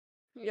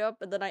 Yep,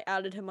 and then I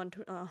added him on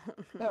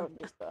No,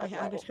 I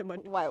added him on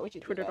why would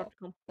you do that?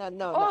 Twitter.com.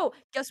 No. Oh,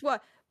 guess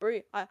what?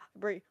 Bree,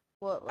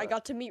 What? I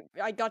got to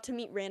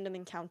meet random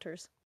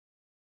encounters.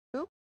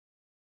 Who?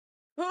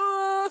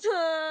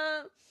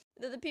 They're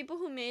the people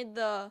who made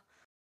the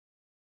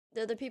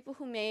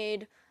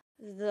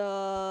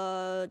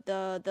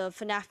the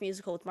FNAF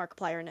musical with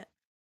Markiplier in it.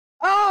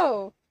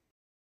 Oh,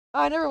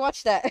 I never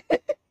watched that.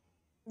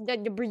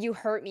 Bree, you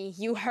hurt me.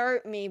 You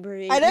hurt me,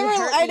 Bree. I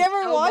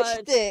never so watched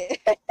much.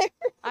 it.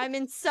 I'm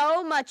in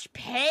so much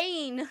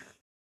pain.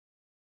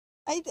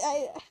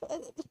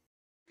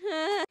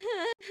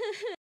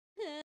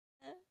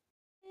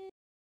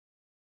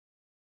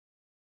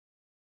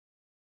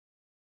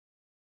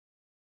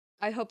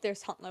 I hope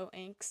there's Huntlow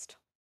angst.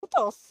 What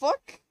the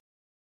fuck?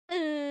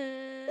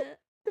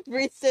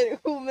 Bree said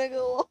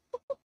Omega.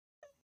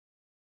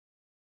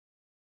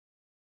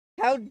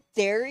 How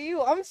dare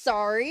you? I'm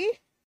sorry.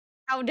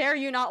 How dare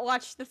you not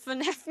watch the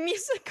FNAF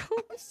musical?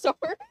 I'm sorry.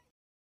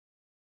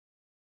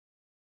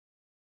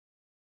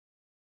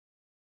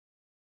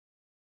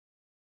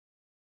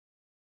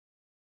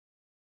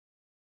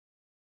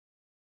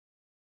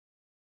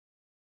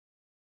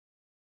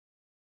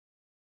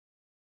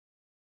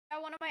 Yeah,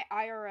 one of my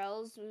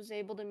IRLs was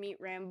able to meet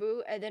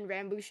Rambo, and then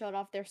Rambo showed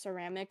off their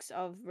ceramics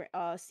of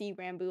C,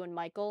 Rambo, and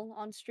Michael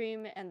on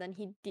stream, and then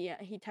he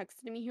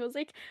texted me. He was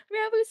like,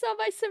 "Rambo saw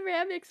my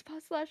ceramics."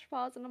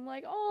 /pause, and I'm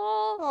like,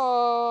 "Oh."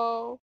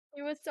 Oh.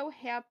 He was so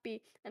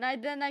happy, and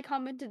I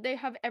commented, "They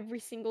have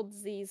every single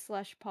disease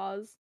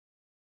 /pause."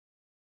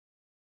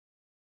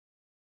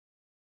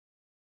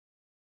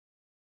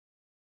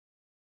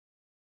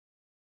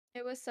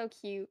 It was so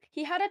cute.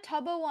 He had a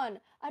Tubbo one.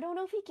 I don't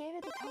know if he gave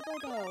it to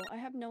Tubbo though. I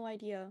have no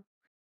idea.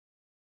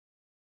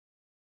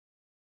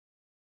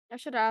 I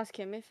should ask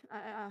him if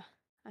I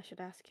should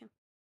ask him.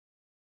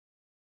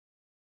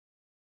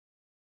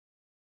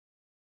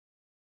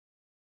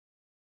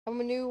 I'm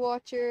a new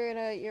watcher,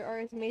 and your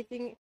art is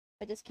amazing.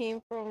 I just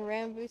came from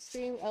Rambo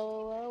stream.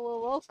 LOL.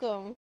 Well,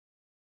 welcome.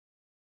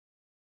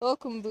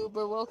 Welcome,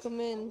 Boober. Welcome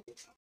in.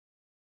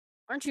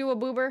 Aren't you a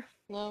boober?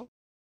 No.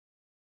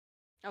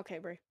 Okay,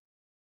 Brie.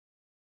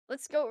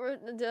 Let's go.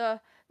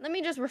 Let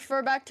me just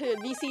refer back to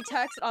VC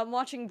text. I'm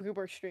watching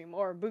Boober stream,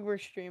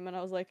 and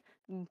I was like,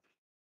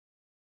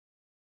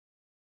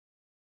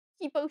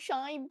 "Keepo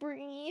shy,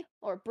 Brie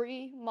or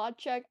Brie mod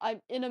check.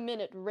 I'm in a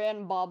minute.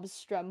 Ran Bob's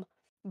stream.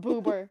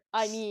 Boober.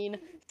 I mean,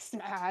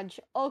 Smash.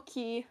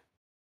 Okay."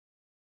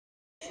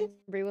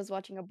 Brie was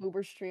watching a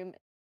Boober stream.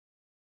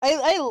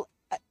 I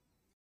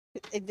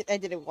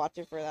didn't watch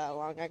it for that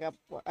long. I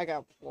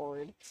got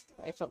bored.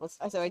 I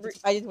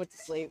just went to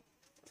sleep.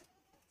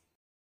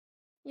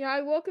 Yeah,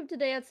 I woke up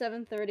today at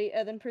 7:30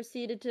 and then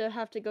proceeded to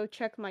have to go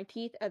check my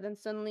teeth, and then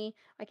suddenly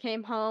I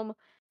came home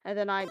and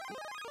then I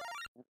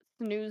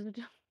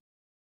snoozed.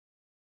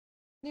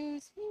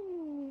 News.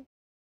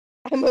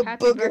 I'm a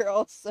Happy booger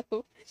also.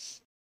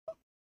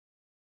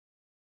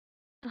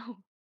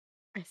 Oh,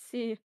 I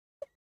see.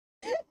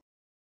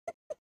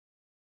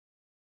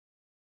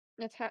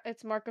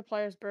 It's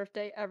Markiplier's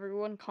birthday.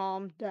 Everyone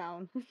calm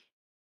down.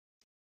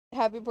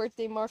 Happy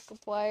birthday,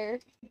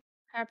 Markiplier.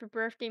 Happy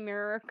birthday,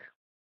 Merrick.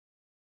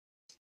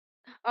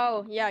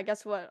 Oh, yeah,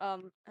 guess what?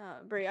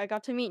 Brie, I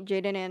got to meet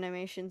Jaden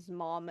Animation's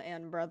mom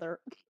and brother.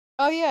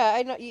 Oh yeah,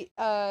 I know you.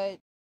 I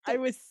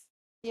was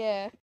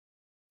Yeah.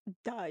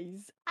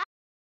 dies.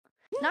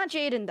 Not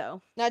Jaden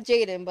though. Not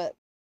Jaden, but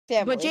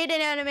family. But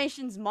Jaden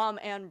Animation's mom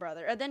and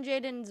brother. And then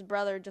Jaden's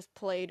brother just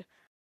played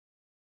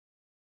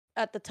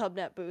at the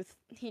Tubnet booth.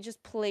 He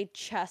just played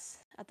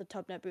chess at the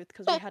Tubnet booth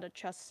because we had a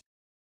chess.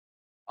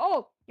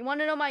 Oh, you want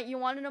to know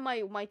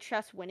my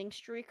chess winning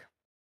streak,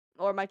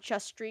 or my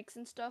chess streaks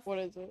and stuff? What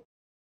is it?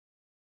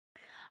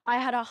 I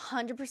had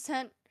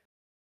 100%.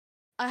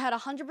 I had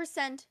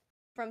 100%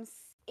 from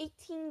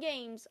 18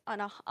 games on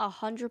a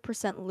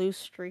 100% lose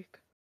streak.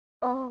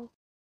 Oh.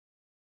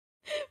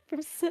 From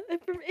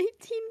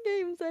 18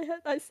 games, I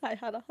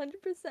had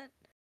 100%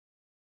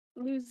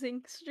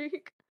 losing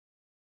streak.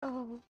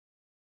 Oh.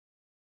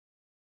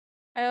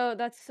 Oh,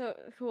 that's so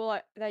cool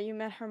that you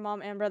met her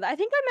mom and brother. I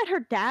think I met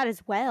her dad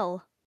as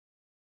well.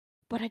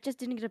 But I just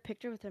didn't get a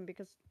picture with him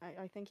because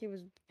I think he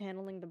was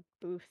handling the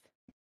booth.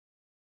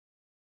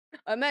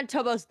 I met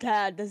Tubbo's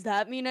dad. Does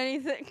that mean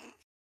anything?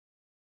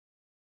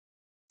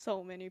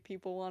 So many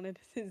people wanted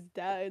his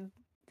dad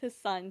to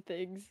sign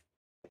things.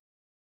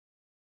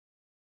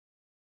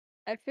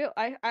 I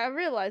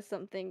realized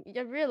something.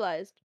 I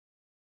realized.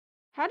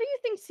 How do you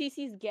think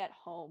CCs get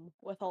home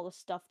with all the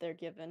stuff they're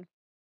given?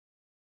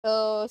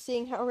 Oh,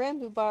 seeing how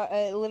Rambo bought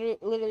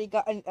literally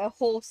got a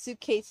whole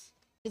suitcase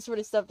just for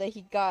the stuff that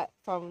he got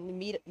from the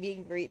meet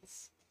and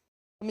greets.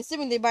 I'm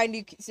assuming they buy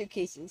new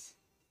suitcases,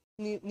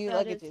 new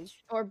luggages,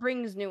 or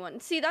brings new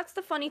ones. See, that's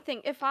the funny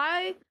thing. If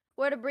I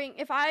were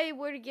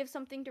to give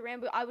something to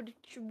Rambo, I would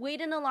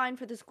wait in a line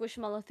for the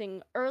Squishmallow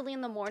thing early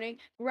in the morning,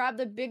 grab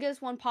the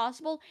biggest one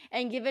possible,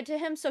 and give it to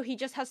him so he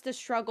just has to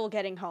struggle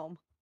getting home.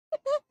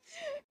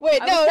 Wait,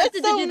 no, that's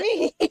so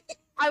mean.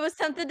 I was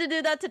tempted to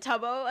do that to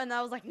Tubbo, and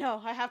I was like,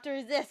 no, I have to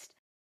resist.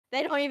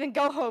 They don't even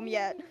go home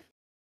yet.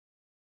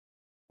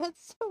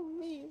 That's so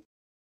mean.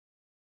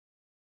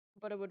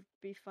 But it would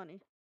be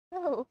funny.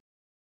 No.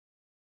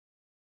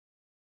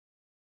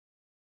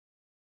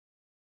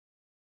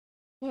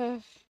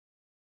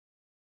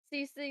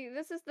 See,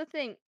 this is the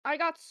thing. I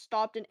got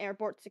stopped in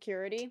airport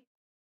security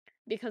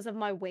because of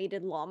my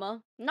weighted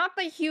llama. Not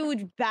the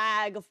huge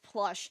bag of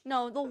plush.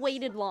 No, the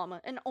weighted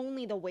llama, and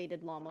only the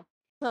weighted llama.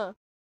 Huh.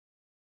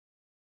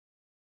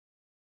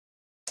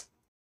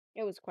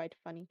 It was quite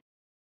funny.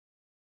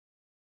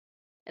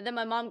 And then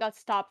my mom got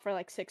stopped for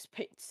like six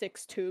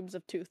tubes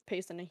of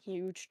toothpaste and a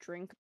huge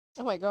drink.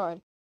 Oh my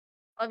god.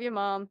 Love your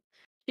mom.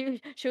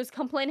 She was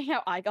complaining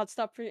how I got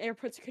stopped for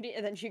airport security,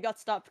 and then she got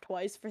stopped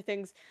twice for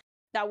things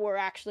that were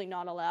actually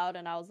not allowed,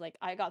 and I was like,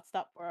 I got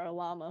stopped for a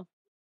llama.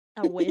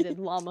 A weighted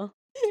llama.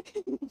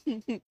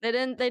 They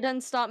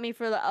didn't stop me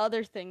for the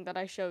other thing that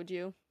I showed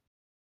you.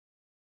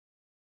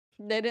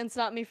 They didn't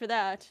stop me for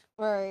that.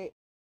 Right.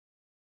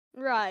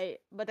 Right,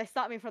 but they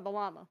stopped me for the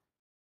llama.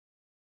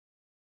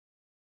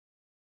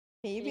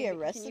 Can you be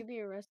arrested? Can you be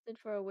arrested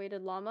for a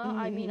weighted llama?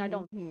 I mean, I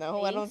don't.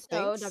 No, I don't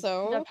think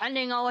so.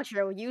 Depending on what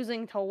you're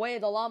using to weigh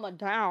the llama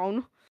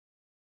down,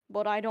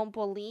 but I don't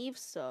believe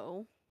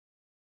so.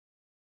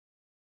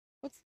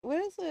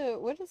 What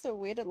does a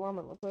weighted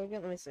llama look like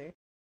again? Let me see.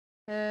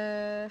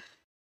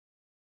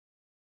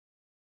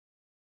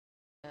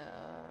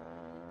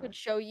 Could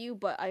show you,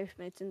 but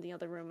it's in the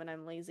other room and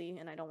I'm lazy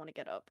and I don't want to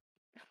get up.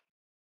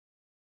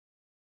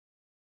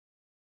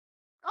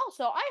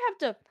 Also, I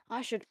have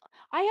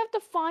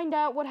to find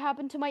out what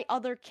happened to my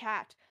other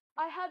cat.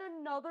 I had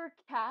another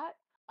cat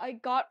I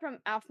got from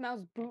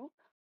Afmau's booth,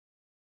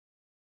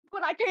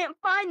 but I can't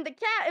find the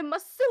cat in my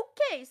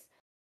suitcase.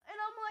 And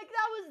I'm like,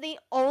 that was the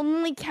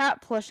only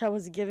cat plush I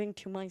was giving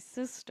to my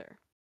sister.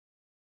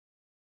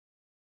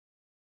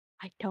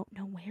 I don't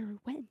know where it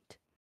went.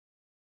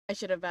 I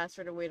should have asked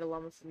for the weighted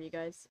llama from you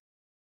guys.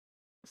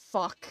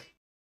 Fuck.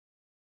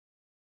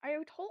 I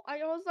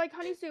was like,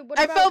 Honey Soup, what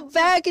I about felt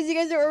bad because you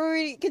guys are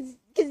already because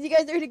you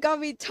guys already got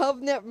me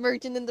Tubnet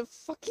merch and then the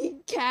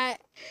fucking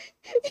cat.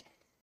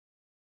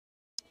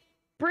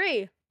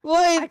 Bree?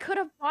 What? I could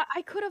have bought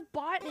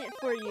it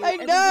for you. I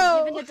and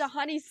know. then given it to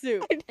Honey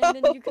Soup. I know.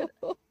 And then you could.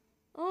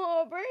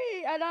 Oh,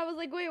 Bree! And I was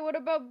like, wait, what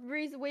about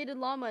Bree's weighted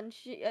llama? And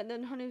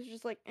then Honey was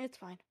just like, it's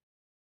fine.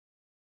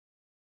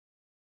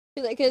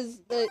 Because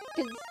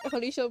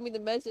Honey showed me the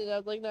message, I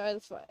was like, no,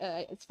 it's fine,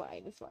 it's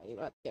fine, you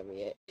don't have to give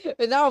me it.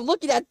 And now I'm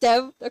looking at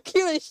them, they're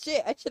cute as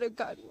shit, I should have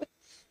gotten one.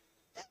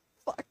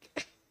 Fuck.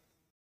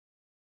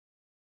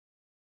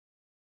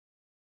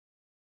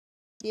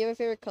 Do you have a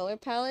favorite color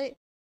palette?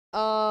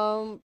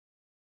 Blue,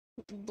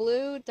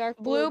 dark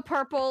Blue,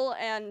 purple,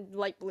 and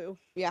light blue.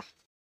 Yeah.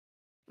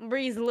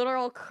 Bree's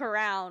literal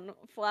crown,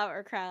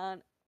 flower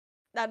crown.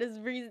 That is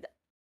Bree's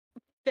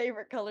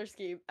favorite color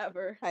scheme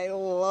ever. I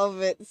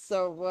love it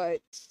so much.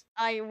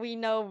 We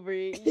know,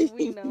 Bree.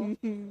 We know.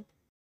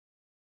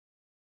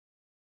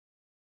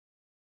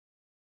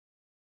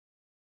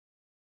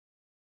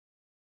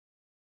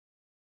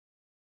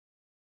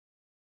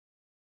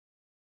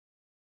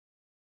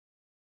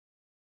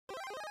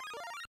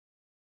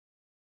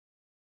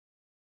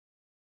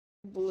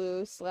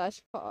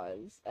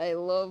 Blue/pause. I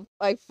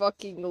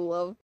fucking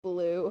love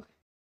blue.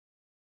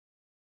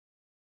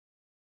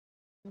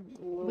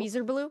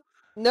 Weezer blue?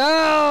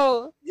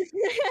 No!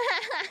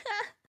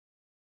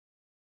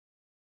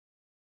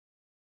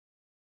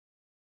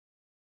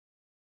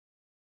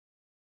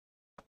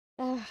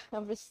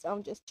 I'm just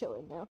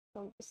chilling now.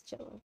 I'm just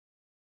chilling.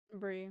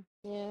 Bree.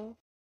 Yeah.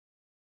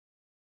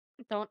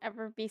 Don't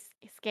ever be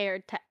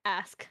scared to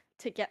ask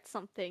to get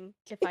something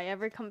if I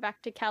ever come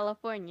back to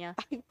California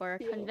for a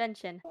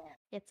convention.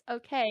 It's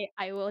okay.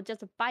 I will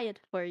just buy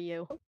it for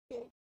you.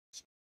 Okay.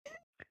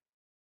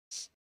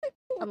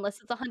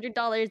 Unless it's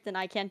 $100, then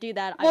I can't do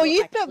that. Well,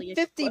 you spent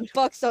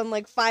 $50 on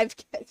like five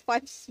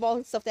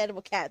small stuffed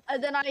animal cats.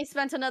 And then I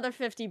spent another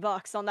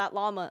 $50 on that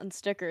llama and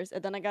stickers,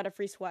 and then I got a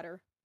free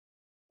sweater.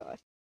 Gosh.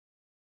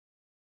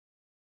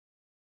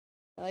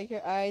 I like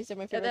your eyes. They're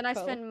my favorite. And then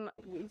color. I spent.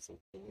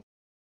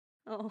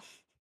 Oh,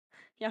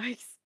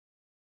 yikes!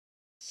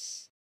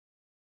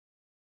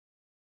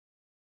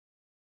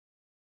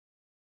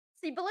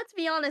 See, but let's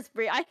be honest,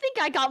 Brie. I think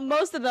I got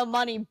most of the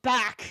money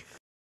back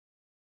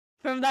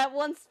from that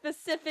one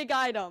specific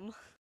item.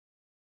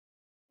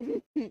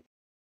 And we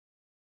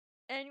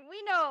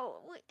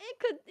know it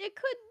could,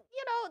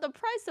 the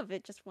price of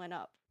it just went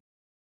up.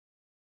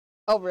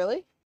 Oh,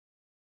 really?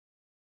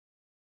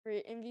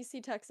 In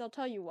VC text, I'll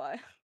tell you why.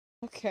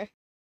 Okay.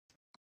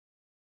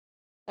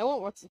 I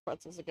want What's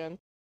Pretzels again.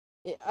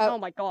 Yeah, oh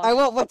my god. I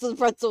want What's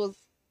Pretzels.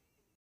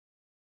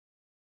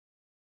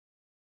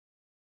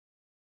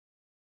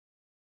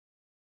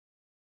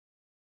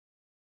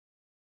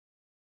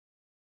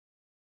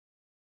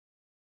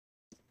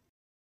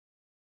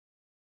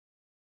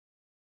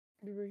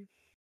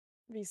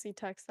 VC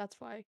text, that's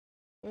why.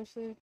 Let's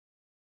see.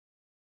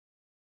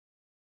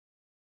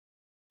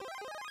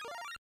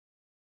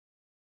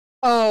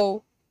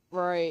 Oh,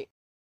 right.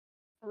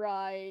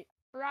 Right.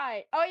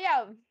 Oh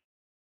yeah.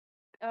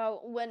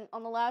 When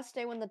on the last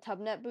day when the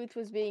Tubnet booth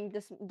was being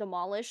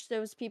demolished, there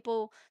was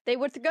people, they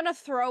were gonna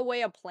throw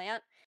away a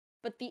plant,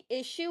 but the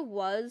issue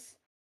was,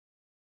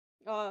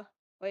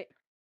 wait.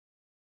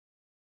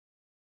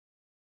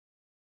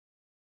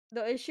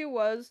 The issue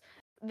was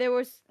there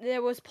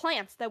was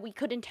plants that we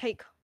couldn't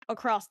take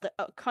across the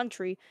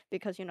country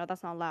because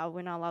that's not allowed.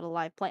 We're not allowed to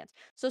live plants.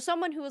 So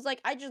someone who was like,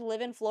 I just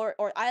live in Florida,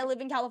 or I live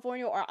in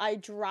California, or I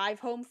drive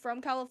home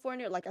from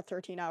California, like a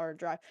 13-hour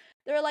drive.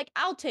 They were like,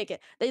 I'll take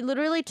it. They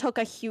literally took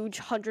a huge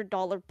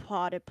 $100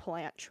 potted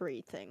plant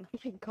tree thing. Oh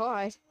my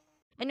god.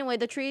 Anyway,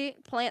 the tree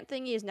plant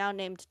thingy is now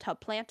named Tub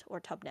Plant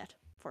or Tubnet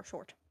for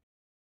short.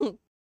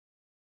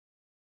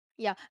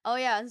 Yeah. Oh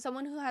yeah, and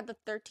someone who had the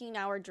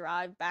 13-hour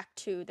drive back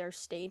to their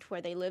state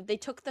where they live, they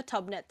took the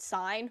Tubnet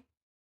sign.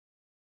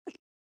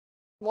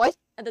 What?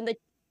 And then they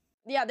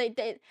Yeah, we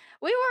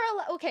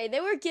were okay.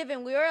 They were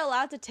given. We were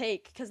allowed to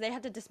take because they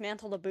had to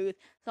dismantle the booth.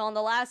 So on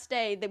the last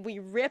day, that we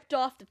ripped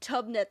off the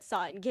Tubnet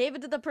sign, gave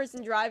it to the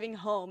person driving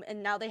home,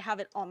 and now they have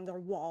it on their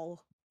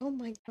wall. Oh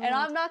my god. And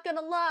I'm not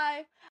gonna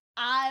lie,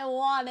 I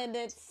wanted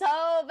it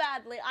so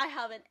badly. I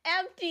have an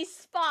empty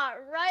spot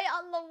right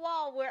on the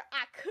wall where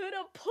I could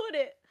have put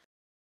it.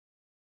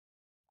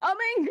 I'm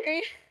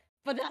angry,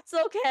 but that's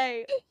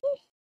okay.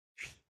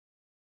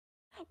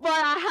 But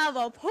I have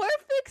a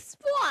perfect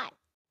spot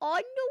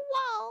on the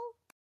wall.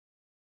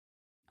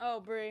 Oh,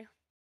 Brie.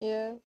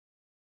 Yeah.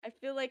 I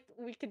feel like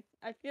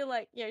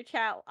your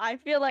chat. I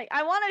feel like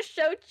I want to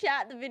show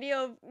chat the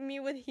video of me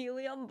with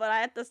helium, but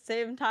at the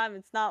same time,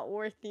 it's not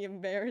worth the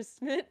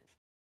embarrassment.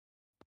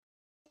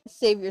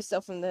 Save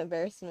yourself from the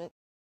embarrassment.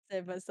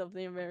 Save myself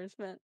the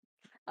embarrassment.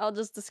 I'll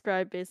just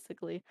describe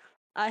basically.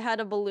 I had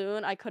a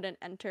balloon I couldn't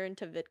enter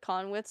into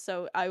VidCon with,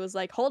 so I was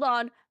like, hold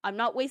on, I'm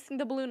not wasting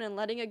the balloon and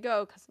letting it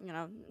go, because,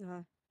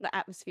 the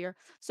atmosphere.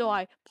 So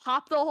I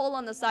popped the hole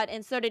on the side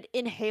and started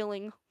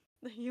inhaling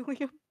the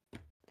helium.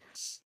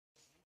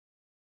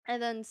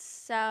 And then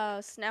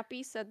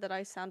Snappy said that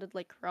I sounded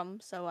like Crumb,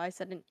 so I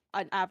said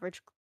an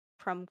average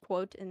Crumb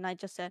quote, and I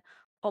just said,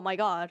 oh my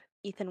god,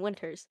 Ethan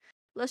Winters.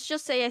 Let's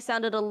just say I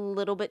sounded a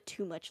little bit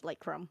too much like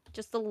Crumb.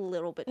 Just a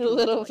little bit too much. A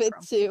little bit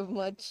too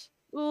much.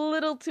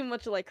 Little too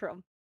much like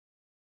Crumb.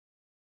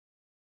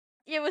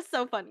 It was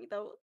so funny,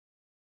 though.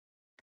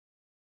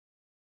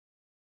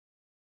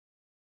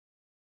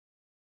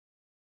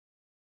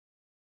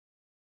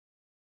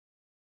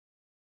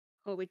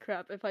 Holy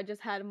crap, if I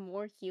just had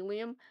more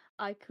helium,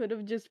 I could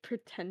have just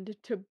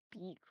pretended to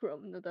be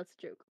Crumb. No, that's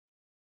a joke.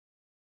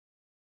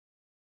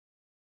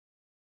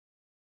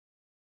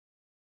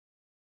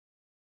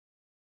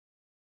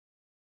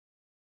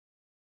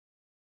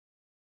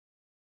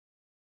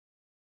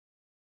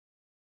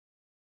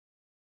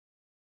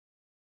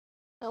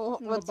 I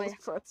want But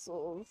Wetzel's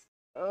pretzels.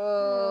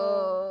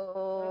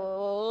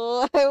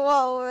 Oh, I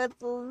want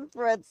Wetzel's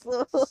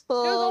pretzels. Just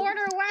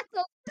order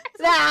Wetzel's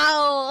pretzels!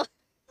 No!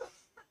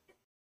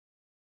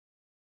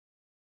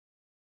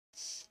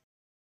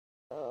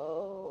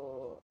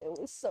 Oh, it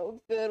was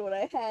so good when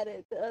I had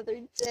it the other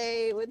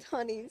day with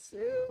honey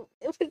soup.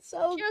 It was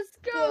so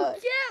Just go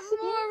good. get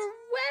more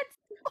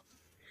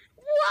Wetzel's!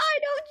 Why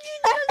don't you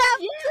just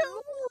get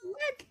more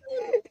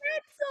Wetzel's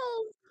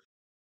pretzels?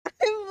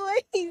 I'm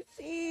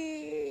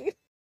lazy.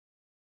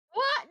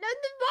 What?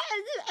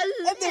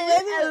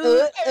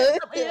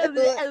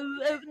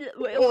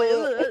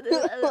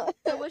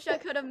 I wish I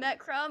could have met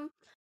Crumb.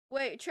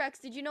 Wait, Trex,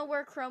 did you know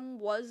where Crumb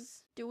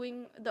was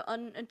doing the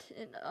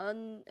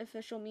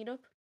unofficial meetup?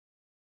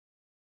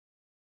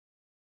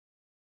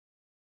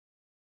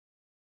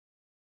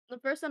 The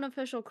first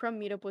unofficial Crumb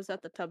meetup was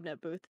at the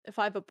Tubnet booth. If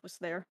Ivup was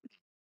there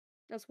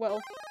as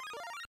well.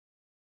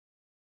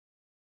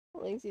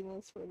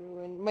 Laziness for the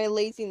win. My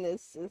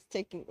laziness is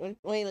taking.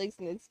 My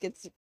laziness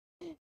gets.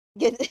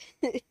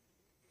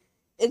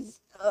 It's.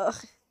 Ugh.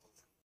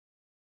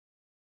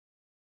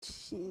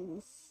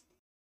 Jeez.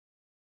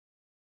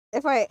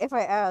 If I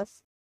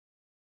ask,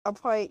 I'll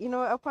probably. You know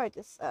what? I'll probably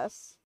just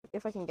ask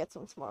if I can get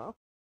some tomorrow.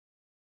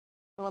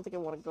 I don't think I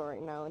want to go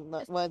right now and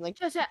not. Well, like.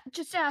 Just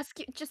ask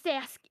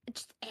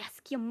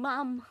your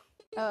mom.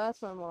 I'll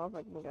ask my mom if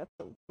I can get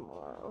some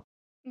tomorrow.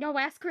 No,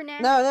 ask her now.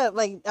 No,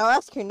 like I'll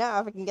ask her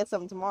now if I can get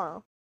some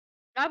tomorrow.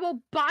 I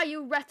will buy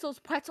you Wetzel's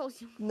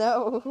pretzels.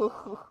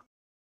 No.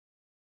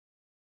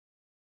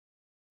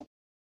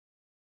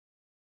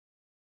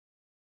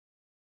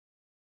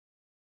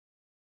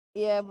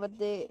 Yeah, but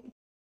they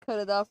cut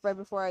it off right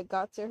before I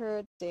got to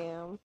her.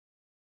 Damn.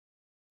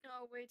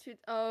 No, way too.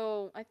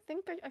 Oh, I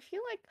think I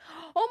feel like.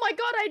 Oh my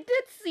god, I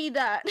did see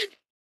that.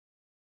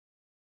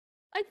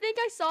 I think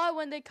I saw it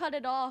when they cut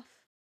it off.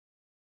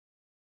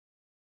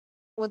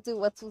 What do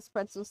Wetzel's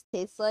pretzels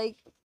taste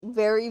like?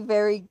 Very,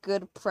 very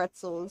good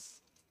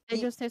pretzels. They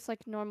just taste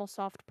like normal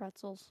soft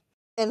pretzels.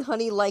 And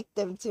Honey liked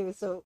them too,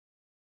 so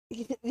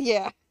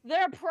yeah.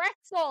 They're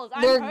pretzels.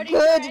 They're I'm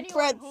good sure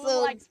pretzels.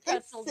 Who likes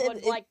pretzels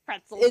would like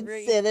pretzels.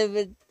 It's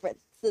cinnamon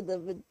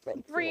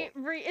pretzel.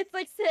 Brie, it's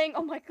like saying,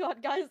 "Oh my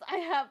god, guys, I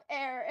have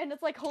air," and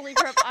it's like, "Holy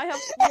crap, I have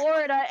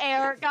Florida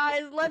air,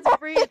 guys. Let's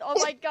breathe." Oh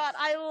my god,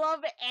 I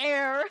love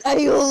air. I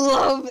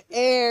love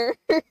air.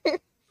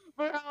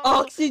 Bro,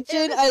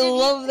 Oxygen, I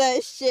love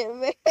that shit,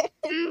 man.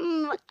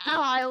 Oh,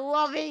 I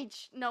love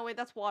H. No, wait,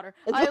 that's water.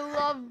 I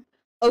love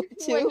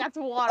O2. Wait, that's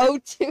water.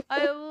 O2.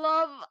 I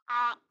love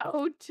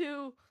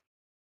O2.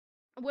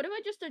 What if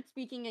I just start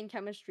speaking in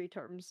chemistry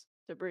terms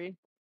to Brie?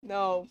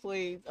 No,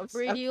 please.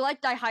 Brie, do you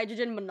like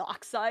dihydrogen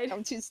monoxide?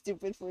 I'm too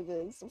stupid for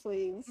this,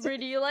 please. Brie,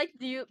 do you like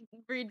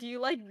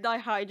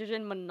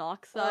dihydrogen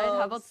monoxide? Oh,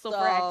 How about sulfur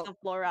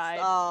hexafluoride?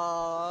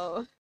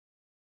 Oh.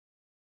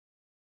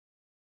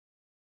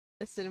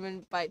 The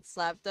cinnamon bite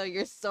slap though.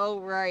 You're so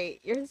right.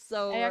 You're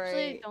so right. I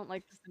actually don't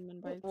like the cinnamon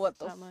bites what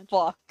the that much.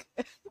 Fuck?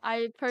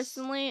 I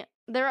personally,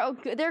 they're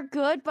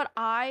good, but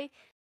I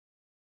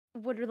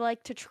would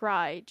like to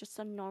try just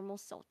a normal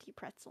salty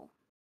pretzel.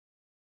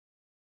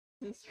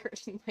 This is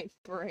hurting my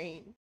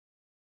brain.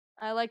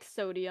 I like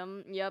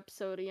sodium. Yep,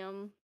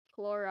 sodium.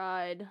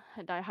 Chloride,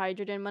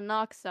 dihydrogen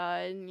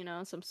monoxide, you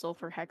know, some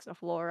sulfur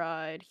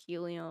hexafluoride,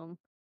 helium,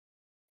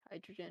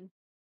 hydrogen.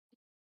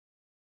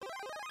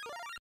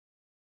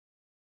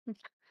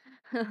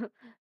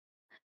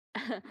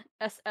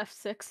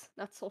 SF6,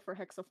 that's sulfur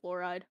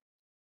hexafluoride.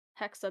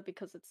 Hexa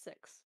because it's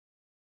 6.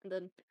 And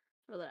then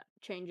for that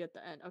change at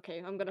the end.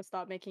 Okay, I'm gonna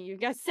stop making you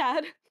guys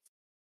sad.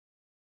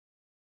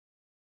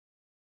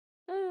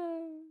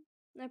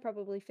 I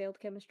probably failed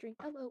chemistry.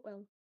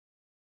 LOL.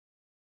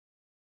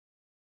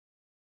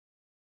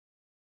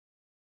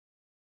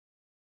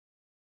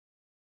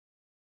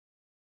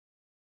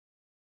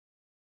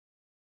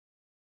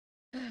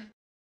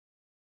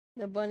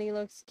 The bunny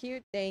looks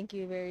cute. Thank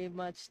you very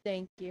much.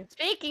 Thank you.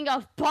 Speaking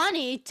of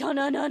bunny,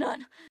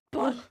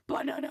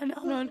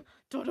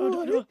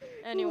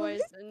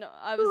 anyways, no,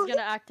 I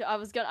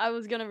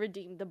was gonna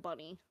redeem the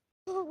bunny.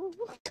 Oh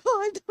my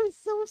god, that was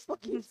so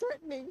fucking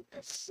threatening.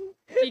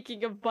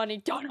 Speaking of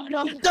bunny,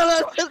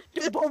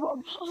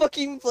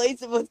 fucking plays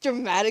the most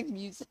dramatic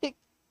music.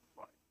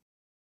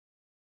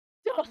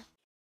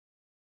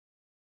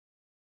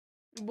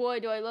 Boy,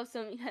 do I love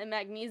some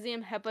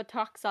magnesium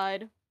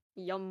hepatoxide.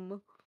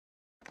 Yum.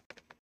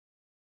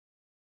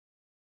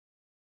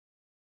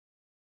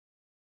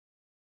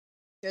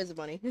 There's a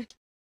bunny.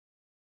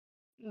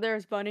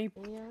 There's bunny.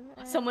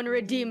 Yeah. Someone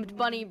redeemed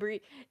bunny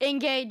breed.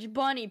 Engage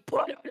bunny.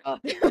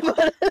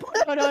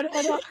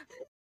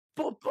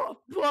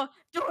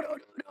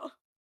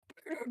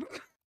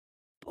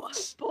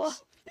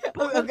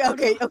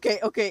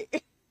 Okay.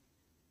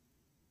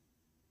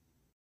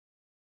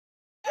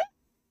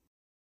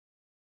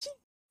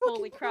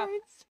 Holy crap.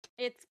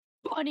 It's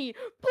bunny.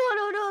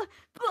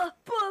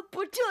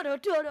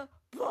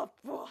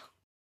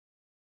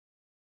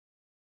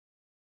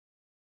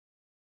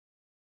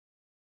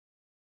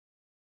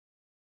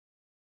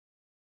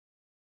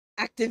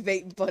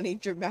 Activate bunny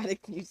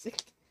dramatic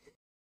music.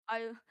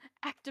 I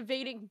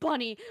activating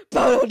bunny.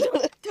 But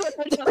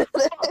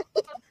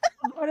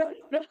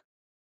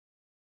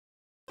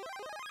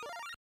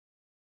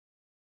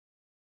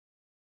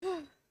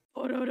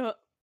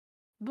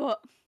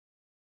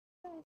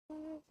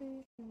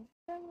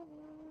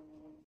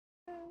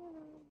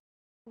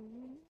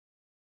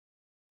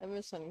I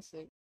miss Sunny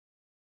Sick.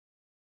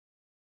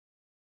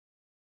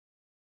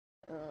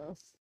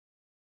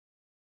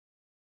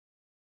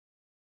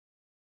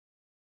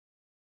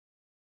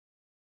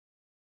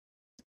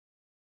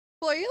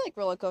 Well, you like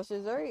roller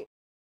coasters, right?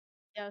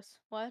 yes.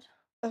 What?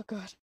 Oh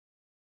god.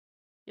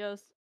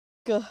 Yes.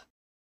 Gah.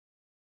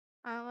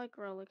 I like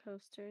roller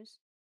coasters.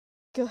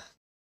 Gah.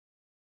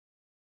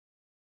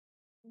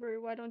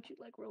 Bru, why don't you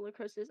like roller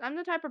coasters? I'm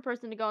the type of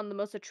person to go on the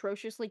most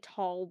atrociously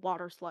tall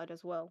water slide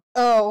as well.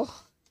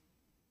 Oh.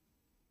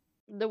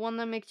 The one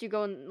that makes you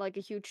go in like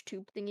a huge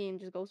tube thingy and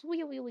just goes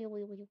wheel wheel wheel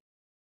wheel wheel.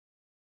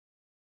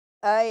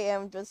 I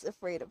am just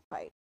afraid of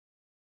height.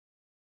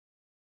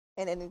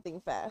 And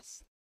anything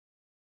fast.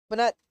 But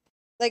not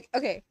like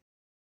okay.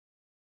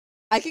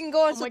 I can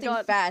go on something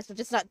fast, but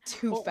just not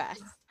too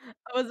fast.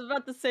 I was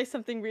about to say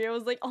something weird. I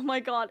was like, oh my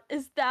god,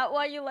 is that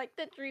why you like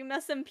the Dream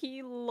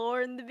SMP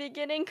lore in the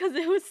beginning? Because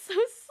it was so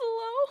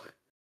slow.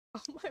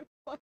 Oh my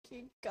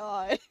fucking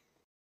god.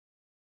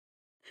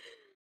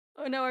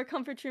 Oh no, our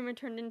comfort streamer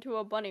turned into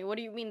a bunny. What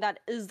do you mean that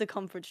is the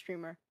comfort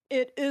streamer?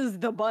 It is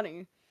the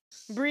bunny.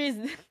 Breeze.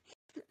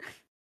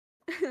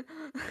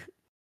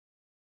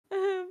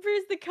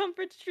 Breeze the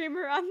comfort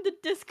streamer. I'm the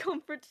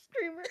discomfort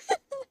streamer.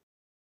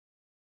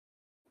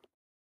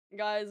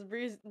 Guys,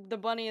 Breeze, the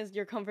bunny is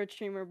your comfort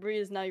streamer.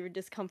 Breeze is now your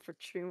discomfort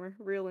streamer.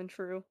 Real and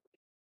true.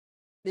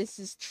 This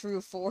is true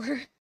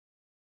for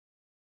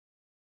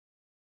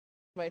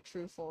my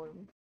true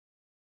form.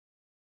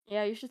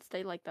 Yeah, you should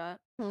stay like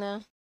that.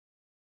 No.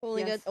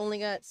 Only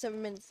got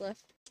 7 minutes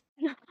left.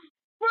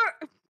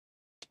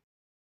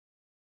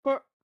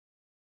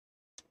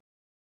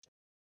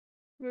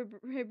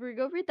 Hey, Brie,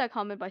 go read that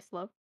comment by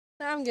Slow.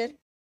 No, I'm good.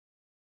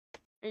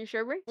 Are you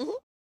sure, Brie? Mhm.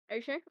 Are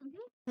you sure?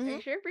 Are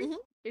you sure, Brie? Mhm. Are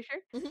you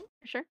sure? Mhm. Are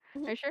you sure?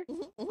 Are you sure?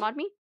 Mhm. Mod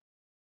me?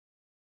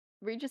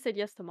 Brie just said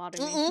yes to modding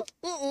me.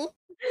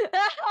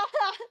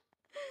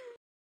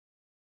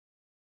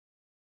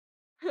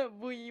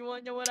 Boo, you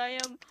wanna know what I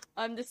am?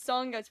 I'm the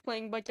song that's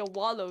playing by the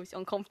Wallows.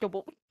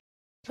 Uncomfortable.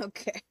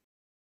 Okay.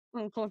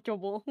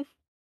 Uncomfortable.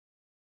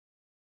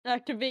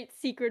 Activate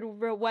secret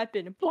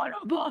weapon.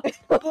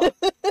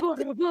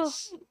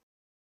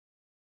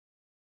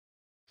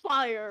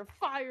 Fire!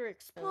 Fire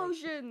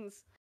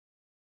explosions!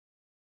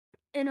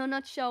 In a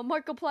nutshell,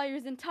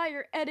 Markiplier's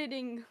entire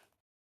editing.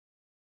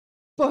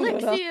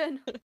 Lixian!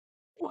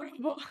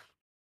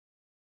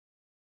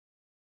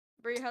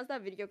 Brie, how's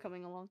that video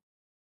coming along?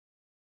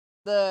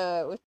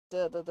 The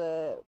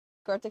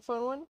Kartik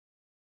phone one?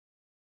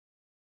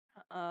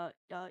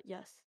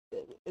 Yes.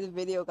 The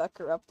video got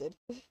corrupted.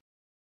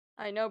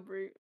 I know,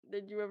 Brie.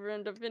 Did you ever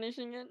end up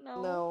finishing it?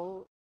 No.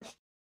 No.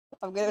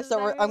 I'm gonna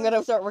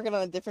start working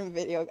on a different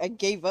video. I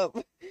gave up.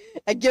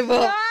 I give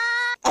up.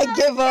 I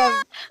give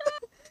up.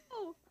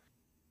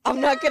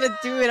 I'm not gonna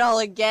do it all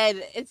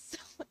again. It's so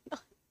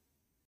annoying.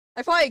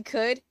 I probably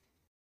could,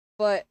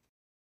 but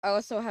I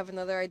also have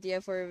another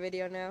idea for a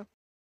video now.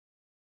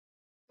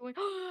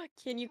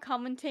 Can you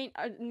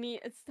commentate me?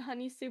 It's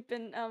honey soup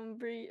and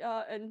Brie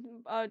and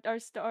our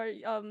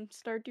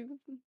Stardew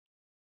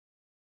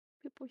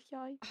people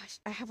shy. Gosh,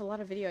 I have a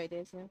lot of video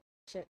ideas now.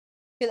 Shit.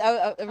 Because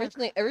I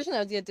originally I was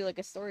gonna do like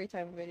a story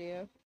time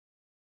video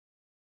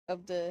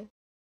of the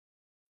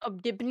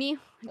Dibney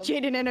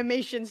Jaden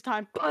animations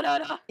time.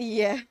 Ba-da-da.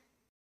 yeah.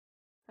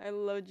 I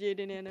love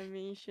Jaden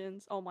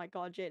animations. Oh my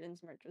god,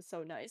 Jaden's merch was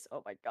so nice.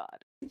 Oh my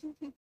god.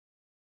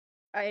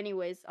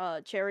 Anyways,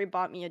 Cherry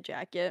bought me a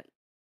jacket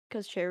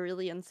because Cherry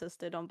really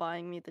insisted on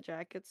buying me the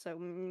jacket. So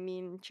me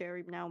and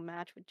Cherry now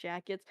match with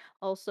jackets.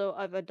 Also,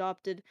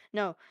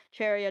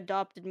 Cherry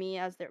adopted me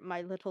as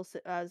my little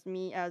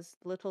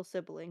little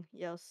sibling.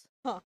 Yes.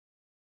 Huh.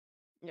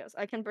 Yes,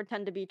 I can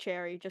pretend to be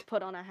Cherry. Just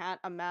put on a hat,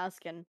 a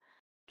mask, and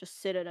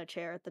just sit in a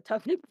chair at the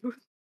Tubnip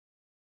booth.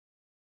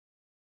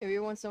 If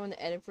you want someone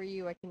to edit for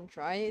you, I can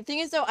try. The thing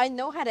is, though, I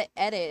know how to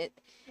edit,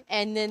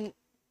 and then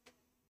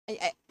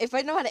if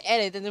I know how to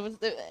edit, then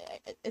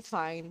it's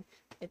fine.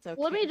 It's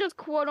okay. Let me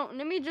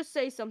just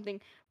say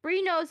something.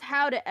 Bree knows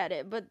how to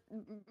edit, but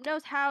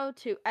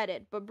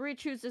Bree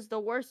chooses the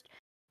worst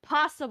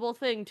possible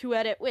thing to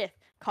edit with.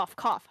 Cough,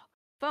 cough.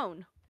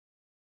 Phone.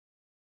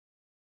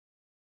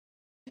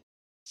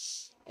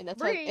 And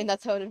Bree,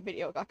 that's how the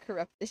video got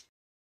corrupted.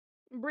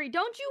 Bree,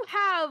 don't you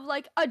have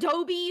like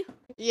Adobe?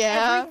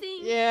 Yeah.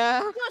 Everything?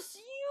 Yeah. Just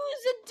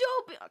use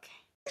Adobe. Okay.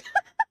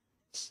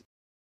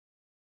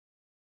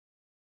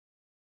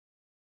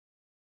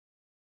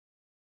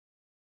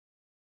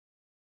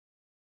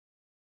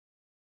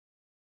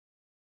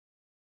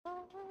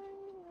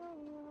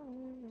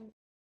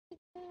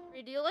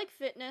 Bree, do you like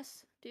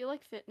fitness?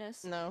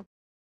 No.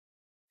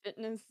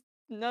 Fitness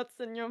nuts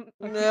in your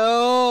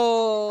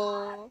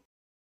No.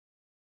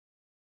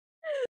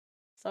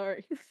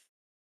 Sorry.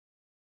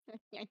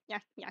 Yeah.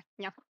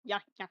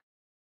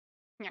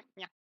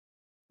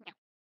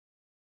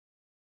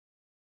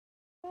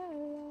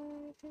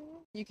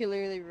 You can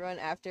literally run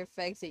After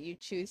Effects that you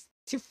choose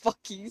to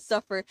fucking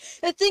suffer.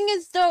 The thing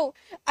is, though,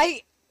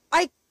 I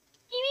Me.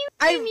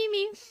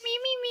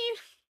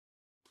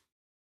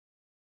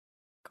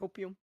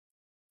 Copium.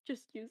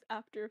 Just use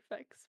After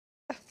Effects.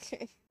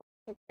 okay.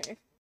 Okay.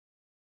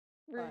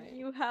 Fine.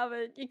 You have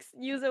it.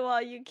 Use it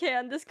while you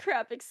can. This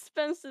crap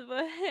expensive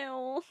as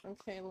hell.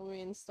 Okay, let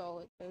me install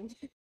it then.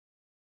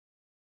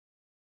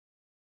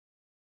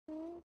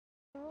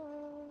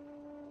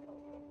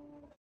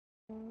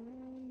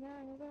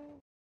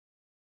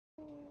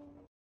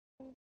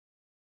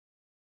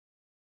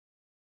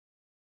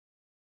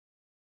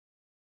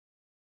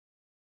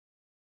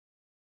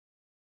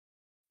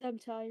 I'm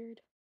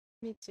tired.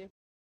 Me too.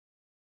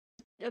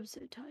 I'm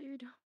so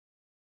tired.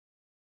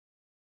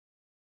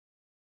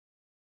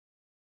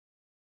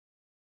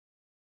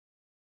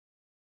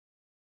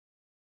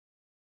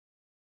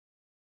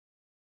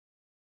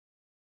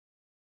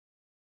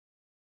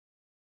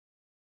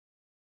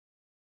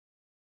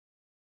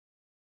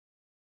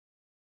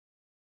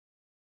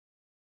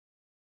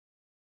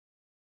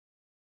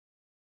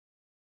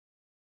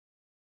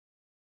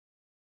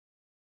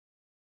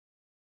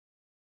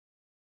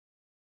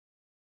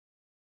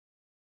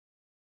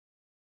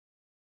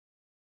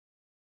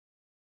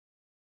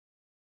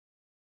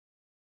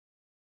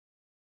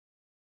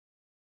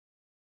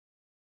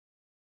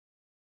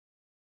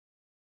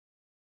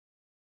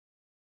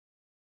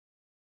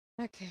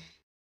 Okay.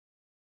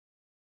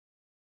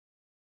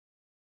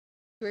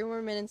 3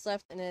 more minutes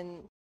left, and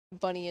then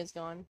Bunny is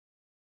gone.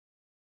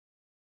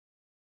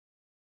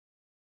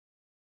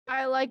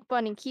 I like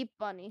Bunny. Keep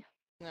Bunny.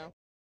 No.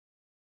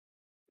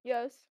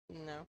 Yes.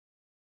 No.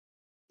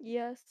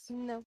 Yes.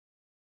 No.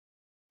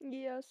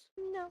 Yes.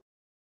 No.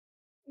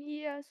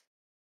 Yes.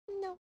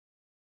 No.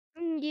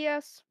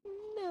 Yes.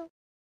 No.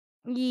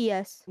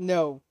 Yes.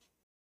 No.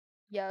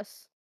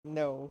 Yes.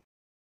 No.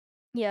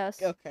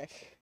 Yes. Okay.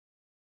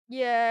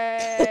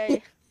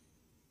 Yay.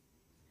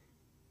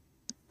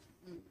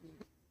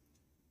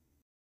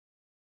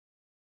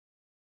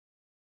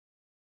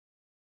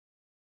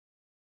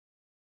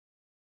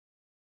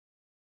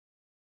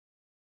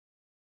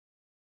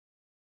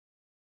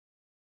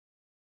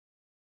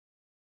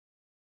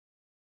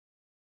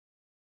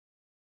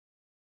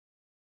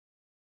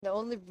 The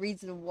only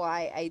reason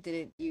why I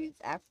didn't use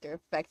After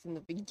Effects in the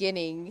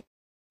beginning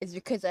is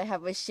because I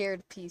have a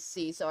shared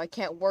PC, so I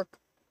can't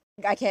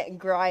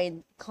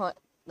grind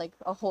like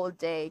a whole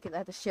day because I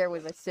have to share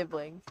with my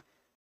siblings.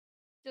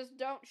 Just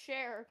don't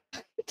share.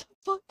 What the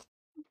fuck?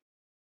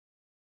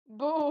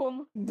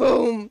 Boom.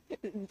 Boom!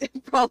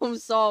 Problem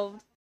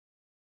solved.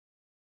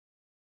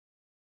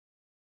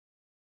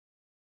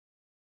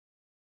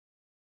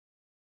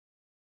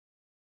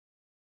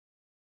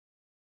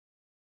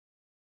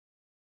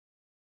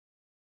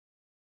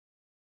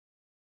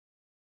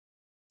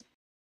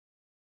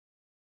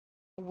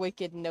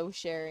 Wicked no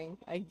sharing,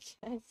 I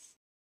guess.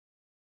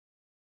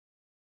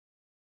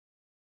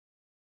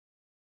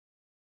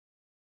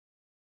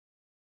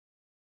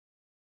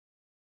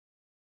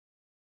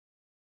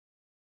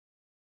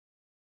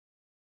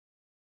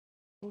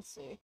 Let's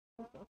see.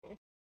 Okay.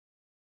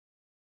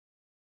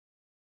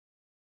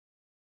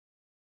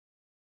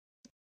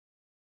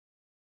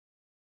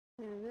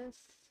 And this.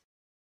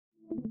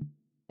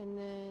 And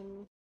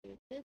then do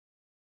this.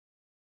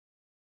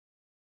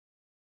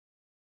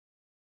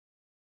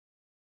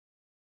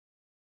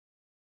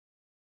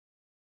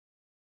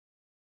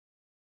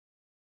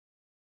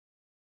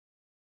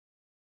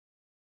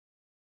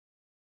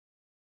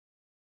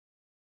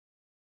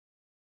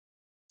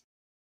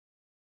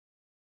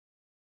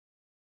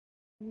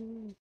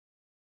 Mm.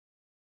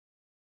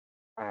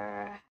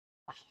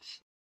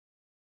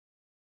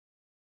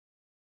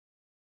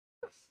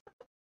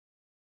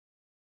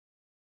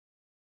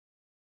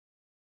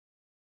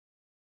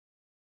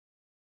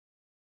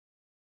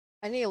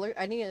 I need to learn.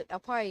 I'll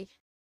probably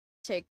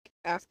take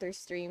after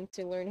stream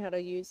to learn how to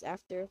use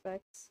After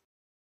Effects.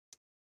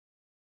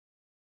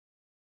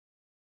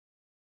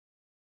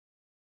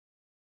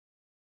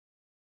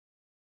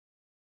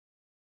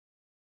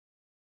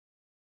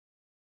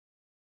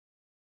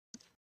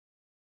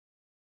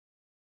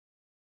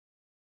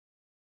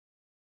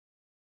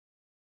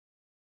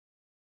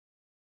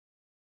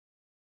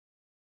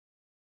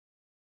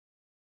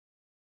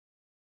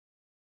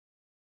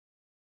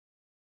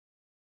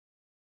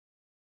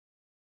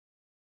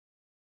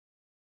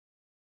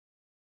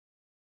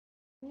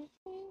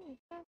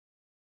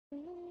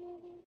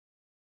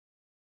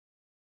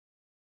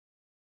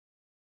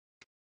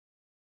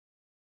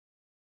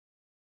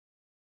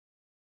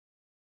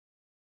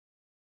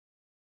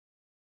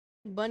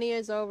 Bunny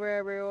is over,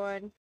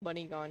 everyone.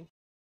 Bunny gone.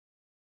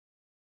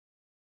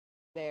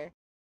 There.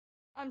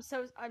 I'm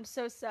so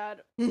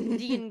sad.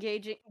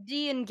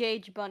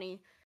 De-engage bunny.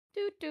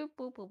 Doot doot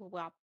boop boop boop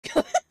bop.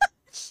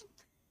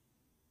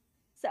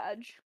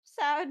 Sag.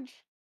 Sad.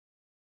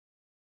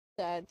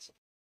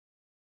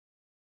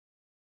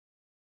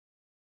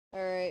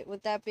 Alright,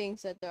 with that being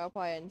said, though, I'll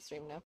probably end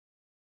stream now.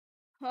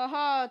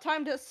 Haha,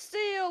 time to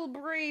steal,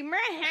 Bree.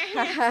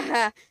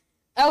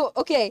 Oh,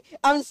 okay.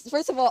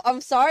 First of all,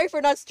 I'm sorry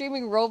for not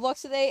streaming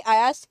Roblox today. I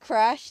asked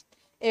Crash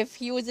if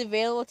he was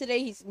available today.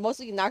 He's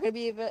mostly not gonna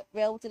be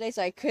available today,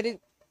 so I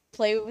couldn't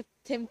play with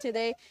him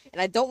today.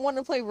 And I don't want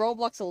to play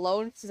Roblox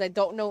alone since I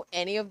don't know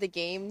any of the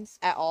games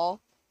at all.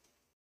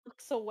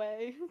 Looks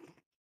away.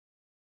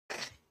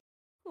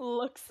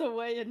 Looks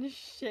away in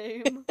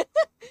shame.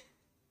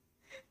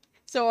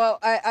 So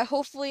I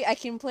hopefully I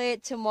can play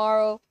it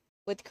tomorrow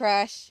with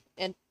Crash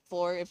and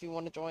Floor if you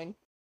want to join.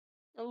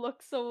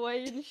 Looks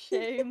away in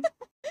shame.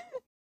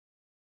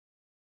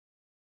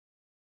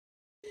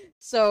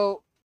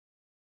 So,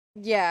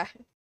 yeah.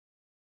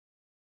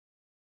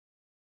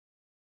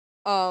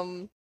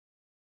 Not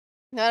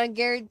a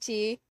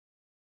guarantee,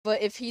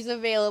 but if he's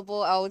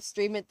available, I would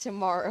stream it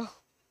tomorrow.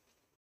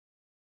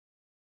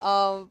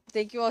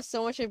 Thank you all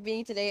so much for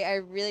being today. I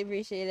really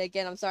appreciate it.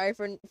 Again, I'm sorry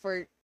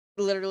for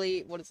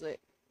literally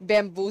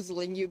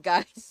bamboozling you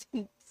guys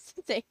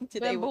saying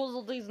today.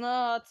 Bamboozled these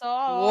nuts.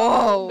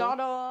 Oh, Whoa. got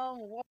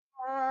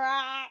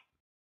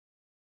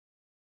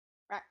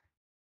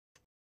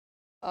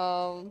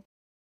 'em.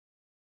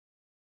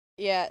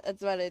 Yeah,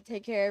 that's about it.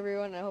 Take care,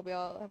 everyone. I hope you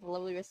all have a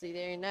lovely rest of your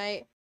day and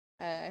night.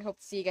 I hope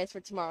to see you guys for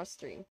tomorrow's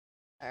stream.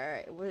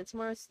 Alright,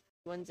 tomorrow's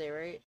Wednesday,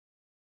 right?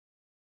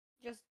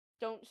 Just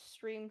don't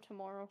stream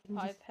tomorrow,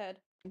 iPad.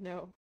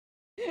 No.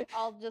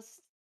 I want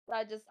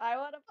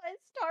to play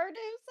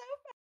Stardew so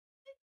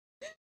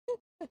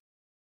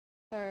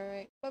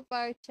Alright,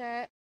 bye-bye,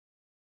 chat.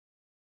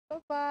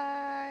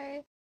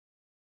 Bye-bye.